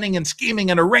planning and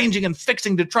scheming and arranging and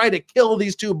fixing to try to kill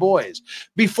these 2 boys.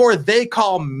 Before they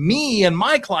call me and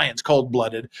my clients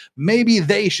cold-blooded, maybe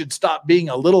they should stop being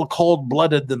a little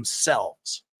cold-blooded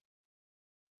themselves.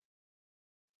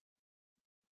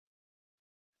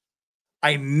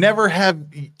 I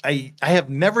have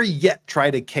never yet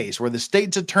tried a case where the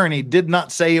state's attorney did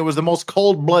not say it was the most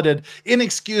cold-blooded,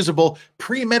 inexcusable,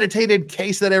 premeditated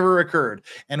case that ever occurred.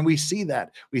 And we see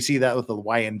that. We see that with the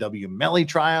YNW Melly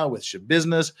trial, with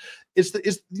Shabusiness.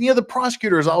 The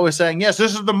prosecutor is always saying, yes,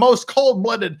 this is the most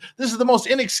cold-blooded, this is the most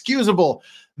inexcusable,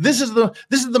 this is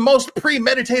the most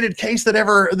premeditated case that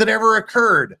ever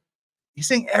occurred. He's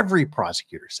saying every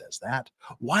prosecutor says that.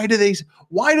 Why do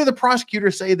the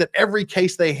prosecutors say that every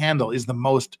case they handle is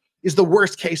the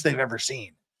worst case they've ever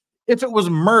seen? If it was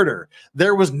murder,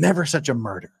 there was never such a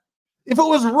murder. If it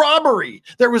was robbery,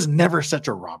 there was never such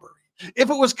a robbery. If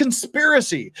it was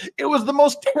conspiracy, it was the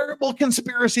most terrible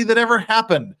conspiracy that ever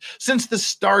happened since the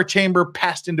Star Chamber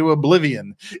passed into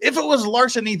oblivion. If it was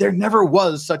larceny, there never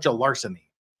was such a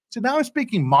larceny. So now I'm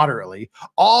speaking moderately.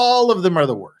 All of them are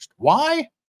the worst. Why?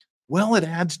 Well, it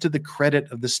adds to the credit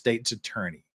of the state's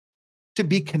attorney to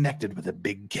be connected with a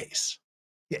big case.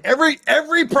 Every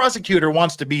prosecutor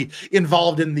wants to be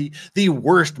involved in the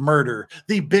worst murder,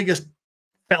 the biggest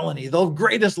felony, the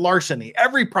greatest larceny.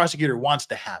 Every prosecutor wants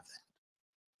to have that.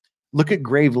 Look at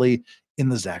Gravely in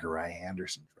the Zachariah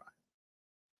Anderson trial.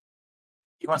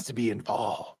 He wants to be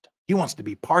involved. He wants to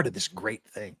be part of this great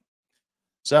thing.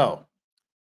 So,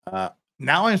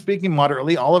 Now I'm speaking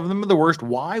moderately. All of them are the worst.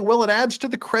 Why? Well, it adds to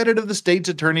the credit of the state's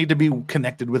attorney to be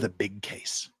connected with a big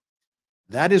case.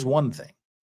 That is one thing.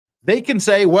 They can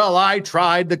say, well, I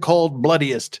tried the cold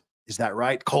bloodiest. Is that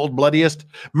right? Cold bloodiest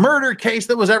murder case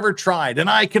that was ever tried, and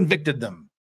I convicted them,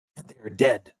 and they're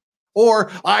dead.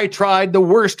 Or I tried the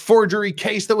worst forgery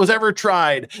case that was ever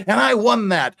tried, and I won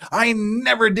that. I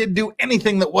never did do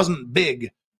anything that wasn't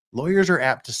big. Lawyers are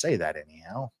apt to say that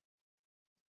anyhow.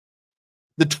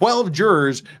 The 12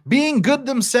 jurors, being good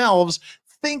themselves,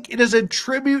 think it is a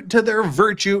tribute to their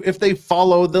virtue if they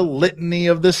follow the litany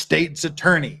of the state's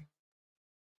attorney.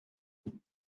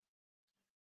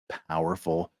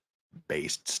 Powerful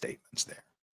based statements there.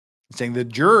 Saying the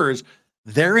jurors,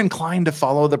 they're inclined to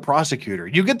follow the prosecutor.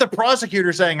 You get the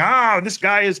prosecutor saying, this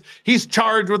guy he's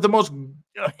charged with the most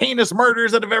heinous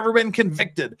murders that have ever been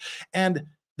convicted. And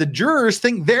the jurors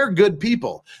think they're good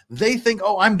people. They think,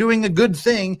 I'm doing a good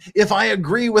thing if I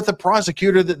agree with the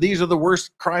prosecutor that these are the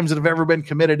worst crimes that have ever been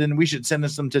committed and we should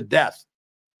sentence them to death.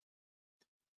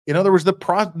 In other words,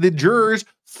 the jurors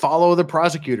follow the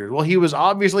prosecutor. Well, he was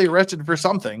obviously arrested for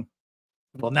something.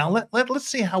 Well, now let's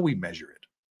see how we measure it.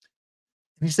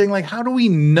 And he's saying, like, how do we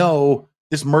know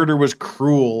this murder was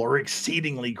cruel or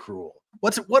exceedingly cruel?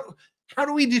 How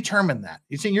do we determine that?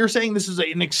 You're saying this is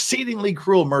an exceedingly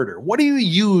cruel murder. What do you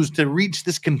use to reach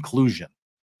this conclusion?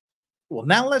 Well,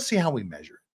 now let's see how we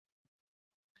measure it.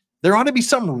 There ought to be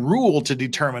some rule to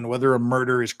determine whether a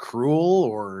murder is cruel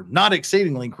or not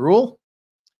exceedingly cruel.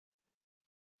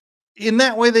 In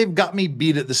that way, they've got me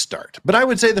beat at the start. But I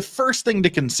would say the first thing to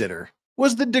consider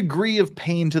was the degree of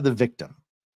pain to the victim.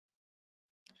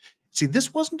 See,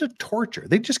 this wasn't a torture.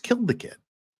 They just killed the kid.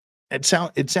 It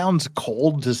sounds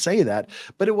cold to say that,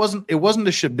 but it wasn't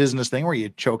a shit business thing where you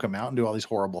choke them out and do all these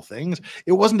horrible things.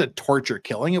 It wasn't a torture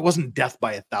killing. It wasn't death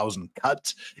by 1,000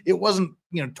 cuts. It wasn't,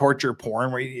 torture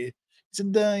porn where you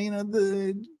said,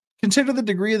 consider the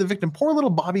degree of the victim. Poor little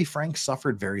Bobby Frank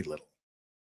suffered very little.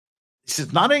 This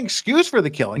is not an excuse for the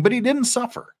killing, but he didn't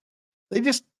suffer. They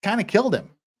just kind of killed him.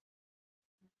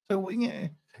 So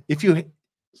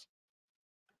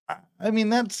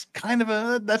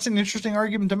that's an interesting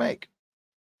argument to make.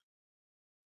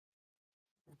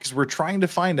 Because we're trying to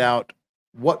find out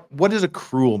what is a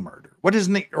cruel murder? What is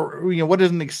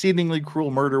an exceedingly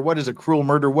cruel murder? What is a cruel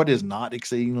murder? What is not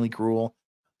exceedingly cruel?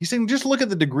 He's saying just look at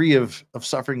the degree of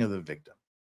suffering of the victim.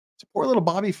 So poor little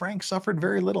Bobby Frank suffered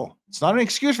very little. It's not an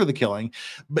excuse for the killing,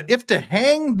 but if to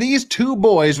hang these two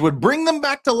boys would bring them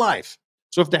back to life,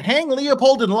 so if to hang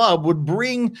Leopold and Loeb would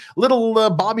bring little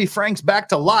Bobby Franks back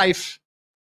to life,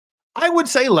 I would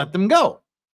say let them go.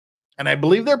 And I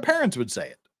believe their parents would say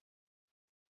it.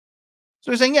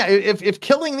 So he's saying, yeah, if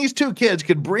killing these two kids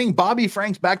could bring Bobby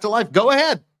Franks back to life, go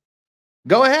ahead.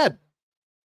 Go ahead.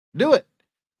 Do it.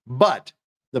 But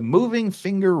the moving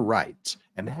finger writes,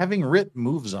 and having writ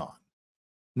moves on.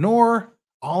 Nor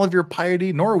all of your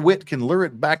piety nor wit can lure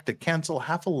it back to cancel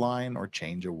half a line or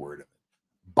change a word of it.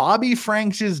 Bobby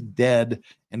Franks is dead,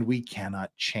 and we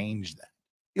cannot change that.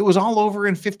 It was all over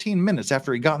in 15 minutes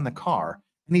after he got in the car,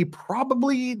 and he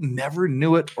probably never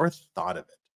knew it or thought of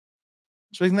it.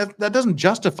 So that doesn't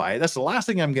justify it. That's the last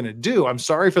thing I'm going to do. I'm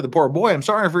sorry for the poor boy. I'm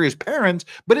sorry for his parents,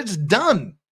 but it's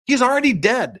done. He's already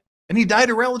dead, and he died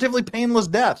a relatively painless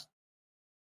death.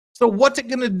 So what's it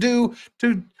going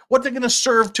to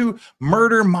serve to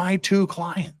murder my two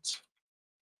clients?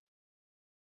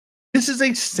 This is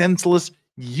a senseless,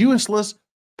 useless,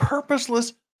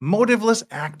 purposeless, motiveless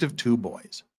act of two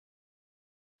boys.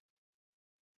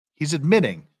 He's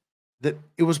admitting that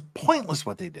it was pointless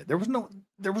what they did. There was no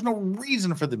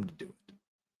reason for them to do it.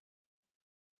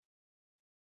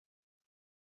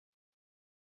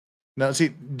 Now,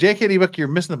 see, J.K.D. Buck, you're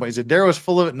missing the point. He said Darrow was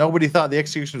full of it. Nobody thought the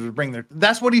executioners would bring their.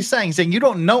 That's what he's saying. He's saying you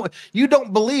don't know, you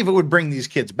don't believe it would bring these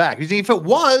kids back. He's saying if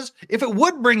it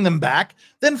would bring them back,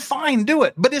 then fine, do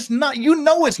it. But it's not.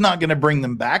 It's not going to bring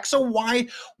them back. So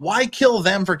why kill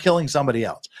them for killing somebody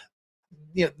else?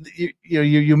 You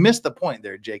missed the point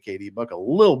there, J.K.D. Buck, a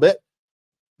little bit.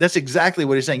 That's exactly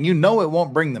what he's saying. It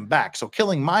won't bring them back. So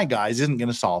killing my guys isn't going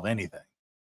to solve anything.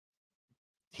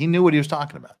 He knew what he was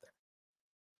talking about there.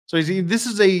 So you see, this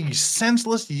is a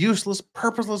senseless, useless,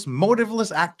 purposeless,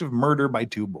 motiveless act of murder by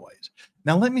two boys.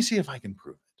 Now let me see if I can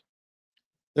prove it.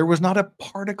 There was not a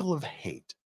particle of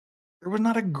hate. There was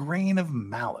not a grain of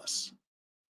malice.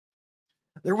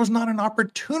 There was not an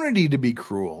opportunity to be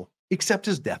cruel, except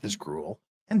as death is cruel,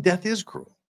 and death is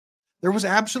cruel. There was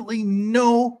absolutely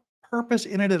no purpose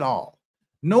in it at all,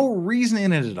 no reason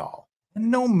in it at all, and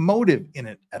no motive in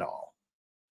it at all.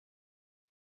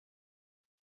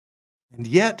 And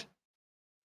yet,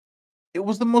 it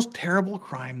was the most terrible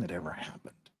crime that ever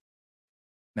happened.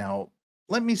 Now,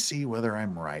 let me see whether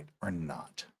I'm right or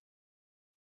not.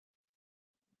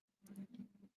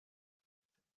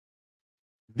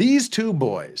 These two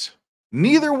boys,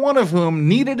 neither one of whom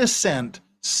needed a cent,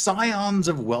 scions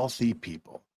of wealthy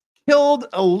people, killed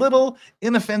a little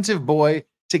inoffensive boy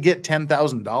to get $10,000.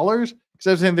 Because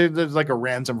I was saying there's like a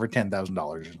ransom for $10,000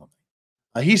 or something.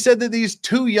 He said that these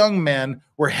two young men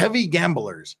were heavy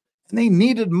gamblers and they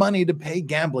needed money to pay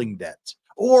gambling debts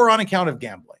or on account of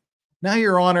gambling. Now,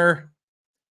 Your Honor,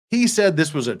 he said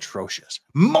this was atrocious,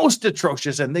 most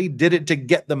atrocious, and they did it to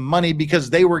get the money because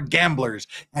they were gamblers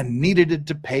and needed it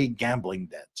to pay gambling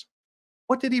debts.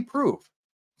 What did he prove?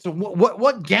 So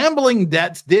what gambling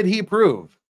debts did he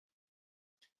prove?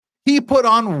 He put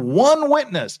on one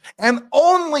witness and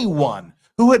only one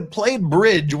who had played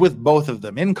bridge with both of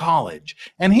them in college,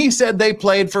 and he said they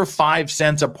played for 5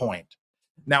 cents a point.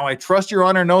 Now, I trust Your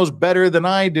Honor knows better than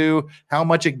I do how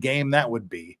much a game that would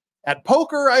be. At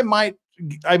poker, I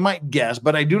might guess,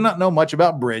 but I do not know much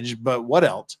about bridge, but what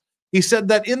else? He said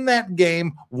that in that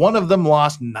game, one of them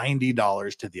lost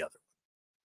 $90 to the other.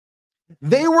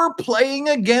 They were playing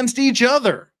against each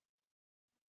other.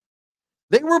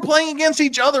 They were playing against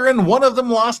each other, and one of them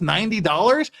lost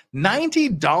 $90.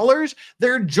 $90?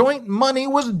 Their joint money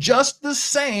was just the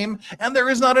same, and there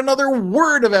is not another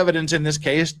word of evidence in this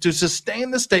case to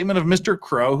sustain the statement of Mr.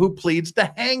 Crow, who pleads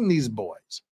to hang these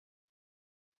boys.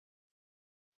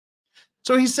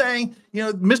 So he's saying,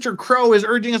 Mr. Crow is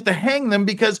urging us to hang them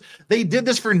because they did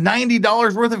this for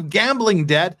 $90 worth of gambling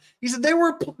debt. He said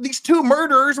these two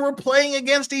murderers were playing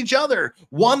against each other.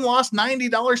 One lost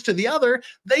 $90 to the other.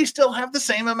 They still have the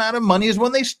same amount of money as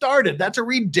when they started. That's a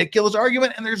ridiculous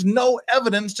argument, and there's no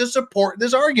evidence to support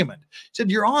this argument. He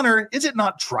said, Your Honor, is it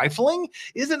not trifling?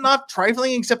 Is it not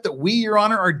trifling except that we, Your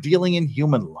Honor, are dealing in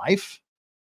human life?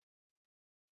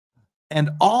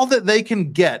 And all that they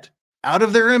can get out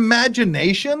of their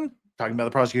imagination, talking about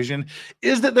the prosecution,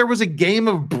 is that there was a game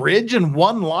of bridge and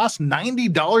one lost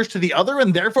 $90 to the other,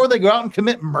 and therefore they go out and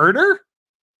commit murder?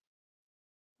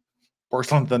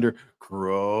 Porcelain Thunder,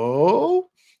 Crow?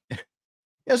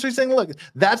 Yeah, so he's saying, look,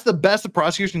 that's the best the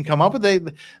prosecution come up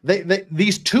with.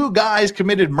 These two guys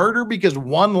committed murder because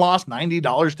one lost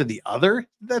 $90 to the other?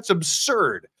 That's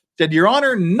absurd. Said, Your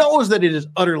Honor knows that it is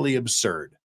utterly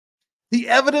absurd. The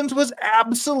evidence was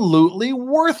absolutely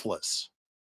worthless.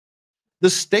 The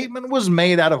statement was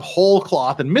made out of whole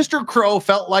cloth, and Mr. Crow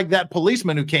felt like that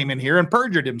policeman who came in here and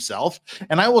perjured himself,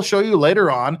 and I will show you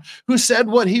later on, who said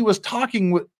when he was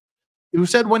talking with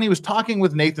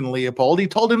Nathan Leopold, he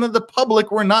told him that the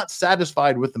public were not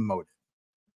satisfied with the motive.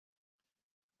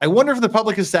 I wonder if the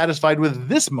public is satisfied with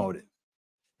this motive.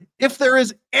 If there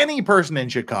is any person in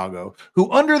Chicago who,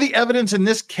 under the evidence in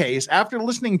this case, after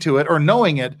listening to it or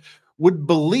knowing it, would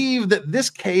believe that this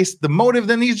case, the motive,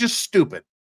 then he's just stupid.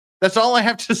 That's all I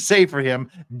have to say for him.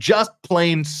 Just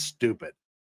plain stupid.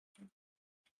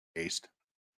 Based.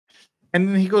 And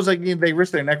then he goes like, they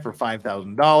risked their neck for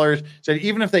 $5,000. Said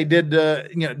even if they did,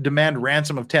 demand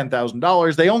ransom of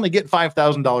 $10,000, they only get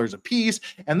 $5,000 a piece,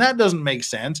 and that doesn't make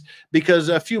sense because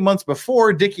a few months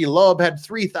before, Dickie Loeb had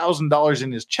 $3,000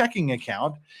 in his checking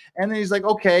account, and then he's like,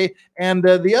 okay, and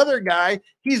the other guy,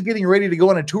 he's getting ready to go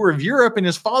on a tour of Europe, and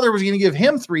his father was going to give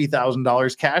him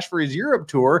 $3,000 cash for his Europe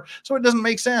tour, so it doesn't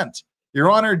make sense. Your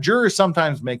Honor, jurors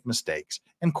sometimes make mistakes,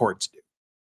 and courts do.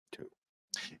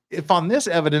 If on this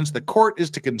evidence the court is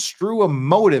to construe a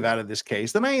motive out of this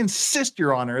case, then I insist,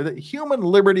 Your Honor, that human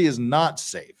liberty is not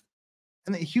safe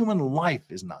and that human life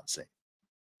is not safe.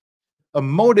 A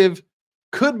motive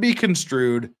could be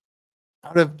construed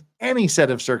out of any set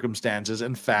of circumstances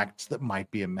and facts that might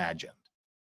be imagined.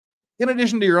 In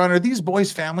addition to, Your Honor, these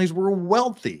boys' families were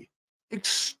wealthy,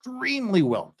 extremely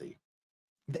wealthy.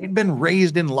 They'd been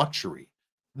raised in luxury.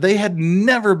 They had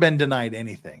never been denied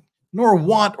anything, nor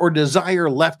want or desire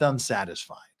left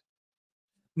unsatisfied.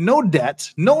 No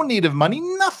debts, no need of money,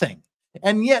 nothing.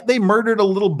 And yet they murdered a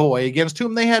little boy against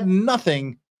whom they had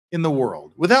nothing in the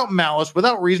world, without malice,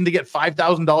 without reason to get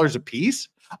 $5,000 apiece.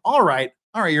 All right,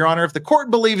 Your Honor, if the court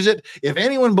believes it, if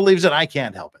anyone believes it, I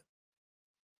can't help it.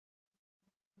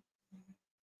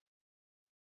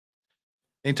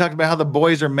 They talked about how the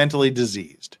boys are mentally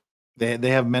diseased.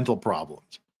 They have mental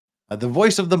problems. The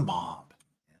voice of the mob.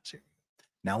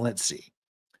 Now let's see.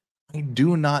 I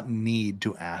do not need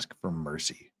to ask for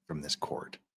mercy from this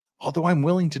court, although I'm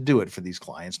willing to do it for these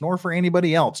clients, nor for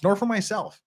anybody else, nor for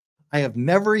myself. I have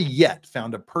never yet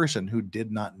found a person who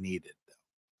did not need it.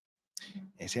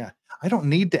 Yes, yeah, I don't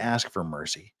need to ask for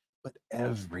mercy, but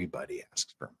everybody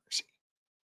asks for mercy.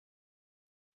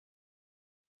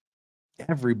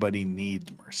 Everybody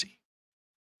needs mercy.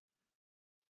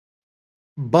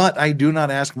 But I do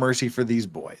not ask mercy for these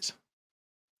boys.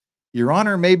 Your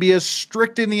Honor may be as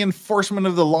strict in the enforcement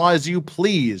of the law as you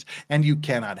please, and you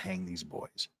cannot hang these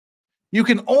boys. You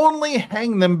can only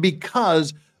hang them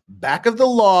because back of the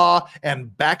law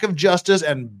and back of justice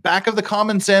and back of the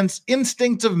common sense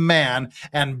instincts of man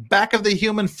and back of the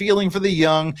human feeling for the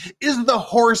young is the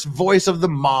hoarse voice of the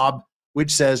mob,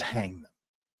 which says hang them.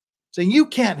 Saying you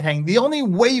can't hang. The only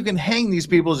way you can hang these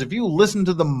people is if you listen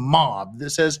to the mob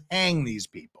that says hang these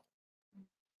people.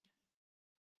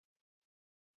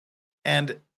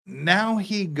 And now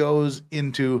he goes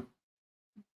into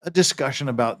a discussion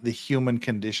about the human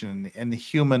condition and the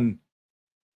human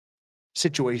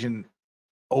situation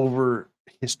over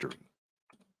history.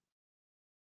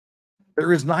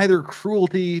 There is neither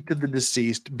cruelty to the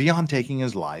deceased beyond taking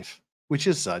his life, which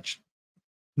is such,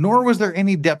 nor was there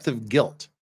any depth of guilt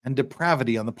and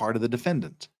depravity on the part of the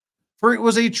defendant, for it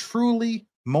was a truly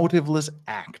motiveless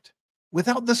act,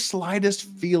 without the slightest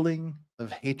feeling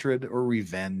of hatred or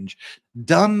revenge,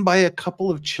 done by a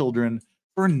couple of children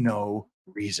for no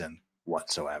reason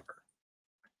whatsoever.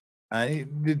 I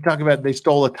talk about they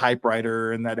stole a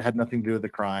typewriter and that had nothing to do with the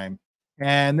crime.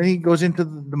 And then he goes into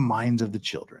the minds of the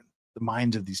children, the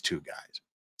minds of these two guys.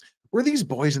 Were these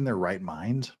boys in their right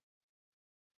minds?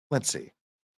 Let's see.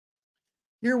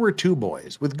 Here were two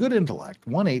boys with good intellect,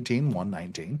 one 18, one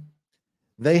 19.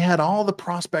 They had all the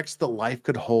prospects that life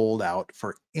could hold out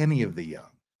for any of the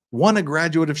young. One a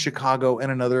graduate of Chicago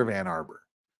and another of Ann Arbor.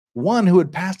 One who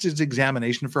had passed his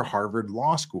examination for Harvard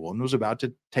Law School and was about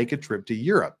to take a trip to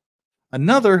Europe.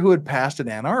 Another who had passed at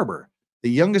Ann Arbor, the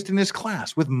youngest in his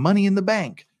class with money in the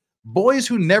bank. Boys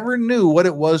who never knew what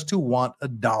it was to want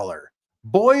 $1.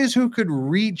 Boys who could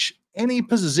reach any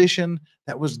position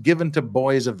that was given to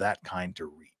boys of that kind to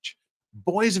reach.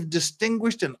 Boys of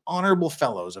distinguished and honorable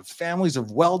fellows, of families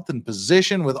of wealth and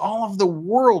position with all of the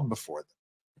world before them.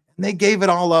 And they gave it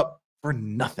all up for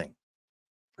nothing.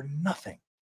 For nothing.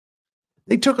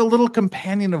 They took a little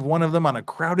companion of one of them on a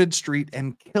crowded street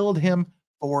and killed him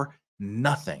for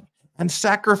nothing, and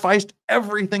sacrificed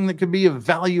everything that could be of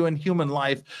value in human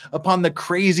life upon the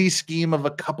crazy scheme of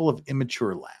a couple of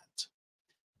immature lads.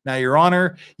 Now, Your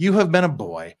Honor, you have been a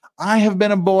boy. I have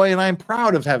been a boy, and I'm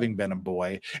proud of having been a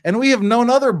boy. And we have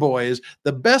known other boys.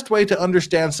 The best way to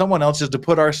understand someone else is to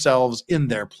put ourselves in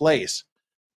their place.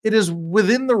 It is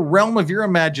within the realm of your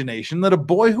imagination that a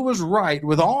boy who was right,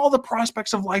 with all the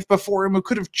prospects of life before him, who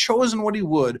could have chosen what he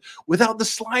would, without the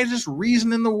slightest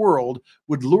reason in the world,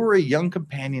 would lure a young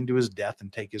companion to his death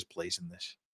and take his place in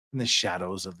the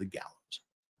shadows of the gallows.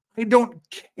 I don't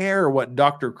care what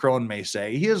Dr. Crone may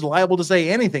say. He is liable to say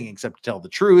anything except to tell the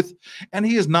truth, and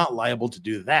he is not liable to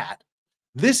do that.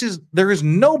 There is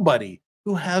nobody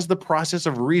who has the process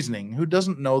of reasoning who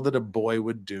doesn't know that a boy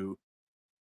would do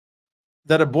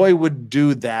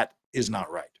that is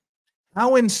not right.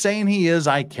 How insane he is,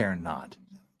 I care not.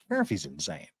 I don't care if he's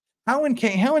insane. How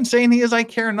insane he is, I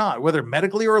care not. Whether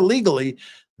medically or legally,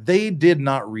 they did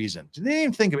not reason. They didn't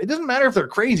even think of it. It doesn't matter if they're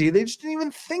crazy. They just didn't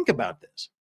even think about this.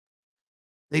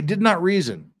 They did not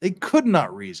reason. They could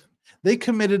not reason. They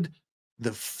committed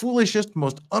the foolishest,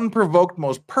 most unprovoked,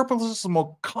 most purposeless,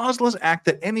 most causeless act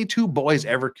that any two boys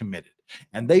ever committed.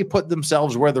 And they put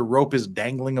themselves where the rope is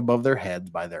dangling above their heads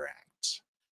by their acts.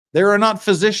 There are not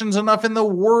physicians enough in the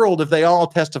world, if they all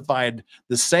testified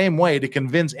the same way, to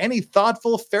convince any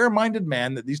thoughtful, fair-minded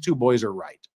man that these two boys are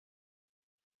right.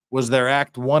 Was their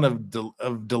act one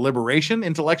of deliberation,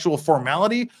 intellectual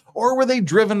formality, or were they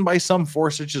driven by some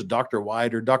force such as Dr.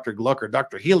 White or Dr. Gluck or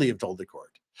Dr. Healy have told the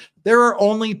court? There are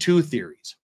only two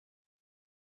theories.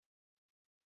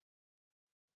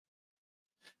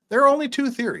 There are only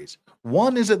two theories.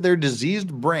 One is that their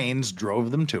diseased brains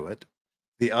drove them to it.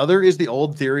 The other is the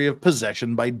old theory of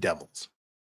possession by devils.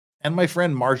 And my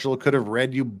friend Marshall could have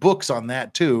read you books on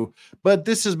that too, but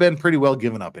this has been pretty well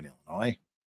given up in Illinois.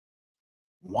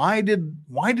 Why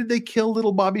did they kill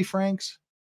little Bobby Franks?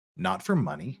 Not for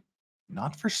money,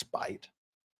 not for spite,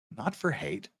 not for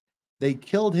hate. They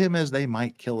killed him as they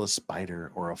might kill a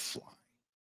spider or a fly.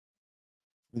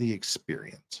 For the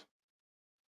experience.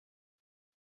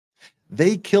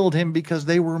 They killed him because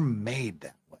they were made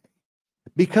that way.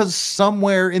 Because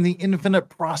somewhere in the infinite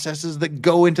processes that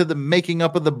go into the making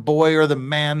up of the boy or the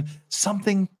man,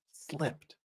 something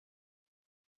slipped.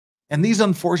 And these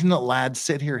unfortunate lads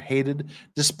sit here hated,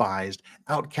 despised,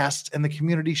 outcasts, and the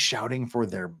community shouting for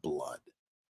their blood.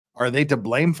 Are they to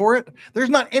blame for it? There's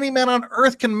not any man on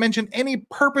earth can mention any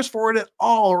purpose for it at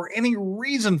all or any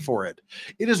reason for it.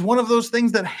 It is one of those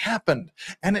things that happened,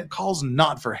 and it calls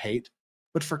not for hate,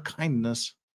 but for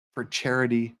kindness, for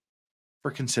charity,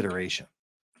 for consideration.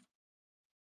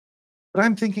 But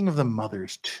I'm thinking of the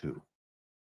mothers too.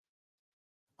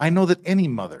 I know that any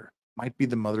mother might be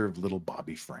the mother of little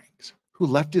Bobby Franks, who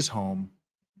left his home,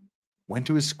 went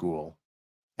to his school,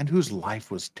 and whose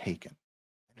life was taken,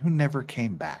 and who never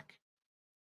came back.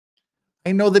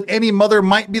 I know that any mother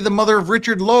might be the mother of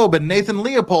Richard Loeb and Nathan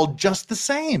Leopold just the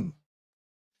same.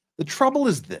 The trouble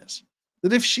is this,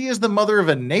 that if she is the mother of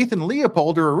a Nathan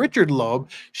Leopold or a Richard Loeb,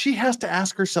 she has to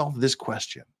ask herself this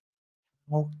question: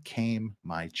 how came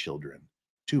my children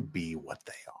to be what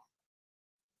they are?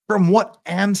 From what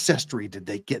ancestry did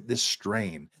they get this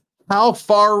strain? How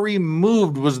far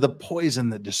removed was the poison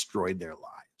that destroyed their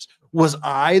lives? Was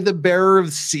I the bearer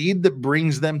of seed that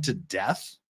brings them to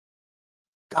death?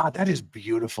 God, that is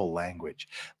beautiful language.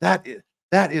 That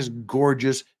is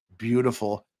gorgeous,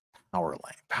 beautiful,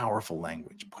 powerful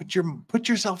language. Put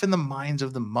yourself in the minds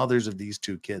of the mothers of these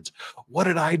two kids. What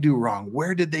did I do wrong?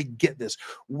 Where did they get this?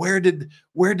 Where did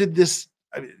this?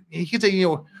 I mean, you could say,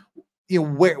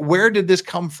 where did this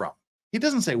come from? He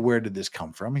doesn't say, where did this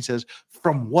come from? He says,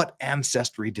 from what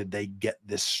ancestry did they get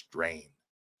this strain?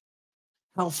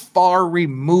 How far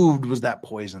removed was that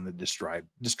poison that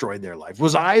destroyed their life?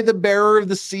 Was I the bearer of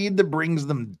the seed that brings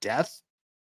them death?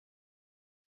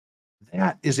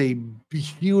 That is a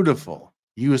beautiful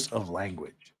use of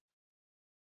language.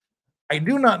 I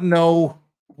do not know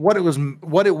what it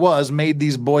was made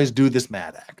these boys do this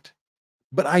mad act.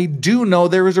 But I do know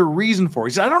there is a reason for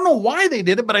it. He said, I don't know why they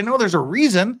did it, but I know there's a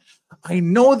reason. I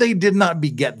know they did not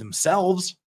beget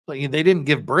themselves. They didn't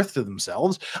give birth to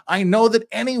themselves. I know that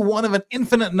any one of an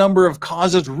infinite number of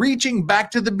causes reaching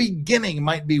back to the beginning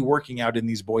might be working out in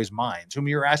these boys' minds, whom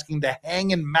you're asking to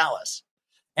hang in malice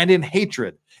and in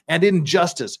hatred and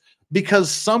injustice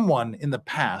because someone in the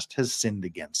past has sinned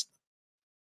against them.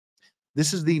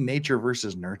 This is the nature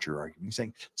versus nurture argument. He's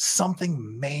saying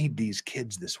something made these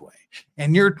kids this way.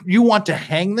 And you want to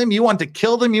hang them, you want to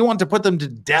kill them, you want to put them to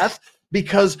death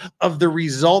because of the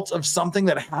results of something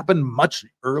that happened much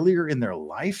earlier in their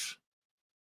life.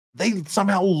 They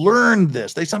somehow learned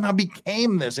this. They somehow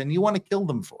became this, and you want to kill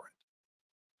them for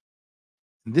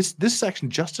it. This section,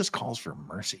 justice calls for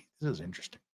mercy. This is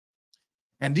interesting.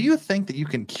 And do you think that you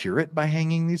can cure it by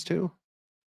hanging these two?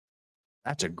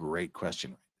 That's a great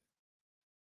question.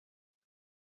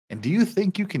 And do you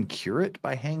think you can cure it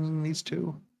by hanging these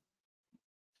two?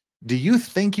 Do you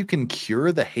think you can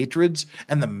cure the hatreds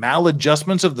and the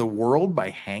maladjustments of the world by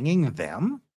hanging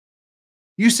them?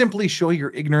 You simply show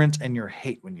your ignorance and your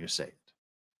hate when you say it.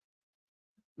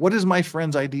 What is my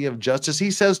friend's idea of justice? He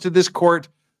says to this court,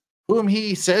 whom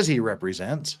he says he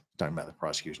represents, talking about the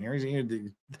prosecution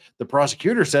here, the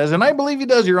prosecutor says, and I believe he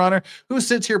does, Your Honor, who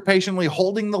sits here patiently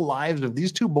holding the lives of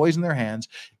these two boys in their hands,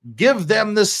 give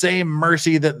them the same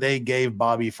mercy that they gave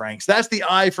Bobby Franks. That's the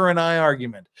eye for an eye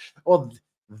argument. Well,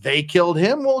 they killed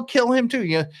him, we'll kill him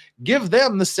too. Give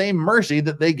them the same mercy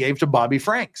that they gave to Bobby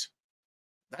Franks.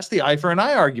 That's the eye for an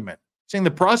eye argument. Saying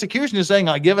the prosecution is saying,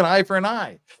 I give an eye for an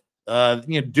eye.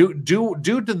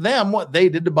 Do to them what they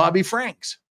did to Bobby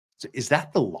Franks. So is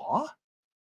that the law?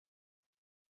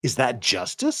 Is that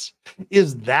justice?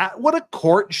 Is that what a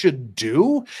court should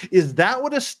do? Is that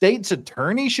what a state's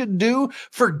attorney should do?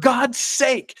 For God's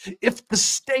sake, if the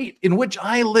state in which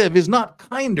I live is not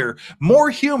kinder, more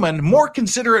human, more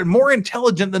considerate, more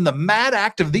intelligent than the mad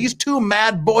act of these two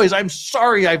mad boys, I'm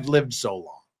sorry I've lived so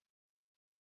long.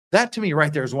 That to me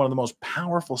right there is one of the most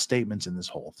powerful statements in this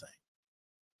whole thing.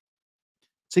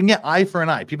 Saying, yeah, eye for an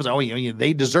eye. People say, oh,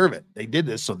 they deserve it. They did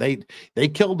this, so they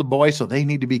killed the boy, so they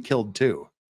need to be killed too.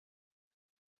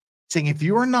 Saying if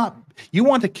you're not, you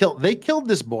want to kill, they killed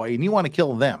this boy and you want to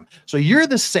kill them. So you're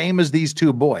the same as these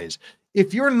two boys.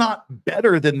 If you're not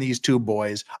better than these two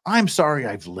boys, I'm sorry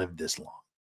I've lived this long.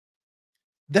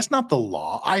 That's not the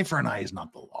law. Eye for an eye is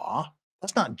not the law.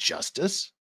 That's not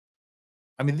justice.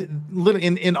 I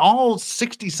mean, in all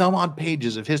 60 some odd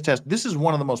pages of his test, this is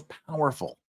one of the most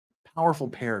powerful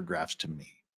paragraphs to me.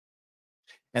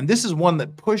 And this is one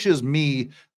that pushes me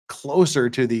closer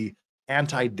to the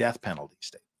anti-death penalty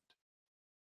statement.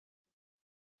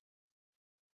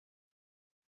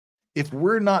 If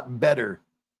we're not better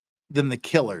than the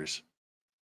killers,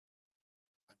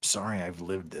 I'm sorry I've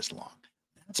lived this long.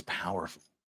 That's powerful.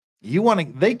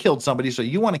 They killed somebody, so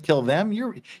you want to kill them?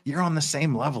 You're on the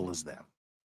same level as them.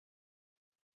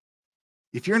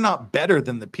 If you're not better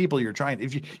than the people you're trying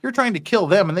to kill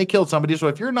them and they killed somebody, so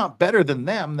if you're not better than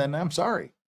them, then I'm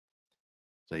sorry.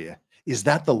 So yeah, is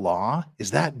that the law?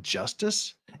 Is that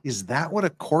justice? Is that what a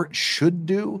court should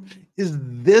do? Is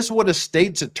this what a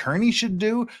state's attorney should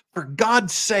do? For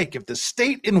God's sake, if the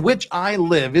state in which I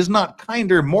live is not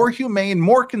kinder, more humane,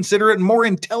 more considerate, more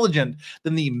intelligent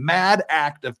than the mad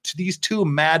act of these two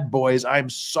mad boys, I'm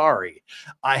sorry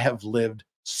I have lived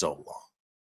so long.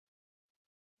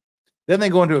 Then they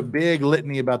go into a big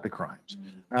litany about the crimes.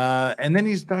 And then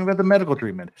he's talking about the medical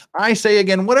treatment. I say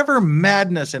again, whatever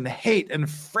madness and hate and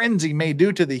frenzy may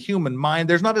do to the human mind,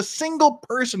 there's not a single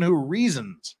person who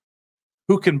reasons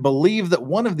who can believe that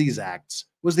one of these acts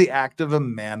was the act of a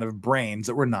man of brains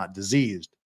that were not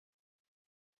diseased.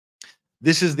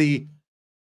 This is the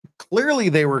clearly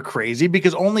they were crazy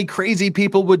because only crazy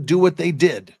people would do what they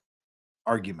did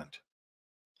argument.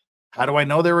 How do I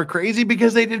know they were crazy?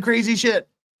 Because they did crazy shit.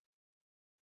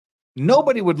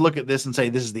 Nobody would look at this and say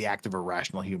this is the act of a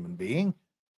rational human being.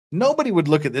 Nobody would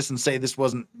look at this and say this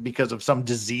wasn't because of some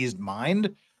diseased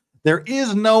mind. There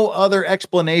is no other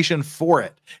explanation for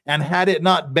it. And had it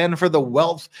not been for the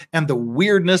wealth and the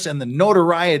weirdness and the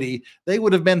notoriety, they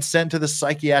would have been sent to the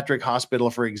psychiatric hospital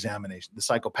for examination, the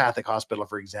psychopathic hospital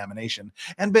for examination,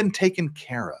 and been taken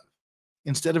care of,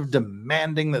 instead of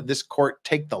demanding that this court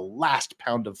take the last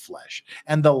pound of flesh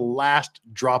and the last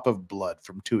drop of blood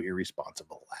from two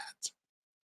irresponsible lads.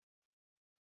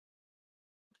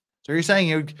 So you're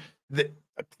saying that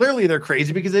clearly they're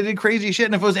crazy because they did crazy shit.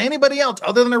 And if it was anybody else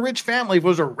other than a rich family, if it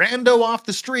was a rando off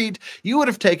the street, you would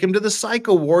have taken them to the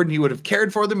psycho ward and you would have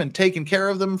cared for them and taken care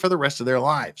of them for the rest of their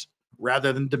lives,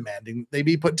 rather than demanding they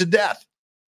be put to death.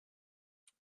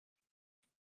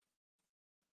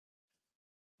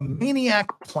 Maniac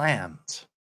plans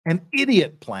and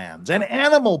idiot plans and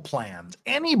animal plans.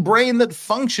 Any brain that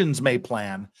functions may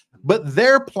plan, but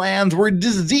their plans were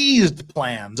diseased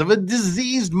plans of a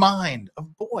diseased mind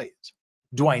of boys.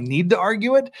 Do I need to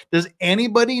argue it? Does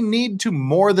anybody need to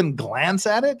more than glance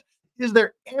at it? Is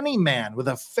there any man with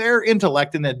a fair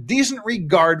intellect and a decent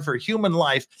regard for human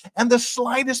life and the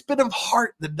slightest bit of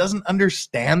heart that doesn't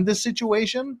understand this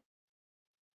situation?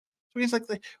 So he's like,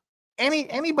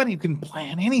 anybody can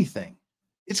plan anything.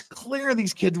 It's clear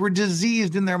these kids were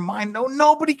diseased in their mind. No,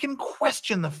 nobody can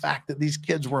question the fact that these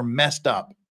kids were messed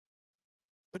up.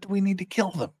 But do we need to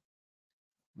kill them?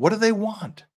 What do they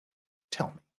want? Tell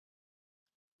me.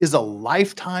 Is a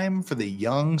lifetime for the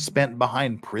young spent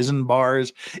behind prison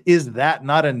bars, is that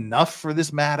not enough for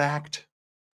this mad act?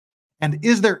 And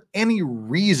is there any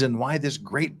reason why this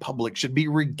great public should be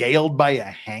regaled by a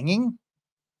hanging?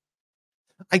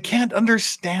 I can't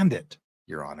understand it,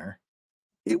 Your Honor.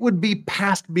 It would be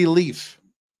past belief.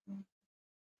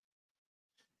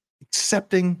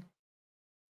 Accepting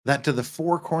that to the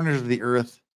four corners of the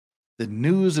earth, the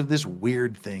news of this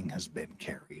weird thing has been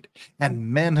carried,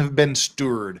 and men have been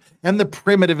stirred, and the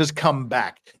primitive has come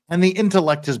back, and the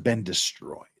intellect has been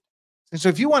destroyed. And so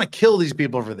if you want to kill these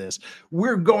people for this,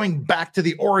 we're going back to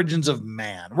the origins of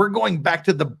man. We're going back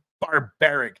to the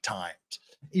barbaric times.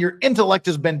 Your intellect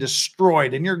has been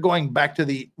destroyed, and you're going back to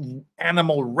the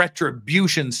animal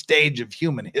retribution stage of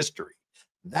human history.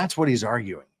 That's what he's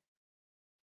arguing.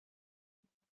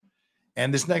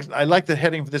 And this next, I like the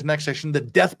heading for this next section. The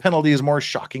death penalty is more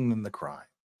shocking than the crime.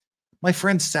 My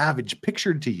friend Savage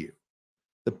pictured to you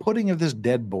the putting of this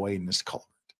dead boy in this culvert.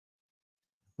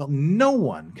 Well, no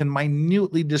one can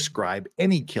minutely describe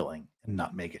any killing and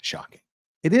not make it shocking.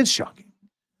 It is shocking.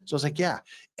 So it's like, yeah,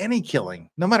 any killing,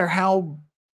 no matter how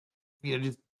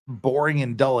just boring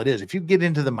and dull it is, if you get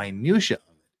into the minutia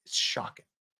of it, it's shocking.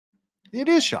 It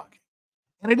is shocking.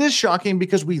 And it is shocking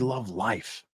because we love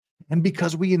life. And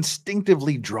because we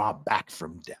instinctively draw back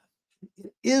from death.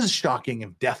 It is shocking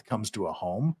if death comes to a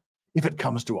home, if it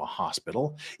comes to a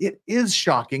hospital. It is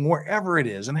shocking wherever it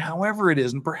is and however it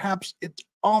is, and perhaps it's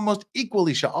almost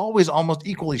equally always almost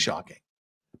equally shocking.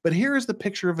 But here is the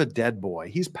picture of a dead boy.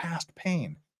 He's past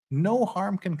pain. No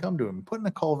harm can come to him. Put in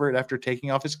a culvert after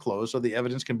taking off his clothes so the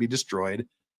evidence can be destroyed.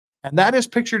 And that is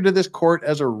pictured to this court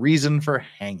as a reason for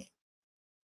hanging.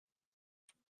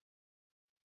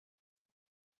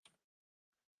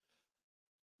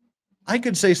 I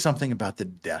could say something about the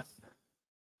death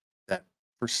that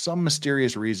for some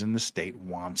mysterious reason the state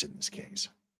wants in this case.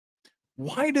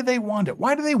 Why do they want it?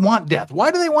 Why do they want death?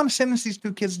 Why do they want to sentence these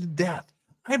two kids to death?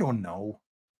 I don't know.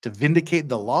 To vindicate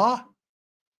the law?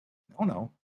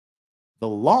 No. The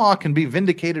law can be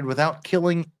vindicated without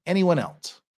killing anyone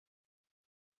else.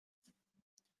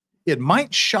 It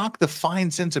might shock the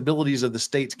fine sensibilities of the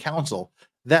state's counsel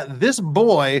that this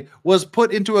boy was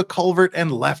put into a culvert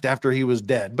and left after he was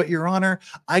dead. But, Your Honor,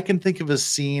 I can think of a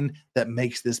scene that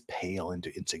makes this pale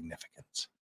into insignificance.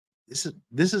 This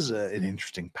is an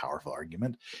interesting, powerful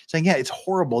argument, saying, yeah, it's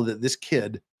horrible that this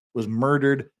kid was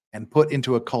murdered and put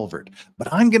into a culvert.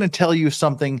 But I'm going to tell you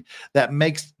something that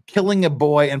makes killing a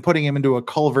boy and putting him into a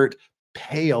culvert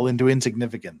pale into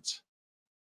insignificance.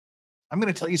 I'm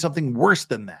going to tell you something worse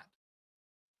than that.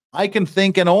 I can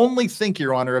think and only think,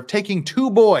 Your Honor, of taking two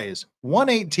boys, one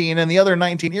 18 and the other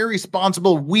 19,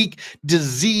 irresponsible, weak,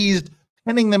 diseased,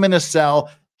 pinning them in a cell,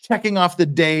 checking off the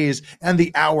days and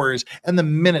the hours and the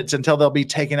minutes until they'll be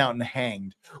taken out and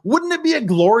hanged. Wouldn't it be a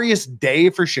glorious day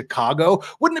for Chicago?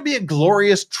 Wouldn't it be a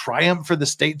glorious triumph for the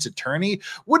state's attorney?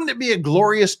 Wouldn't it be a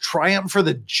glorious triumph for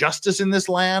the justice in this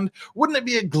land? Wouldn't it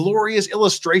be a glorious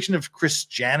illustration of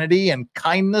Christianity and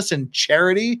kindness and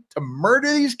charity to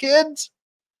murder these kids?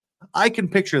 I can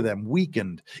picture them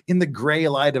weakened in the gray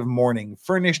light of morning,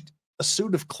 furnished a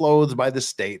suit of clothes by the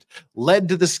state, led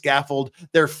to the scaffold,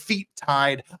 their feet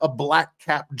tied, a black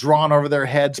cap drawn over their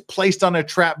heads, placed on a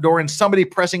trapdoor, and somebody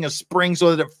pressing a spring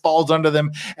so that it falls under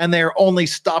them, and they are only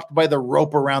stopped by the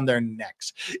rope around their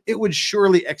necks. It would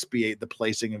surely expiate the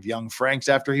placing of young Franks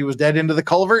after he was dead into the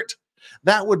culvert.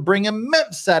 That would bring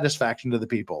immense satisfaction to the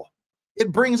people.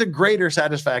 It brings a greater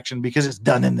satisfaction because it's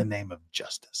done in the name of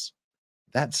justice.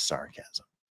 That's sarcasm.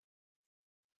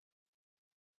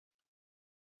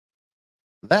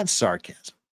 That's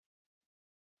sarcasm.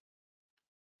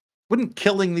 Wouldn't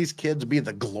killing these kids be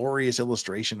the glorious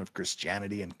illustration of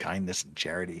Christianity and kindness and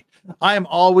charity? I am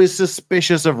always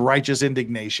suspicious of righteous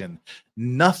indignation.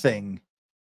 Nothing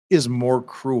is more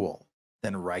cruel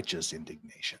than righteous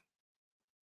indignation.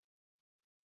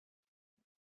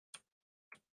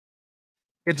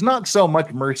 It's not so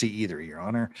much mercy either, Your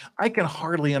Honor. I can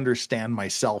hardly understand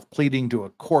myself pleading to a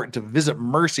court to visit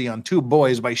mercy on two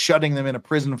boys by shutting them in a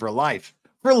prison for life.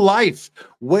 For life!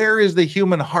 Where is the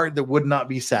human heart that would not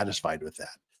be satisfied with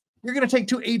that? You're going to take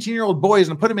two 18-year-old boys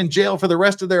and put them in jail for the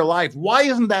rest of their life. Why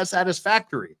isn't that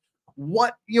satisfactory?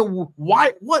 What human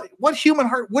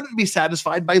heart wouldn't be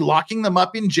satisfied by locking them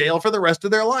up in jail for the rest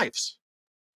of their lives?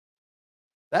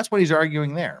 That's what he's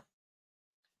arguing there.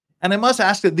 And I must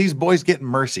ask that these boys get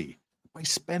mercy by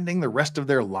spending the rest of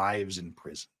their lives in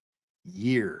prison.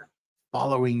 Year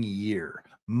following year,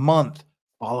 month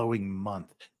following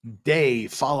month, day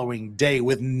following day,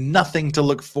 with nothing to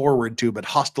look forward to but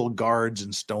hostile guards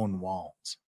and stone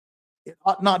walls. It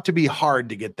ought not to be hard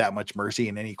to get that much mercy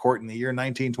in any court in the year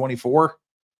 1924.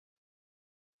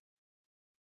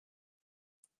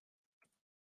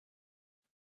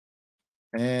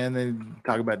 And then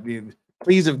talk about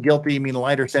pleas of guilty mean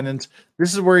lighter sentence.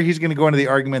 This is where he's going to go into the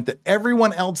argument that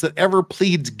everyone else that ever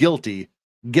pleads guilty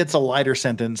gets a lighter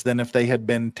sentence than if they had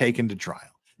been taken to trial.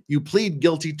 You plead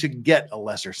guilty to get a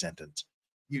lesser sentence.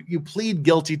 You plead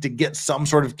guilty to get some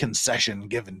sort of concession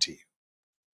given to you.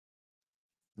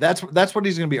 That's what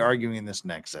he's going to be arguing in this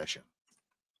next session.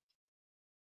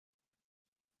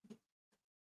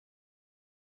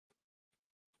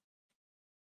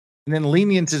 And then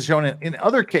lenience is shown in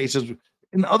other cases.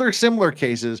 In other similar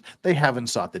cases, they haven't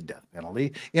sought the death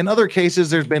penalty. In other cases,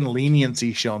 there's been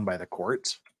leniency shown by the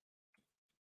courts.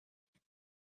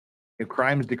 If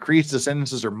crimes decrease, the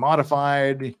sentences are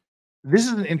modified. This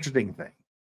is an interesting thing.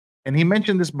 And he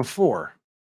mentioned this before.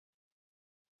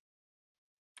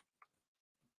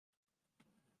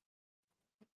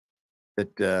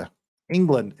 That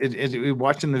England, we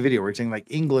watched in the video, we're saying like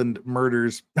England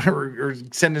murders or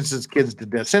sentences kids to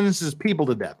death, sentences people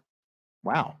to death.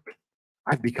 Wow.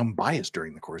 I've become biased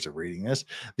during the course of reading this.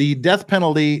 The death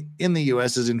penalty in the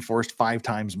U.S. is enforced 5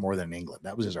 times more than England.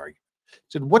 That was his argument. He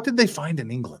said, what did they find in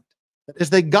England? That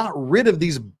as they got rid of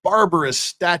these barbarous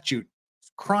statutes,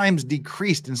 crimes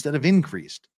decreased instead of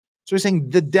increased. So he's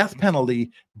saying the death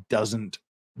penalty doesn't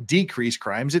decrease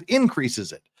crimes, it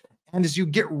increases it. And as you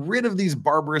get rid of these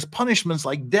barbarous punishments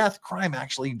like death, crime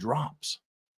actually drops.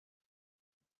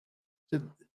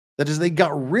 That as they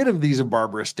got rid of these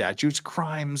barbarous statutes,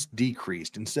 crimes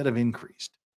decreased instead of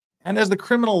increased. And as the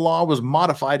criminal law was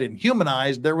modified and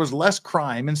humanized, there was less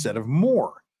crime instead of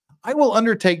more. I will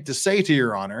undertake to say to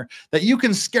Your Honor that you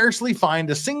can scarcely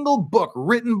find a single book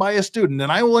written by a student,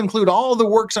 and I will include all the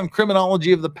works on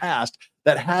criminology of the past,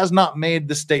 that has not made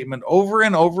the statement over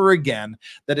and over again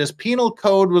that as penal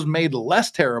code was made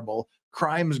less terrible,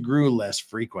 crimes grew less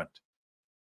frequent.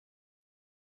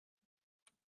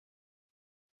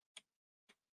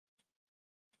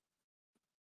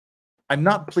 I'm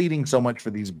not pleading so much for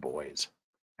these boys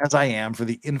as I am for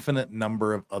the infinite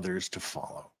number of others to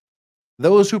follow.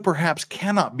 Those who perhaps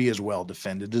cannot be as well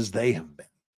defended as they have been.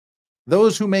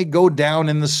 Those who may go down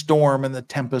in the storm and the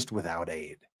tempest without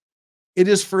aid. It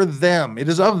is for them, it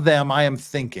is of them I am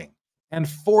thinking, and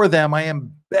for them I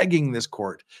am begging this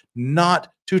court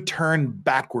not to turn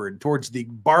backward towards the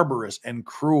barbarous and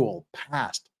cruel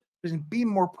past. Be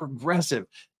more progressive.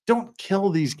 Don't kill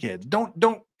these kids.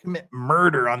 Don't commit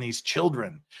murder on these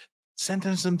children.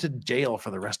 Sentence them to jail for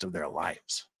the rest of their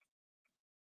lives.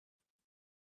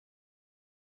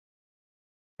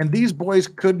 And these boys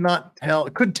could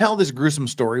tell this gruesome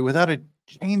story without a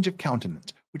change of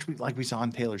countenance, which we saw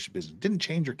in Taylor's business. Didn't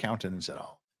change her countenance at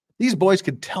all. These boys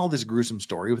could tell this gruesome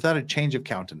story without a change of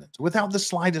countenance, without the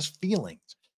slightest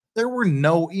feelings. There were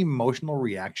no emotional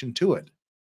reaction to it.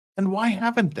 And why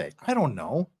haven't they? I don't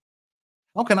know.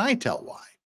 How can I tell why?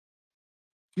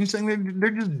 You're saying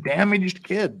they're just damaged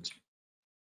kids.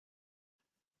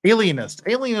 Alienists.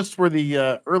 Alienists were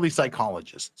the early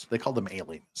psychologists. They called them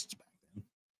alienists back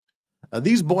then.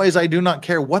 These boys, I do not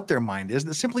care what their mind is.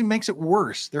 That simply makes it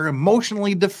worse. They're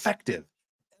emotionally defective.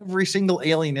 Every single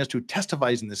alienist who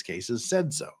testifies in this case has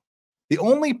said so. The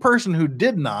only person who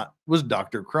did not was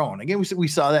Dr. Crone. Again, we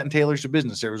saw that in Taylor's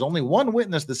business. There was only one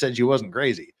witness that said she wasn't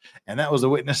crazy, and that was the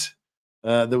witness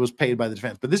that was paid by the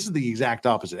defense. But this is the exact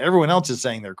opposite. Everyone else is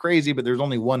saying they're crazy, but there's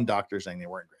only one doctor saying they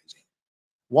weren't crazy.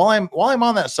 While I'm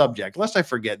on that subject, lest I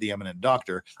forget the eminent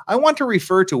doctor, I want to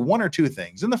refer to one or two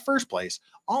things. In the first place,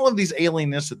 all of these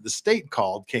alienists that the state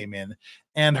called came in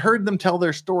and heard them tell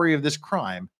their story of this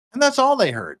crime, and that's all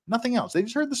they heard. Nothing else. They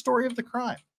just heard the story of the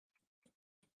crime.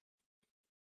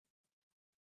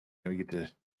 We get to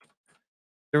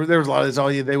there was a lot of this. Oh,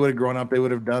 yeah, they would have grown up. They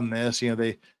would have done this. You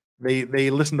know,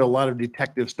 they listened to a lot of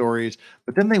detective stories,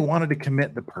 but then they wanted to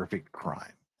commit the perfect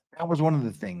crime. That was one of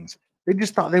the things. They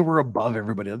just thought they were above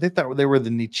everybody else. They thought they were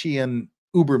the Nietzschean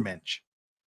Ubermensch,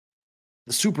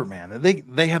 the Superman.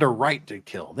 They had a right to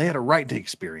kill. They had a right to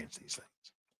experience these things.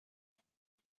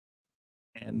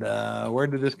 And where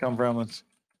did this come from?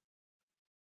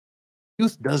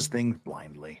 Youth does things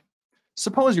blindly.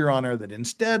 Suppose, Your Honor, that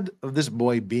instead of this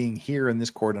boy being here in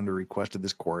this court under request of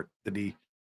this court, that he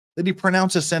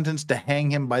pronounce a sentence to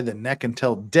hang him by the neck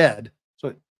until dead.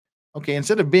 So, okay,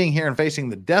 instead of being here and facing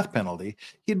the death penalty,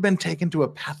 he'd been taken to a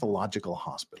pathological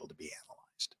hospital to be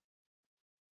analyzed.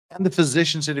 And the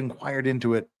physicians had inquired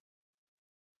into it.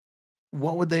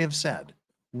 What would they have said?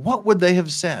 What would they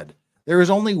have said? There is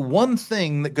only one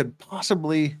thing that could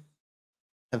possibly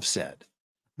have said.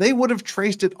 They would have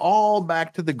traced it all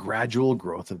back to the gradual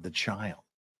growth of the child.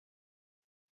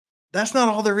 That's not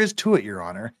all there is to it, Your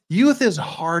Honor. Youth is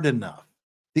hard enough.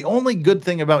 The only good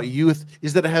thing about youth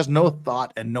is that it has no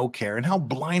thought and no care, and how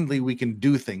blindly we can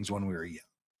do things when we are young.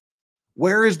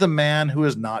 Where is the man who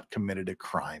has not committed a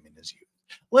crime in his youth?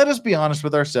 Let us be honest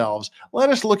with ourselves. Let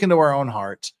us look into our own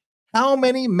hearts. How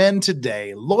many men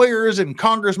today, lawyers and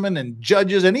congressmen and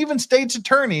judges and even state's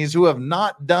attorneys, who have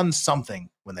not done something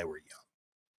when they were young?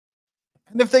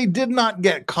 And if they did not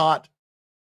get caught,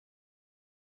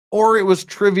 or it was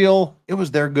trivial, it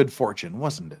was their good fortune,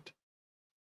 wasn't it?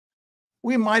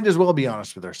 We might as well be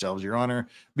honest with ourselves, Your Honor.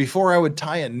 Before I would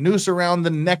tie a noose around the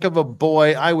neck of a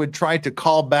boy, I would try to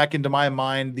call back into my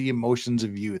mind the emotions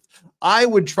of youth. I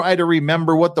would try to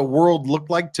remember what the world looked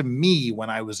like to me when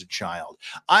I was a child.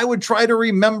 I would try to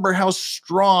remember how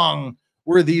strong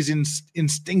were these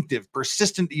instinctive,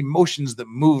 persistent emotions that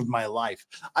moved my life.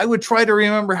 I would try to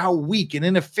remember how weak and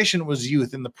inefficient was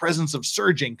youth in the presence of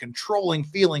surging, controlling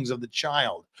feelings of the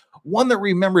child. One that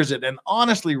remembers it and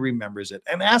honestly remembers it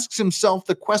and asks himself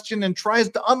the question and tries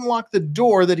to unlock the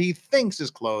door that he thinks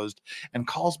is closed and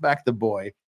calls back the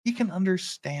boy. He can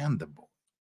understand the boy.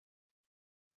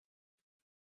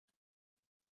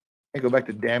 I go back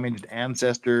to damaged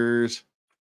ancestors.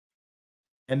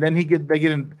 And then they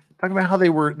get in, talk about how they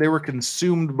were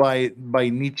consumed by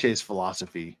Nietzsche's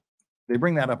philosophy. They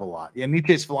bring that up a lot. Yeah,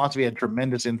 Nietzsche's philosophy had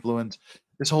tremendous influence.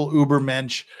 This whole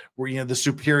Ubermensch, where the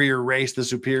superior race, the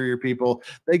superior people,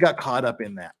 they got caught up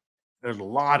in that. There's a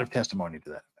lot of testimony to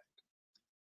that effect.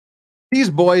 These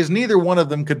boys, neither one of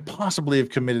them could possibly have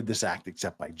committed this act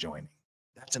except by joining.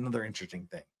 That's another interesting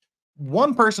thing.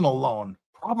 One person alone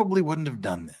probably wouldn't have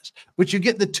done this. But you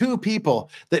get the two people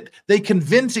that they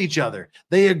convince each other,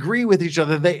 they agree with each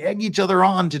other, they egg each other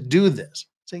on to do this.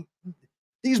 See,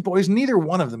 these boys, neither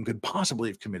one of them could possibly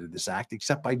have committed this act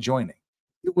except by joining.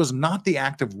 It was not the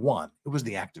act of one, it was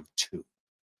the act of two.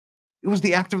 It was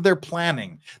the act of their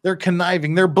planning, their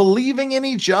conniving, their believing in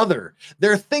each other,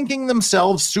 their thinking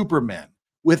themselves supermen.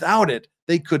 Without it,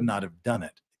 they could not have done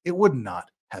it. It would not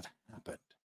have happened.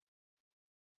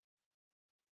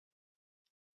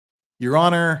 Your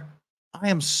Honor, I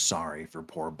am sorry for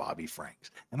poor Bobby Franks,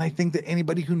 and I think that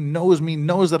anybody who knows me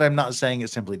knows that I'm not saying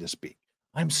it simply to speak.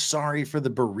 I'm sorry for the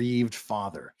bereaved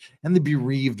father and the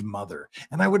bereaved mother,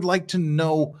 and I would like to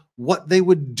know what they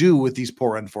would do with these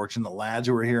poor unfortunate lads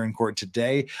who are here in court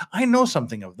today. I know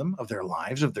something of them, of their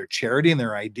lives, of their charity and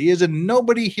their ideas, and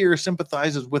nobody here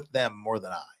sympathizes with them more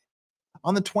than I.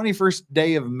 On the 21st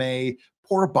day of May,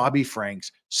 poor Bobby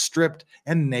Franks, stripped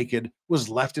and naked, was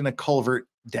left in a culvert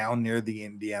down near the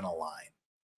Indiana line.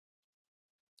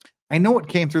 I know it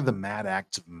came through the mad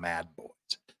acts of mad boys.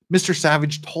 Mr.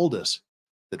 Savage told us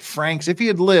that Franks, if he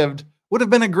had lived, would have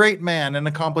been a great man and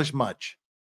accomplished much.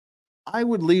 I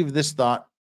would leave this thought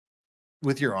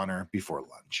with your honor before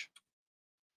lunch.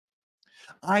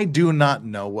 I do not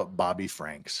know what Bobby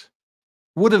Franks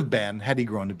would have been had he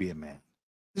grown to be a man.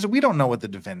 Because we don't know what the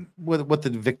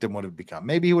victim would have become.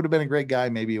 Maybe he would have been a great guy.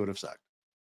 Maybe he would have sucked.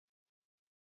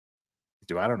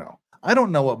 I don't know. I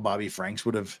don't know what Bobby Franks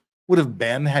would have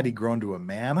been had he grown to a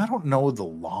man. I don't know the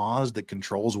laws that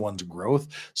controls one's growth.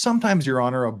 Sometimes, Your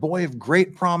Honor, a boy of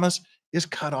great promise is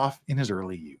cut off in his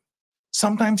early youth.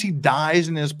 Sometimes he dies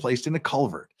and is placed in a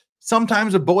culvert.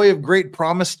 Sometimes a boy of great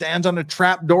promise stands on a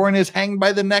trap door and is hanged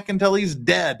by the neck until he's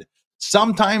dead.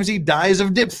 Sometimes he dies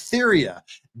of diphtheria.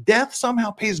 Death somehow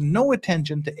pays no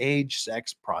attention to age,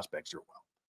 sex, prospects, or wealth.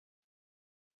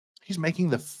 He's making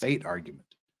the fate argument.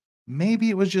 Maybe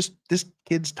it was just this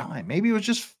kid's time. Maybe it was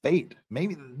just fate.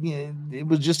 Maybe it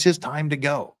was just his time to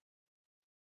go.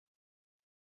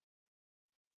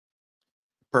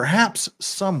 Perhaps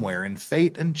somewhere in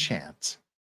fate and chance,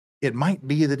 it might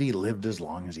be that he lived as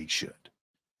long as he should.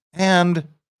 And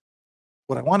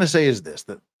what I want to say is this,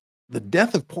 that the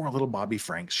death of poor little Bobby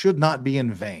Franks should not be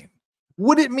in vain.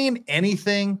 Would it mean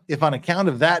anything if on account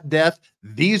of that death,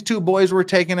 these two boys were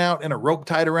taken out and a rope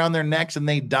tied around their necks and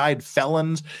they died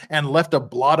felons and left a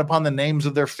blot upon the names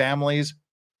of their families?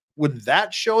 Would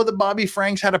that show that Bobby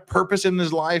Franks had a purpose in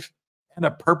his life and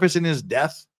a purpose in his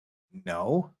death?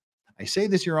 No. I say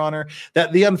this, Your Honor,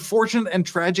 that the unfortunate and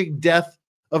tragic death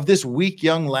of this weak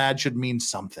young lad should mean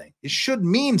something. It should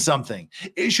mean something.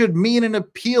 It should mean an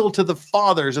appeal to the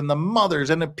fathers and the mothers,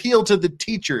 an appeal to the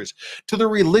teachers, to the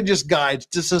religious guides,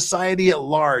 to society at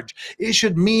large. It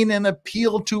should mean an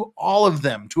appeal to all of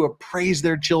them to appraise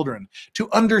their children, to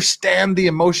understand the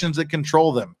emotions that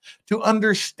control them, to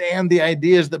understand the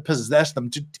ideas that possess them,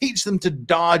 to teach them to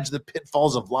dodge the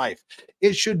pitfalls of life.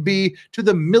 It should be to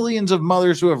the millions of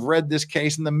mothers who have read this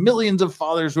case and the millions of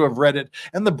fathers who have read it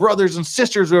and the brothers and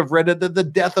sisters who have read it, that the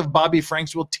death of Bobby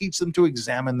Franks will teach them to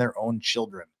examine their own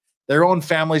children, their own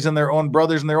families and their own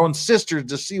brothers and their own sisters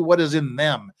to see what is in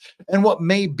them and what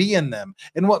may be in them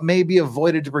and what may be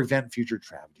avoided to prevent future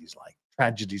tragedies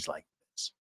like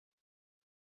this.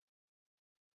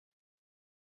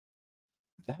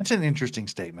 That's an interesting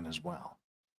statement as well.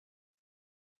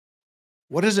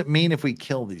 What does it mean if we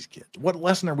kill these kids? What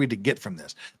lesson are we to get from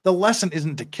this? The lesson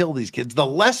isn't to kill these kids. The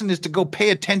lesson is to go pay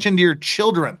attention to your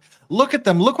children. Look at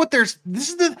them. Look what this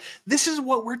is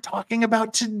what we're talking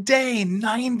about today,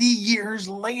 90 years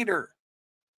later.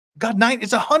 God,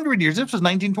 it's 100 years. This was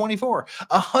 1924.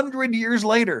 100 years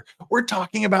later, we're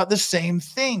talking about the same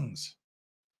things.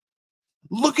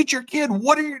 Look at your kid.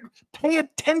 Pay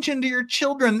attention to your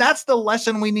children. That's the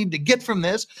lesson we need to get from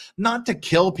this, not to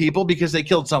kill people because they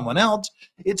killed someone else.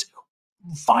 It's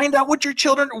find out what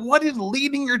is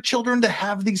leading your children to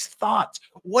have these thoughts?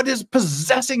 What is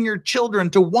possessing your children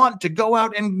to want to go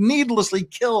out and needlessly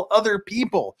kill other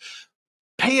people?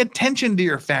 Pay attention to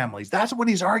your families. That's what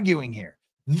he's arguing here.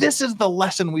 This is the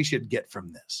lesson we should get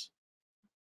from this.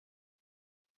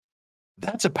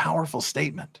 That's a powerful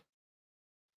statement.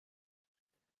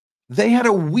 They had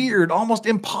a weird, almost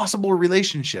impossible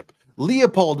relationship.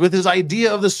 Leopold, with his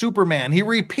idea of the Superman, he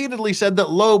repeatedly said that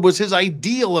Loeb was his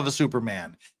ideal of a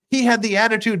Superman. He had the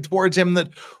attitude towards him that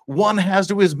one has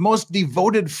to his most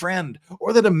devoted friend,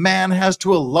 or that a man has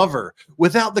to a lover.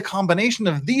 Without the combination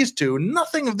of these two,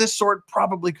 nothing of this sort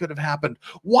probably could have happened.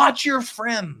 Watch your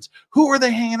friends. Who are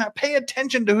they hanging out? Pay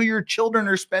attention to who your children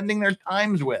are spending their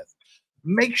times with.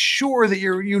 Make sure that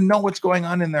you know what's going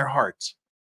on in their hearts.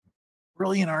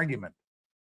 Brilliant argument.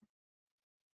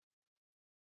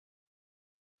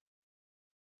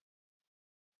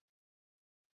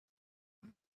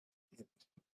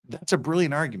 That's a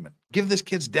brilliant argument. Give this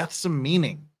kid's death some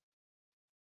meaning.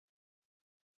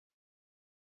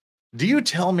 Do you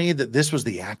tell me that this was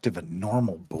the act of a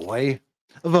normal boy?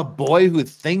 Of a boy who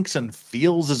thinks and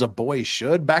feels as a boy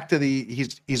should? Back to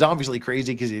he's obviously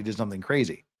crazy because he did something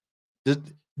crazy.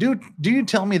 Do you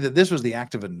tell me that this was the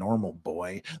act of a normal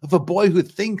boy? Of a boy who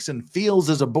thinks and feels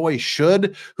as a boy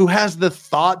should? Who has the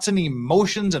thoughts and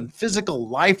emotions and physical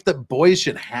life that boys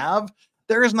should have?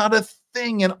 There is not a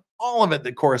thing in all of it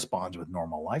that corresponds with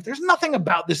normal life. There's nothing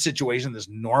about this situation that's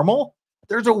normal.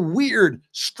 There's a weird,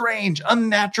 strange,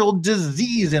 unnatural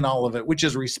disease in all of it, which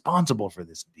is responsible for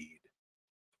this deed.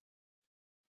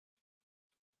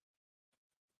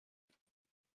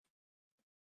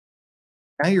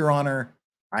 Now, Your Honor,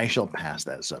 I shall pass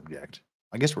that subject.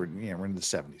 I guess we're in the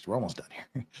 70s. We're almost done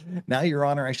here. Now, Your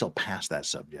Honor, I shall pass that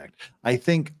subject. I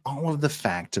think all of the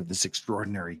facts of this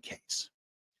extraordinary case,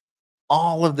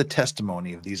 all of the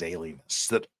testimony of these alienists,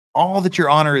 that all that Your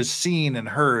Honor has seen and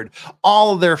heard,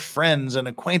 all of their friends and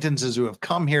acquaintances who have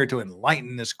come here to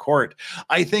enlighten this court,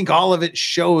 I think all of it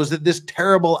shows that this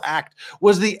terrible act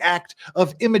was the act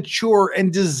of immature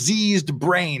and diseased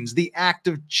brains, the act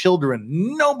of children.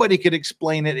 Nobody could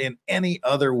explain it in any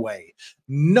other way.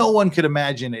 No one could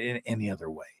imagine it in any other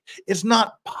way. It's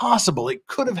not possible. It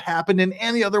could have happened in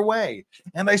any other way.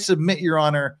 And I submit, Your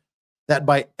Honor, that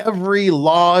by every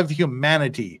law of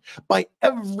humanity, by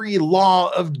every law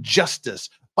of justice,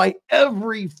 by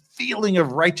every feeling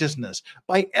of righteousness,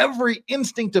 by every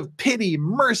instinct of pity,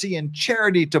 mercy, and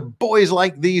charity to boys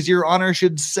like these, Your Honor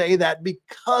should say that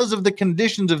because of the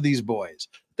conditions of these boys,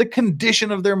 the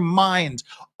condition of their minds,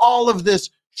 all of this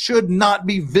should not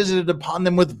be visited upon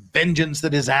them with vengeance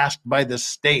that is asked by the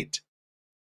state.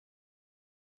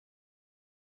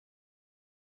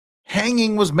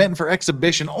 Hanging was meant for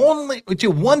exhibition.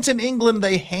 Once in England,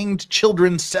 they hanged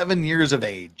children 7 years of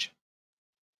age.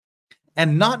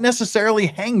 And not necessarily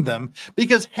hanged them,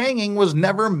 because hanging was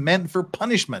never meant for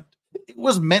punishment. It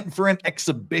was meant for an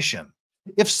exhibition.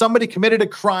 If somebody committed a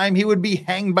crime, he would be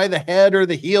hanged by the head or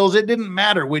the heels. It didn't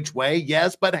matter which way,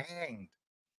 yes, but hanged.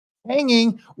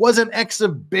 Hanging was an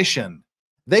exhibition.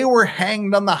 They were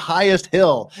hanged on the highest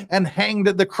hill and hanged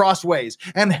at the crossways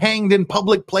and hanged in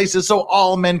public places so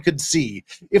all men could see.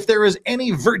 If there is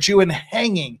any virtue in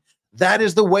hanging, that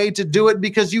is the way to do it,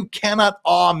 because you cannot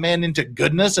awe men into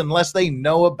goodness unless they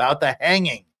know about the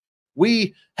hanging.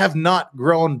 We have not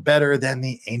grown better than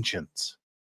the ancients.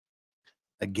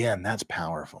 Again, that's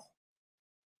powerful.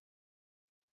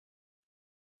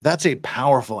 That's a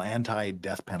powerful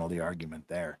anti-death penalty argument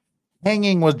there.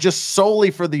 Hanging was just solely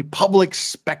for the public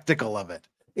spectacle of it.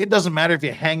 It doesn't matter if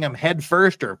you hang them head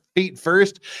first or feet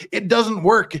first. It doesn't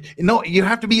work. No, you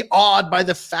have to be awed by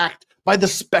the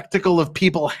spectacle of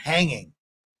people hanging.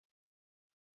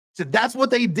 So that's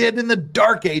what they did in the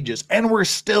Dark Ages, and we're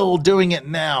still doing it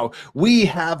now. We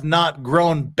have not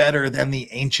grown better than the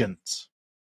ancients.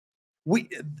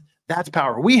 That's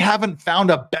power. We haven't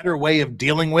found a better way of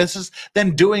dealing with this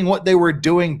than doing what they were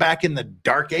doing back in the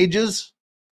Dark Ages.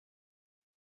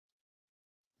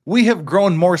 We have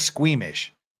grown more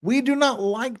squeamish. We do not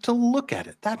like to look at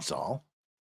it, that's all.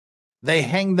 They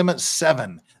hanged them at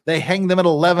 7. They hanged them at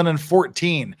 11 and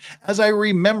 14. As I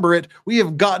remember it, we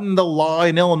have gotten the law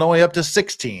in Illinois up to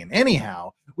 16.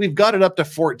 Anyhow, we've got it up to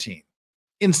 14.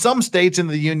 In some states in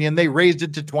the Union, they raised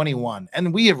it to 21,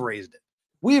 and we have raised it.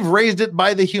 We've raised it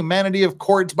by the humanity of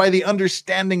courts, by the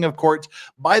understanding of courts,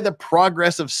 by the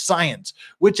progress of science,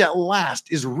 which at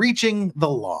last is reaching the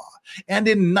law. And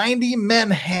in 90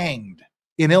 men hanged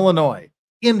in Illinois,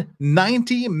 in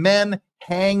 90 men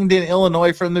hanged in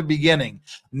Illinois from the beginning,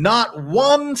 not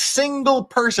one single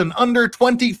person under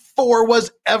 24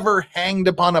 was ever hanged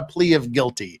upon a plea of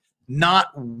guilty.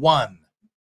 Not one.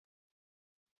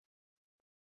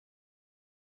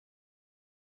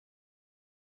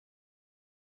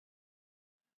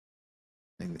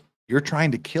 You're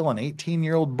trying to kill an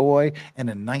 18-year-old boy and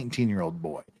a 19-year-old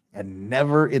boy. And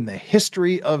never in the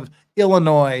history of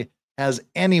Illinois has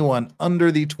anyone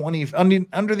under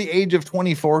the age of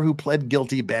 24 who pled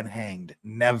guilty been hanged.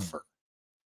 Never.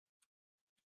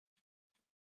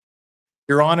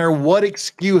 Your Honor, what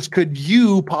excuse could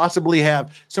you possibly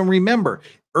have? So remember,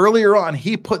 earlier on,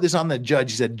 he put this on the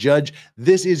judge. He said, Judge,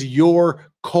 this is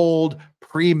your cold,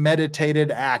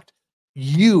 premeditated act.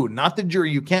 You, not the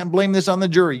jury. You can't blame this on the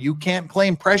jury. You can't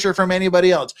claim pressure from anybody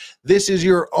else. This is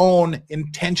your own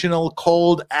intentional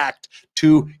cold act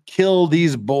to kill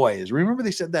these boys. Remember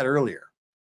they said that earlier.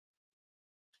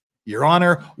 Your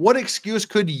Honor, what excuse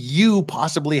could you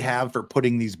possibly have for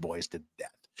putting these boys to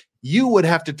death? You would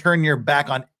have to turn your back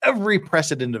on every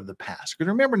precedent of the past. Because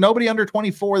remember, nobody under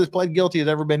 24 that's pled guilty has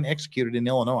ever been executed in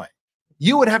Illinois.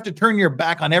 You would have to turn your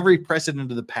back on every precedent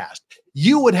of the past.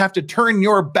 You would have to turn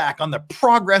your back on the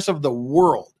progress of the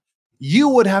world. You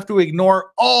would have to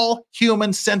ignore all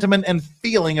human sentiment and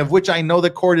feeling, of which I know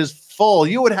the court is full.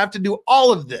 You would have to do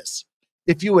all of this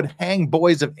if you would hang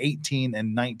boys of 18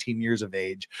 and 19 years of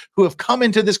age who have come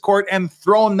into this court and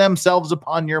thrown themselves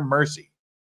upon your mercy.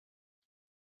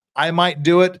 I might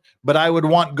do it, but I would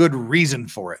want good reason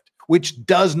for it, which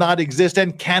does not exist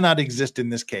and cannot exist in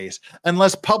this case,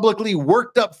 unless publicly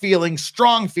worked up feeling,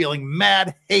 strong feeling,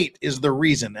 mad hate is the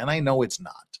reason, and I know it's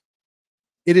not.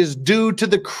 It is due to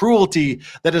the cruelty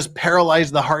that has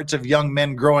paralyzed the hearts of young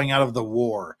men growing out of the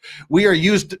war.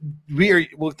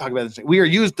 We'll talk about this. We are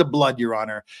used to blood, Your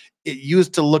Honor. It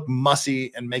used to look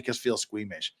mussy and make us feel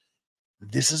squeamish.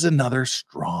 This is another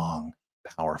strong,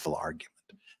 powerful argument.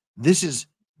 This is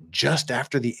just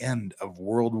after the end of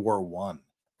World War I,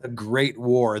 the Great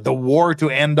War, the war to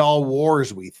end all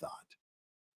wars, we thought.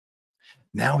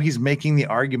 Now he's making the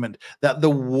argument that the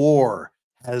war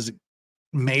has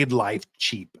made life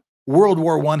cheap. World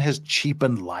War I has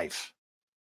cheapened life.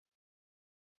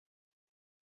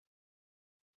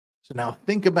 So now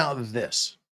think about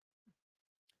this.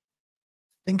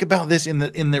 Think about this in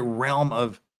the realm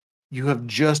of, you have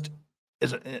just,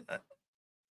 as a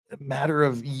matter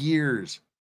of years,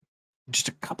 just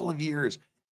a couple of years,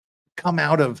 come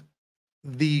out of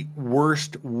the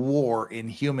worst war in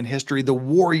human history, the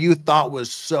war you thought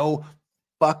was so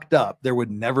fucked up there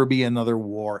would never be another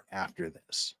war after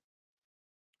this.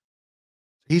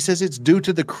 He says it's due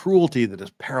to the cruelty that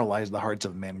has paralyzed the hearts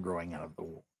of men growing out of the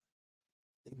war.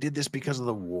 They did this because of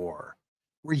the war.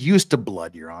 We're used to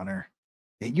blood, Your Honor.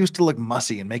 It used to look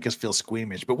mussy and make us feel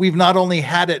squeamish, but we've not only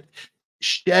had it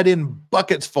shed in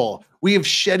buckets full, we have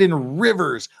shed in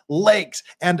rivers, lakes,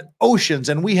 and oceans,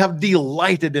 and we have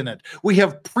delighted in it. We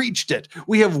have preached it.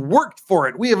 We have worked for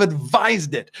it. We have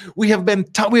advised it. We have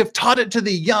taught it to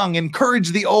the young,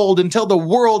 encouraged the old, until the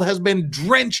world has been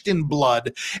drenched in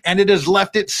blood, and it has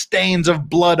left its stains of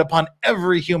blood upon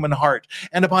every human heart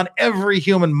and upon every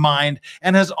human mind,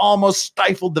 and has almost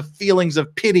stifled the feelings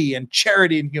of pity and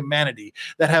charity and humanity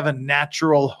that have a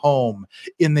natural home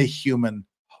in the human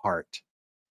heart.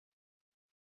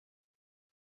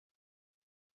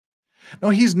 No,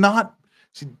 he's not.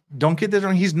 Don't get this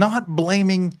wrong. He's not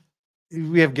blaming.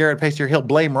 We have Garrett Pace here. He'll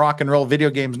blame rock and roll video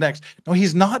games next. No,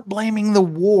 he's not blaming the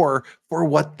war for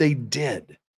what they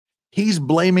did. He's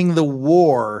blaming the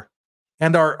war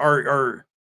and our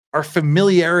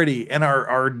familiarity and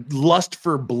our lust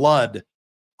for blood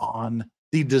on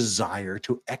the desire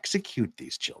to execute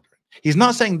these children. He's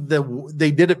not saying that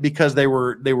they did it because they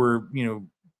were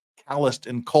calloused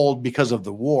and cold because of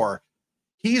the war.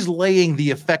 He's laying the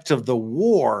effects of the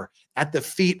war at the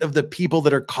feet of the people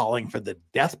that are calling for the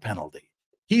death penalty.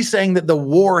 He's saying that the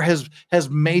war has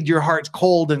made your hearts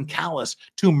cold and callous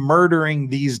to murdering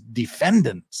these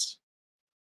defendants.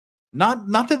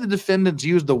 Not that the defendants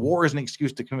use the war as an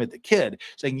excuse to commit the kid,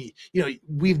 saying,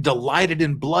 we've delighted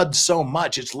in blood so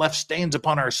much, it's left stains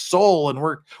upon our soul, and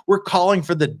we're calling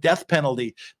for the death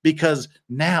penalty because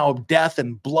now death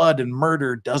and blood and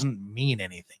murder doesn't mean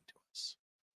anything.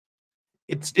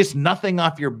 It's nothing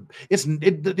off your,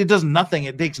 it does nothing.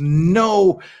 It takes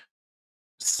no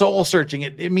soul searching.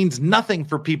 It means nothing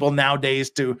for people nowadays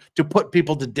to put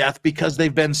people to death because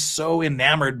they've been so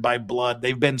enamored by blood.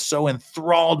 They've been so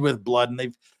enthralled with blood, and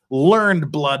they've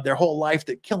learned blood their whole life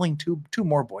that killing two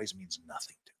more boys means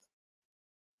nothing to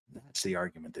them. That's the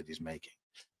argument that he's making.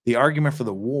 The argument for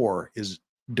the war is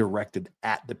directed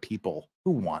at the people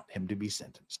who want him to be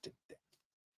sentenced to death.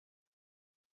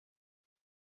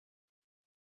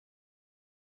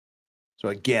 So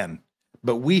again,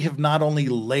 but we have not only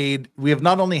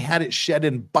had it shed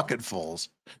in bucketfuls,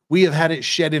 we have had it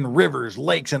shed in rivers,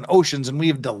 lakes, and oceans, and we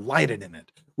have delighted in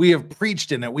it. We have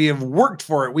preached in it. We have worked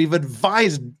for it. We've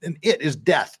advised, and it is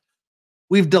death.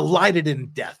 We've delighted in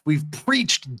death. We've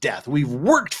preached death. We've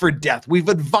worked for death. We've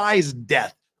advised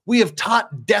death. We have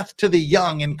taught death to the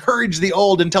young, encouraged the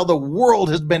old, until the world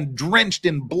has been drenched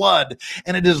in blood,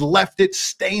 and it has left its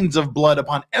stains of blood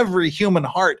upon every human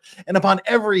heart and upon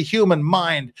every human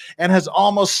mind, and has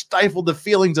almost stifled the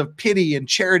feelings of pity and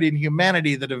charity and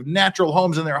humanity that have natural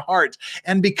homes in their hearts.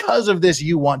 And because of this,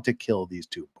 you want to kill these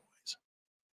two boys.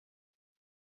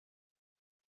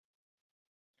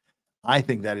 I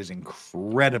think that is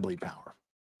incredibly powerful.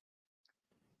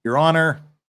 Your Honor,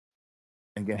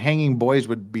 again, hanging boys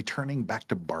would be turning back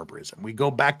to barbarism. We go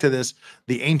back to this.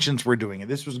 The ancients were doing it.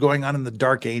 This was going on in the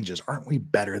Dark Ages. Aren't we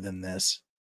better than this?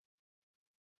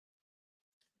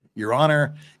 Your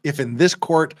Honor, if in this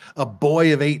court a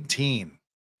boy of 18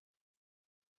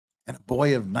 and a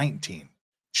boy of 19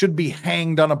 should be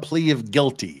hanged on a plea of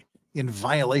guilty in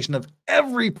violation of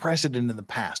every precedent in the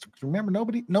past. Remember,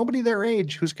 nobody their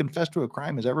age who's confessed to a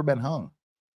crime has ever been hung.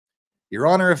 Your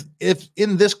Honor, if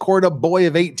in this court a boy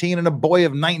of 18 and a boy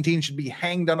of 19 should be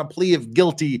hanged on a plea of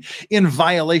guilty in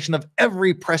violation of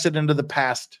every precedent of the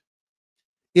past,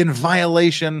 in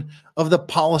violation of the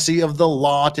policy of the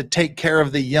law to take care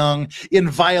of the young, in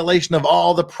violation of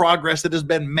all the progress that has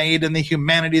been made and the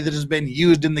humanity that has been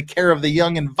used in the care of the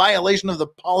young, in violation of the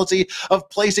policy of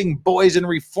placing boys in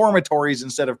reformatories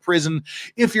instead of prison,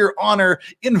 if Your Honor,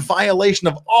 in violation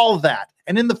of all that,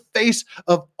 and in the face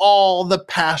of all the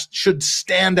past, should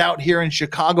stand out here in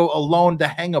Chicago alone to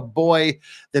hang a boy,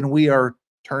 then we are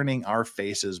turning our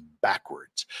faces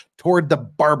backwards toward the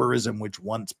barbarism which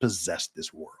once possessed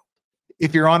this world.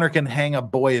 If Your Honor can hang a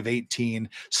boy of 18,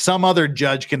 some other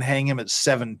judge can hang him at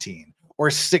 17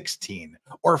 or 16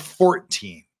 or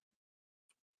 14.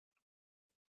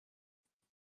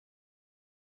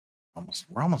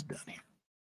 We're almost done here.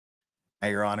 Now,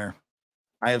 Your Honor,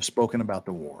 I have spoken about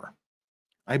the war.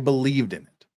 I believed in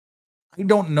it. I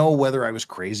don't know whether I was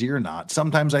crazy or not.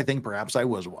 Sometimes I think perhaps I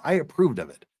was. I approved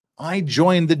of it. I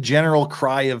joined the general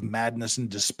cry of madness and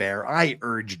despair. I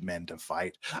urged men to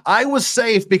fight. I was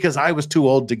safe because I was too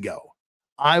old to go.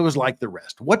 I was like the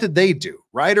rest. What did they do?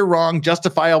 Right or wrong,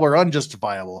 justifiable or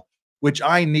unjustifiable, which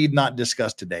I need not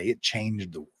discuss today. It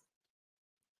changed the world.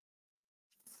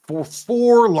 For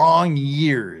 4 long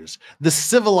years, the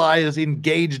civilized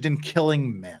engaged in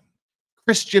killing men.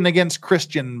 Christian against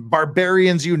Christian,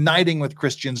 barbarians uniting with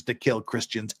Christians to kill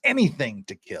Christians, anything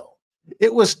to kill.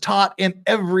 It was taught in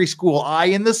every school,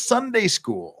 in the Sunday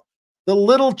school. The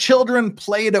little children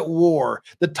played at war,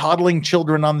 the toddling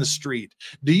children on the street.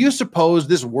 Do you suppose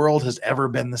this world has ever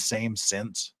been the same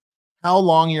since? How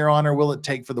long, Your Honor, will it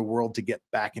take for the world to get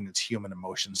back in its human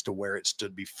emotions to where it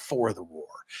stood before the war?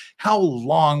 How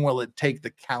long will it take the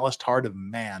calloused heart of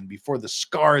man before the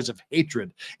scars of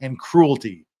hatred and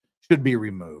cruelty should be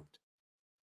removed?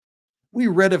 We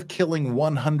read of killing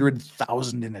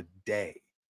 100,000 in a day.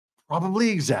 Probably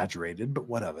exaggerated, but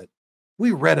what of it?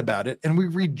 We read about it and we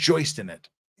rejoiced in it.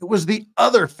 It was the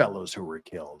other fellows who were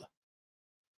killed.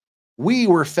 We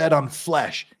were fed on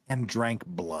flesh and drank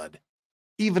blood,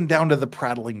 even down to the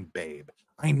prattling babe.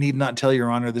 I need not tell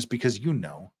Your Honor this because you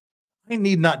know. I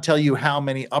need not tell you how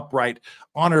many upright,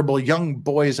 honorable young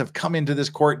boys have come into this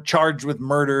court charged with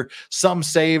murder, some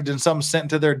saved and some sent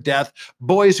to their death,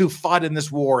 boys who fought in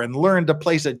this war and learned to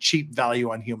place a cheap value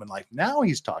on human life. Now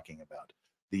he's talking about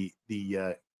the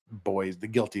boys, the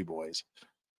guilty boys.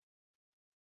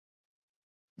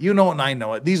 You know it and I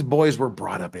know it. These boys were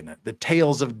brought up in it. The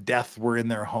tales of death were in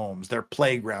their homes, their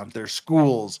playgrounds, their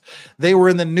schools. They were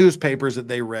in the newspapers that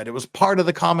they read. It was part of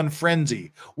the common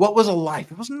frenzy. What was a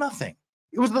life? It was nothing.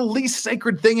 It was the least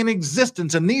sacred thing in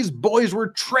existence, and these boys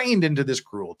were trained into this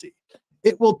cruelty.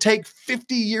 It will take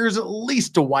 50 years at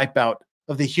least to wipe out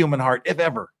of the human heart, if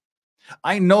ever.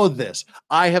 I know this.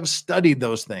 I have studied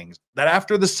those things, that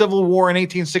after the Civil War in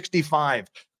 1865,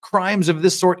 crimes of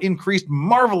this sort increased,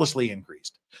 marvelously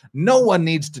increased. No one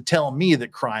needs to tell me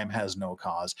that crime has no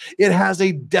cause. It has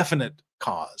a definite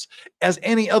cause, as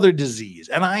any other disease.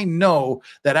 And I know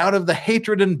that out of the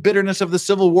hatred and bitterness of the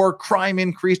Civil War, crime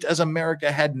increased as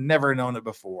America had never known it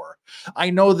before.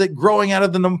 I know that growing out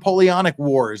of the Napoleonic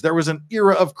Wars, there was an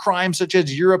era of crime such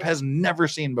as Europe has never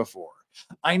seen before.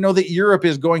 I know that Europe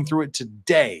is going through it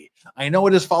today. I know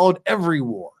it has followed every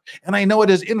war, and I know it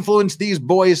has influenced these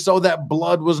boys so that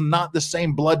blood was not the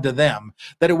same blood to them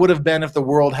that it would have been if the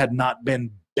world had not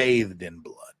been bathed in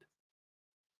blood.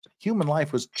 Human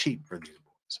life was cheap for these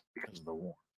boys because of the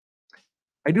war.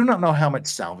 I do not know how much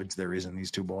salvage there is in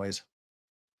these two boys.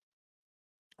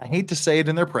 I hate to say it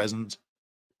in their presence,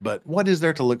 but what is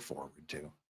there to look forward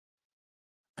to?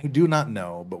 I do not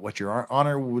know, but what Your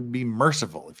Honor would be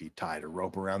merciful if you tied a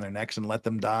rope around their necks and let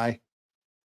them die.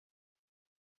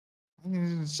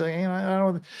 Say, I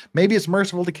don't know. Maybe it's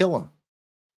merciful to kill them.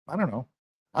 I don't know.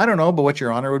 I don't know, but what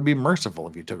Your Honor would be merciful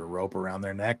if you took a rope around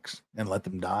their necks and let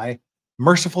them die.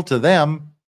 Merciful to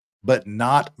them, but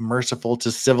not merciful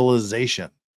to civilization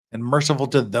and merciful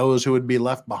to those who would be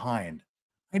left behind.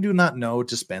 I do not know.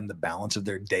 To spend the balance of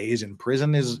their days in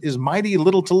prison is mighty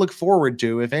little to look forward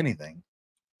to, if anything.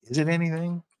 Is it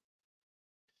anything?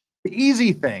 The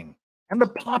easy thing and the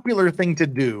popular thing to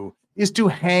do is to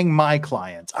hang my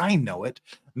clients. I know it.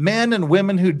 Men and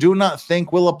women who do not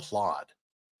think will applaud.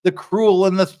 The cruel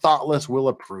and the thoughtless will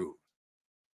approve.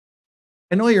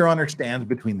 I know Your Honor stands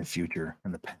between the future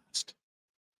and the past.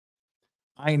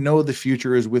 I know the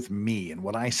future is with me and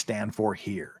what I stand for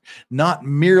here, not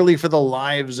merely for the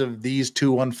lives of these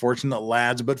two unfortunate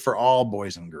lads, but for all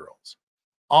boys and girls.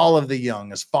 All of the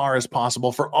young, as far as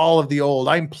possible, for all of the old.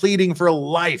 I'm pleading for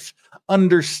life,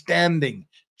 understanding,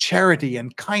 charity,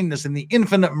 and kindness, and the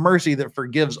infinite mercy that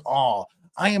forgives all.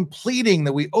 I am pleading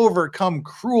that we overcome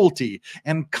cruelty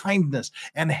and kindness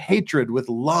and hatred with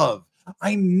love.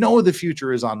 I know the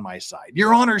future is on my side.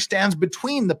 Your Honor stands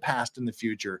between the past and the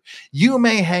future. You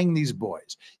may hang these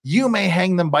boys. You may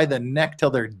hang them by the neck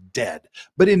till they're dead.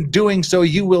 But in doing so,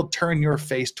 you will turn your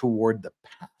face toward the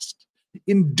past.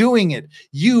 In doing it,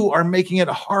 you are making it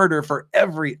harder for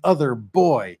every other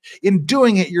boy. In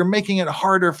doing it, you're making it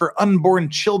harder for unborn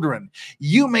children.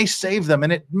 You may save them,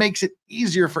 and it makes it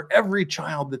easier for every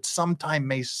child that sometime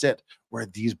may sit where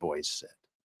these boys sit.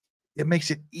 It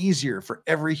makes it easier for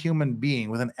every human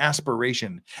being with an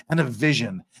aspiration and a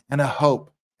vision and a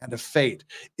hope and of fate,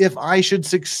 if I should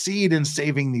succeed in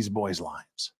saving these boys'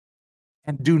 lives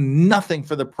and do nothing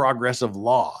for the progress of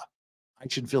law, I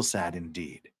should feel sad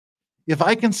indeed. If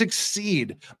I can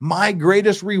succeed, my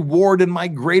greatest reward and my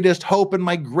greatest hope and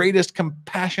my greatest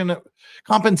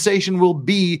compensation will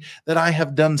be that I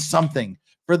have done something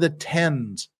for the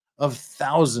tens of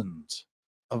thousands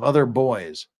of other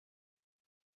boys,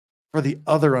 for the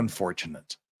other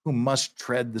unfortunates who must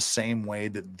tread the same way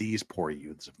that these poor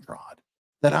youths have trod,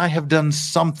 that I have done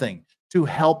something to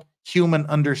help human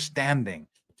understanding,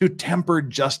 to temper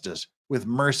justice with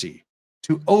mercy,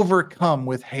 to overcome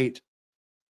with hate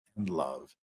and love.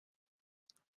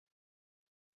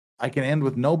 I can end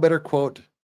with no better quote.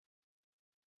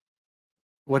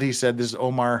 What he said, this is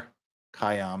Omar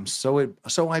Khayyam.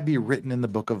 So I be written in the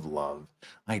book of love.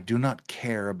 I do not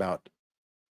care about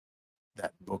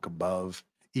that book above.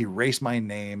 Erase my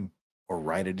name or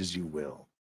write it as you will.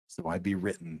 So I be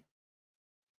written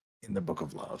in the book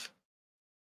of love.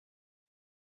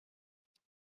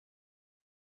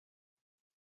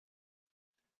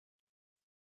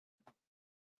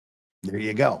 There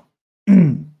you go.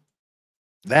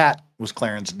 That was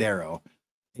Clarence Darrow.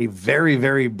 A very,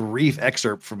 very brief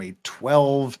excerpt from a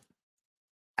 12-hour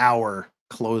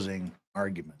closing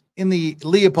argument in the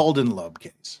Leopold and Loeb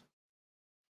case.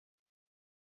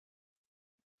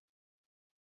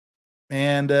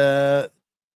 And at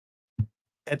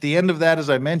the end of that,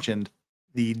 as I mentioned,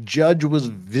 the judge was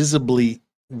visibly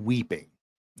weeping.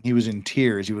 He was in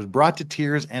tears. He was brought to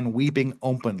tears and weeping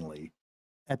openly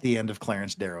at the end of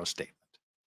Clarence Darrow's statement.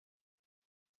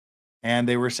 And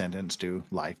they were sentenced to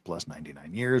life plus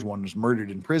 99 years. One was murdered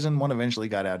in prison. One eventually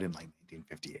got out in like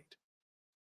 1958.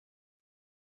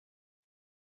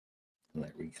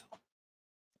 There we go.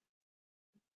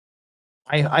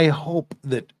 I hope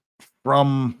that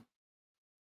from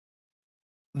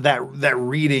that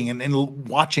reading and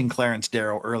watching Clarence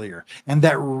Darrow earlier, and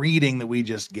that reading that we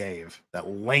just gave, that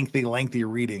lengthy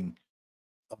reading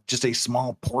of just a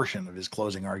small portion of his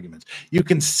closing arguments, you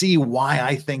can see why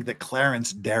I think that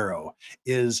Clarence Darrow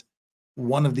is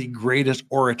one of the greatest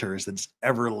orators that's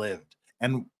ever lived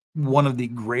and one of the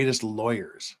greatest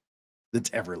lawyers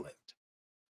that's ever lived.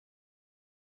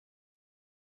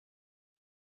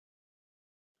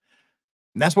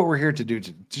 And that's what we're here to do,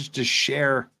 to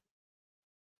share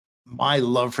my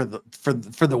love for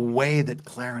the way that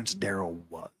Clarence Darrow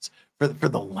was, for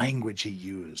the language he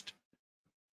used,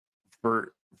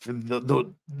 for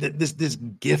this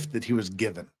gift that he was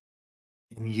given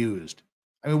and used.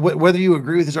 I mean, whether you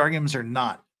agree with his arguments or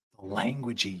not, the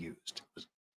language he used was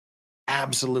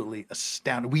absolutely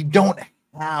astounding. We don't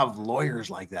have lawyers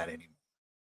like that anymore.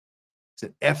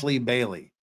 It's F. Lee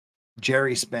Bailey,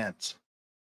 Jerry Spence,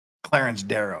 Clarence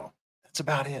Darrow. That's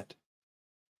about it.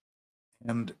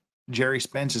 And Jerry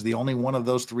Spence is the only one of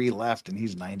those three left, and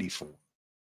he's 94.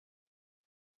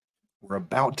 We're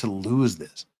about to lose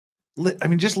this. I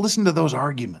mean, just listen to those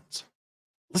arguments.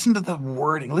 Listen to the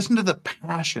wording. Listen to the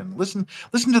passion. Listen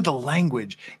to the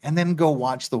language, and then go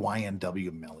watch the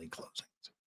YNW Melly closings.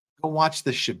 Go watch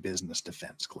the Shabusiness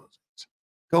defense closings.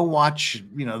 Go watch,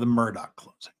 the Murdoch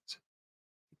closings.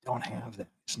 We don't have that.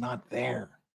 It's not there.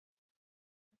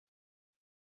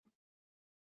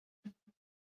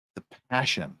 The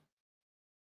passion,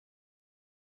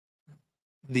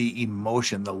 the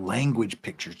emotion, the language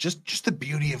pictures, just the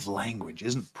beauty of language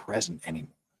isn't present anymore.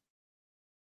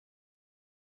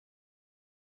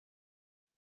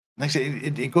 Like I say,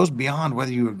 it goes beyond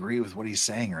whether you agree with what he's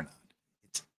saying or not.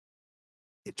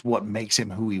 It's what makes him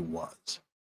who he was.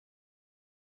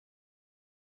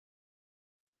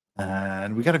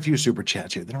 And we got a few super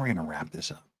chats here. Then we're going to wrap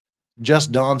this up.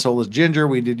 Just Dawn Soulless Ginger,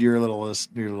 we did your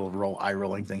little eye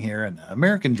rolling thing here. And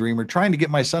American Dreamer, trying to get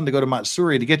my son to go to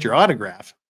Matsuri to get your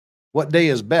autograph. What day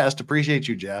is best? Appreciate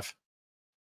you, Jeff.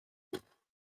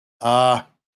 God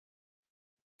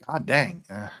dang.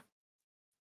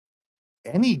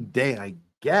 Any day, I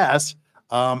guess.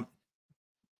 Hell,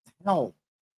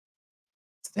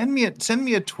 send me a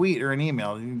tweet or an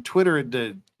email. Twitter at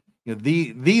the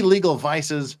Legal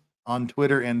Vices on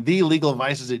Twitter and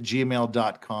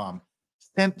thelegalvices@gmail.com.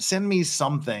 Send me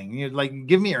something. Like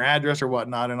give me your address or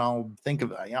whatnot, and I'll think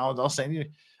of it. I'll send you.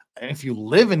 If you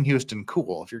live in Houston,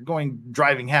 cool. If you're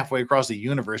driving halfway across the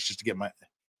universe just to get my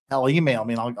email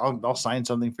me, and I'll sign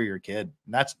something for your kid.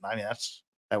 And that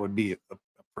would be a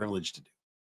privilege to do.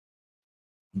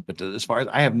 But as far as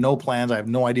I have no plans, I have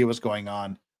no idea what's going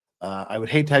on. I would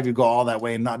hate to have you go all that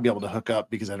way and not be able to hook up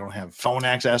because I don't have phone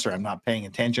access or I'm not paying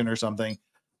attention or something.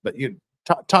 But you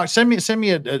send me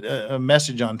a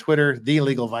message on Twitter, The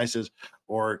Legal Vices,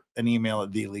 or an email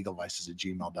at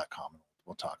thelegalvices@gmail.com.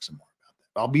 We'll talk some more about that.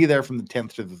 I'll be there from the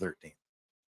 10th to the 13th.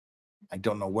 I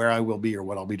don't know where I will be or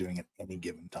what I'll be doing at any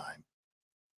given time.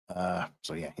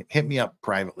 So yeah, hit me up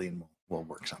privately and we'll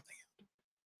work something out.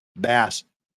 Bass,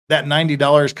 that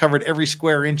 $90 covered every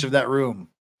square inch of that room.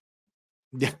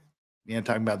 Yeah,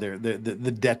 talking about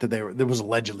the debt that there was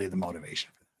allegedly the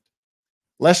motivation for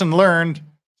that. Lesson learned,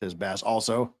 says Bass.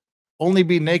 Also, only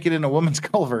be naked in a woman's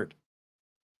culvert.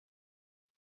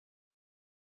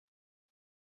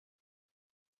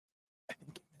 I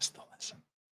think you missed the lesson.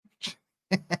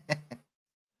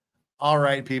 All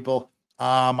right, people.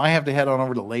 I have to head on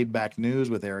over to Laid Back News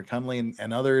with Eric Hunley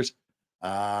and others.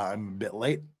 I'm a bit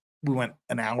late. We went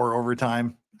an hour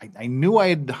overtime. I knew I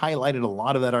had highlighted a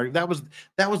lot of that argument.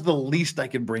 That was the least I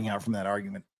could bring out from that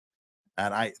argument.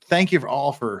 And I thank you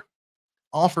for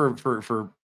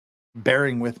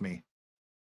bearing with me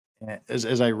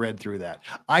as I read through that.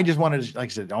 I just wanted to, like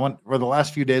I said, for the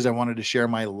last few days, I wanted to share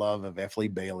my love of F. Lee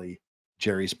Bailey,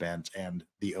 Jerry Spence, and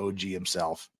the OG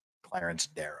himself, Clarence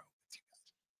Darrow.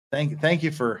 Thank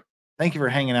you for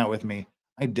hanging out with me.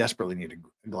 I desperately need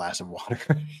a glass of water.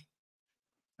 All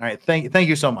right, thank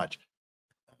you so much.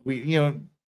 We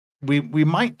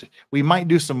might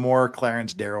do some more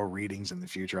Clarence Darrow readings in the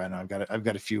future. I know I've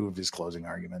got a few of his closing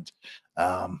arguments.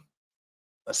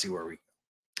 Let's see where we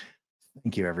go.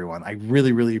 Thank you, everyone. I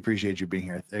really appreciate you being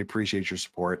here. I appreciate your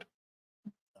support.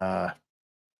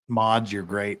 Mods, you're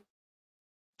great.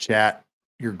 Chat,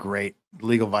 you're great.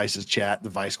 Legal Vices chat, the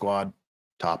Vice Squad,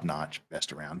 top notch,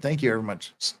 best around. Thank you very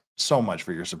much, so much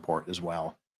for your support as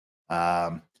well.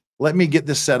 Let me get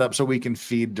this set up so we can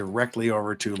feed directly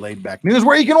over to Laid Back News,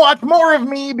 where you can watch more of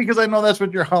me, because I know that's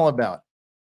what you're all about.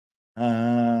 All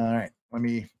right, let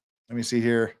me see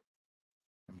here.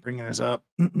 I'm bringing this up.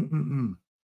 My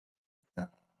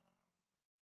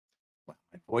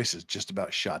voice is just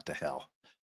about shot to hell.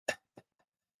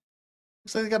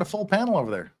 Looks like they got a full panel over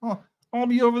there. Oh, I'll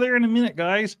be over there in a minute,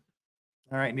 guys.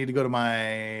 All right, need to go to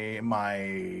my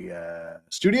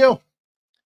studio.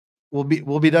 We'll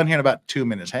be done here in about 2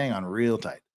 minutes. Hang on real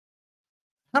tight.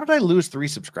 How did I lose 3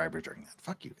 subscribers during that?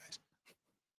 Fuck you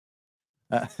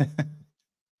guys.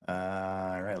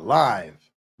 All right, live.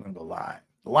 I'm gonna go live.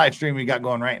 The live stream we got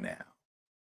going right now.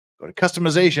 Go to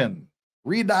customization,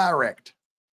 redirect,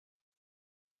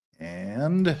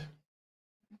 and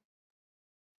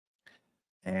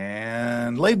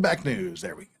Laid Back News.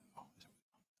 There we go.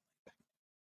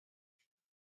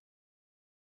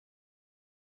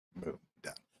 Boom.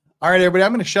 All right, everybody,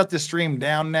 I'm going to shut this stream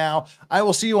down now. I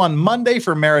will see you on Monday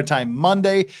for Maritime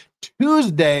Monday.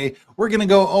 Tuesday, we're going to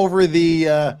go over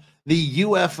the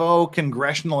UFO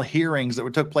congressional hearings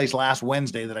that took place last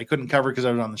Wednesday that I couldn't cover because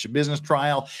I was on the business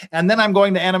trial. And then I'm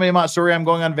going to Anime Matsuri. I'm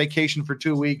going on vacation for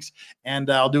 2 weeks,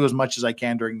 and I'll do as much as I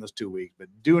can during those 2 weeks. But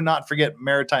do not forget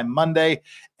Maritime Monday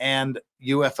and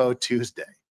UFO Tuesday.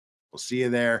 We'll see you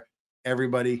there.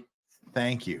 Everybody,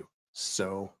 thank you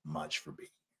so much for being here.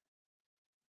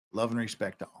 Love and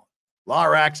respect to all.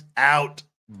 Lorax out.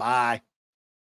 Bye.